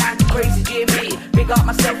 Let's get down to crazy Jimmy. Big up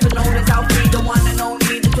myself and known as Alfie, the one and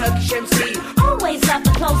only, the Turkish MC. Always love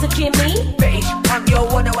the clothes of Jimmy. British, I'm your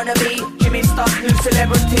what I wanna be. Jimmy Star, new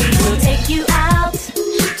celebrity. We'll take you out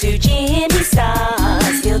to Jimmy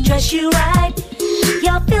Stars. He'll dress you right.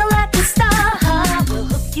 You'll feel like a star. We'll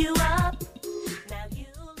hook you up. Now you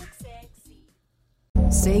look sexy.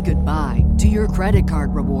 Say goodbye to your credit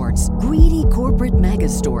card rewards. Greedy corporate mega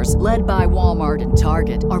stores, led by Walmart and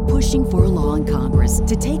Target, are pushing for a law in Congress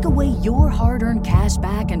to take away your hard-earned cash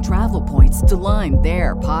back and travel points to line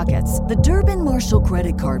their pockets. The Durbin-Marshall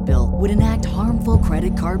credit card bill would enact harmful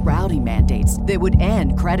credit card routing mandates that would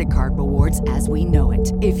end credit card rewards as we know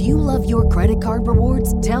it. If you love your credit card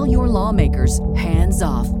rewards, tell your lawmakers, hands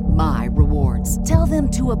off my rewards. Tell them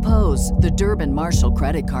to oppose the Durbin-Marshall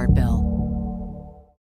credit card bill.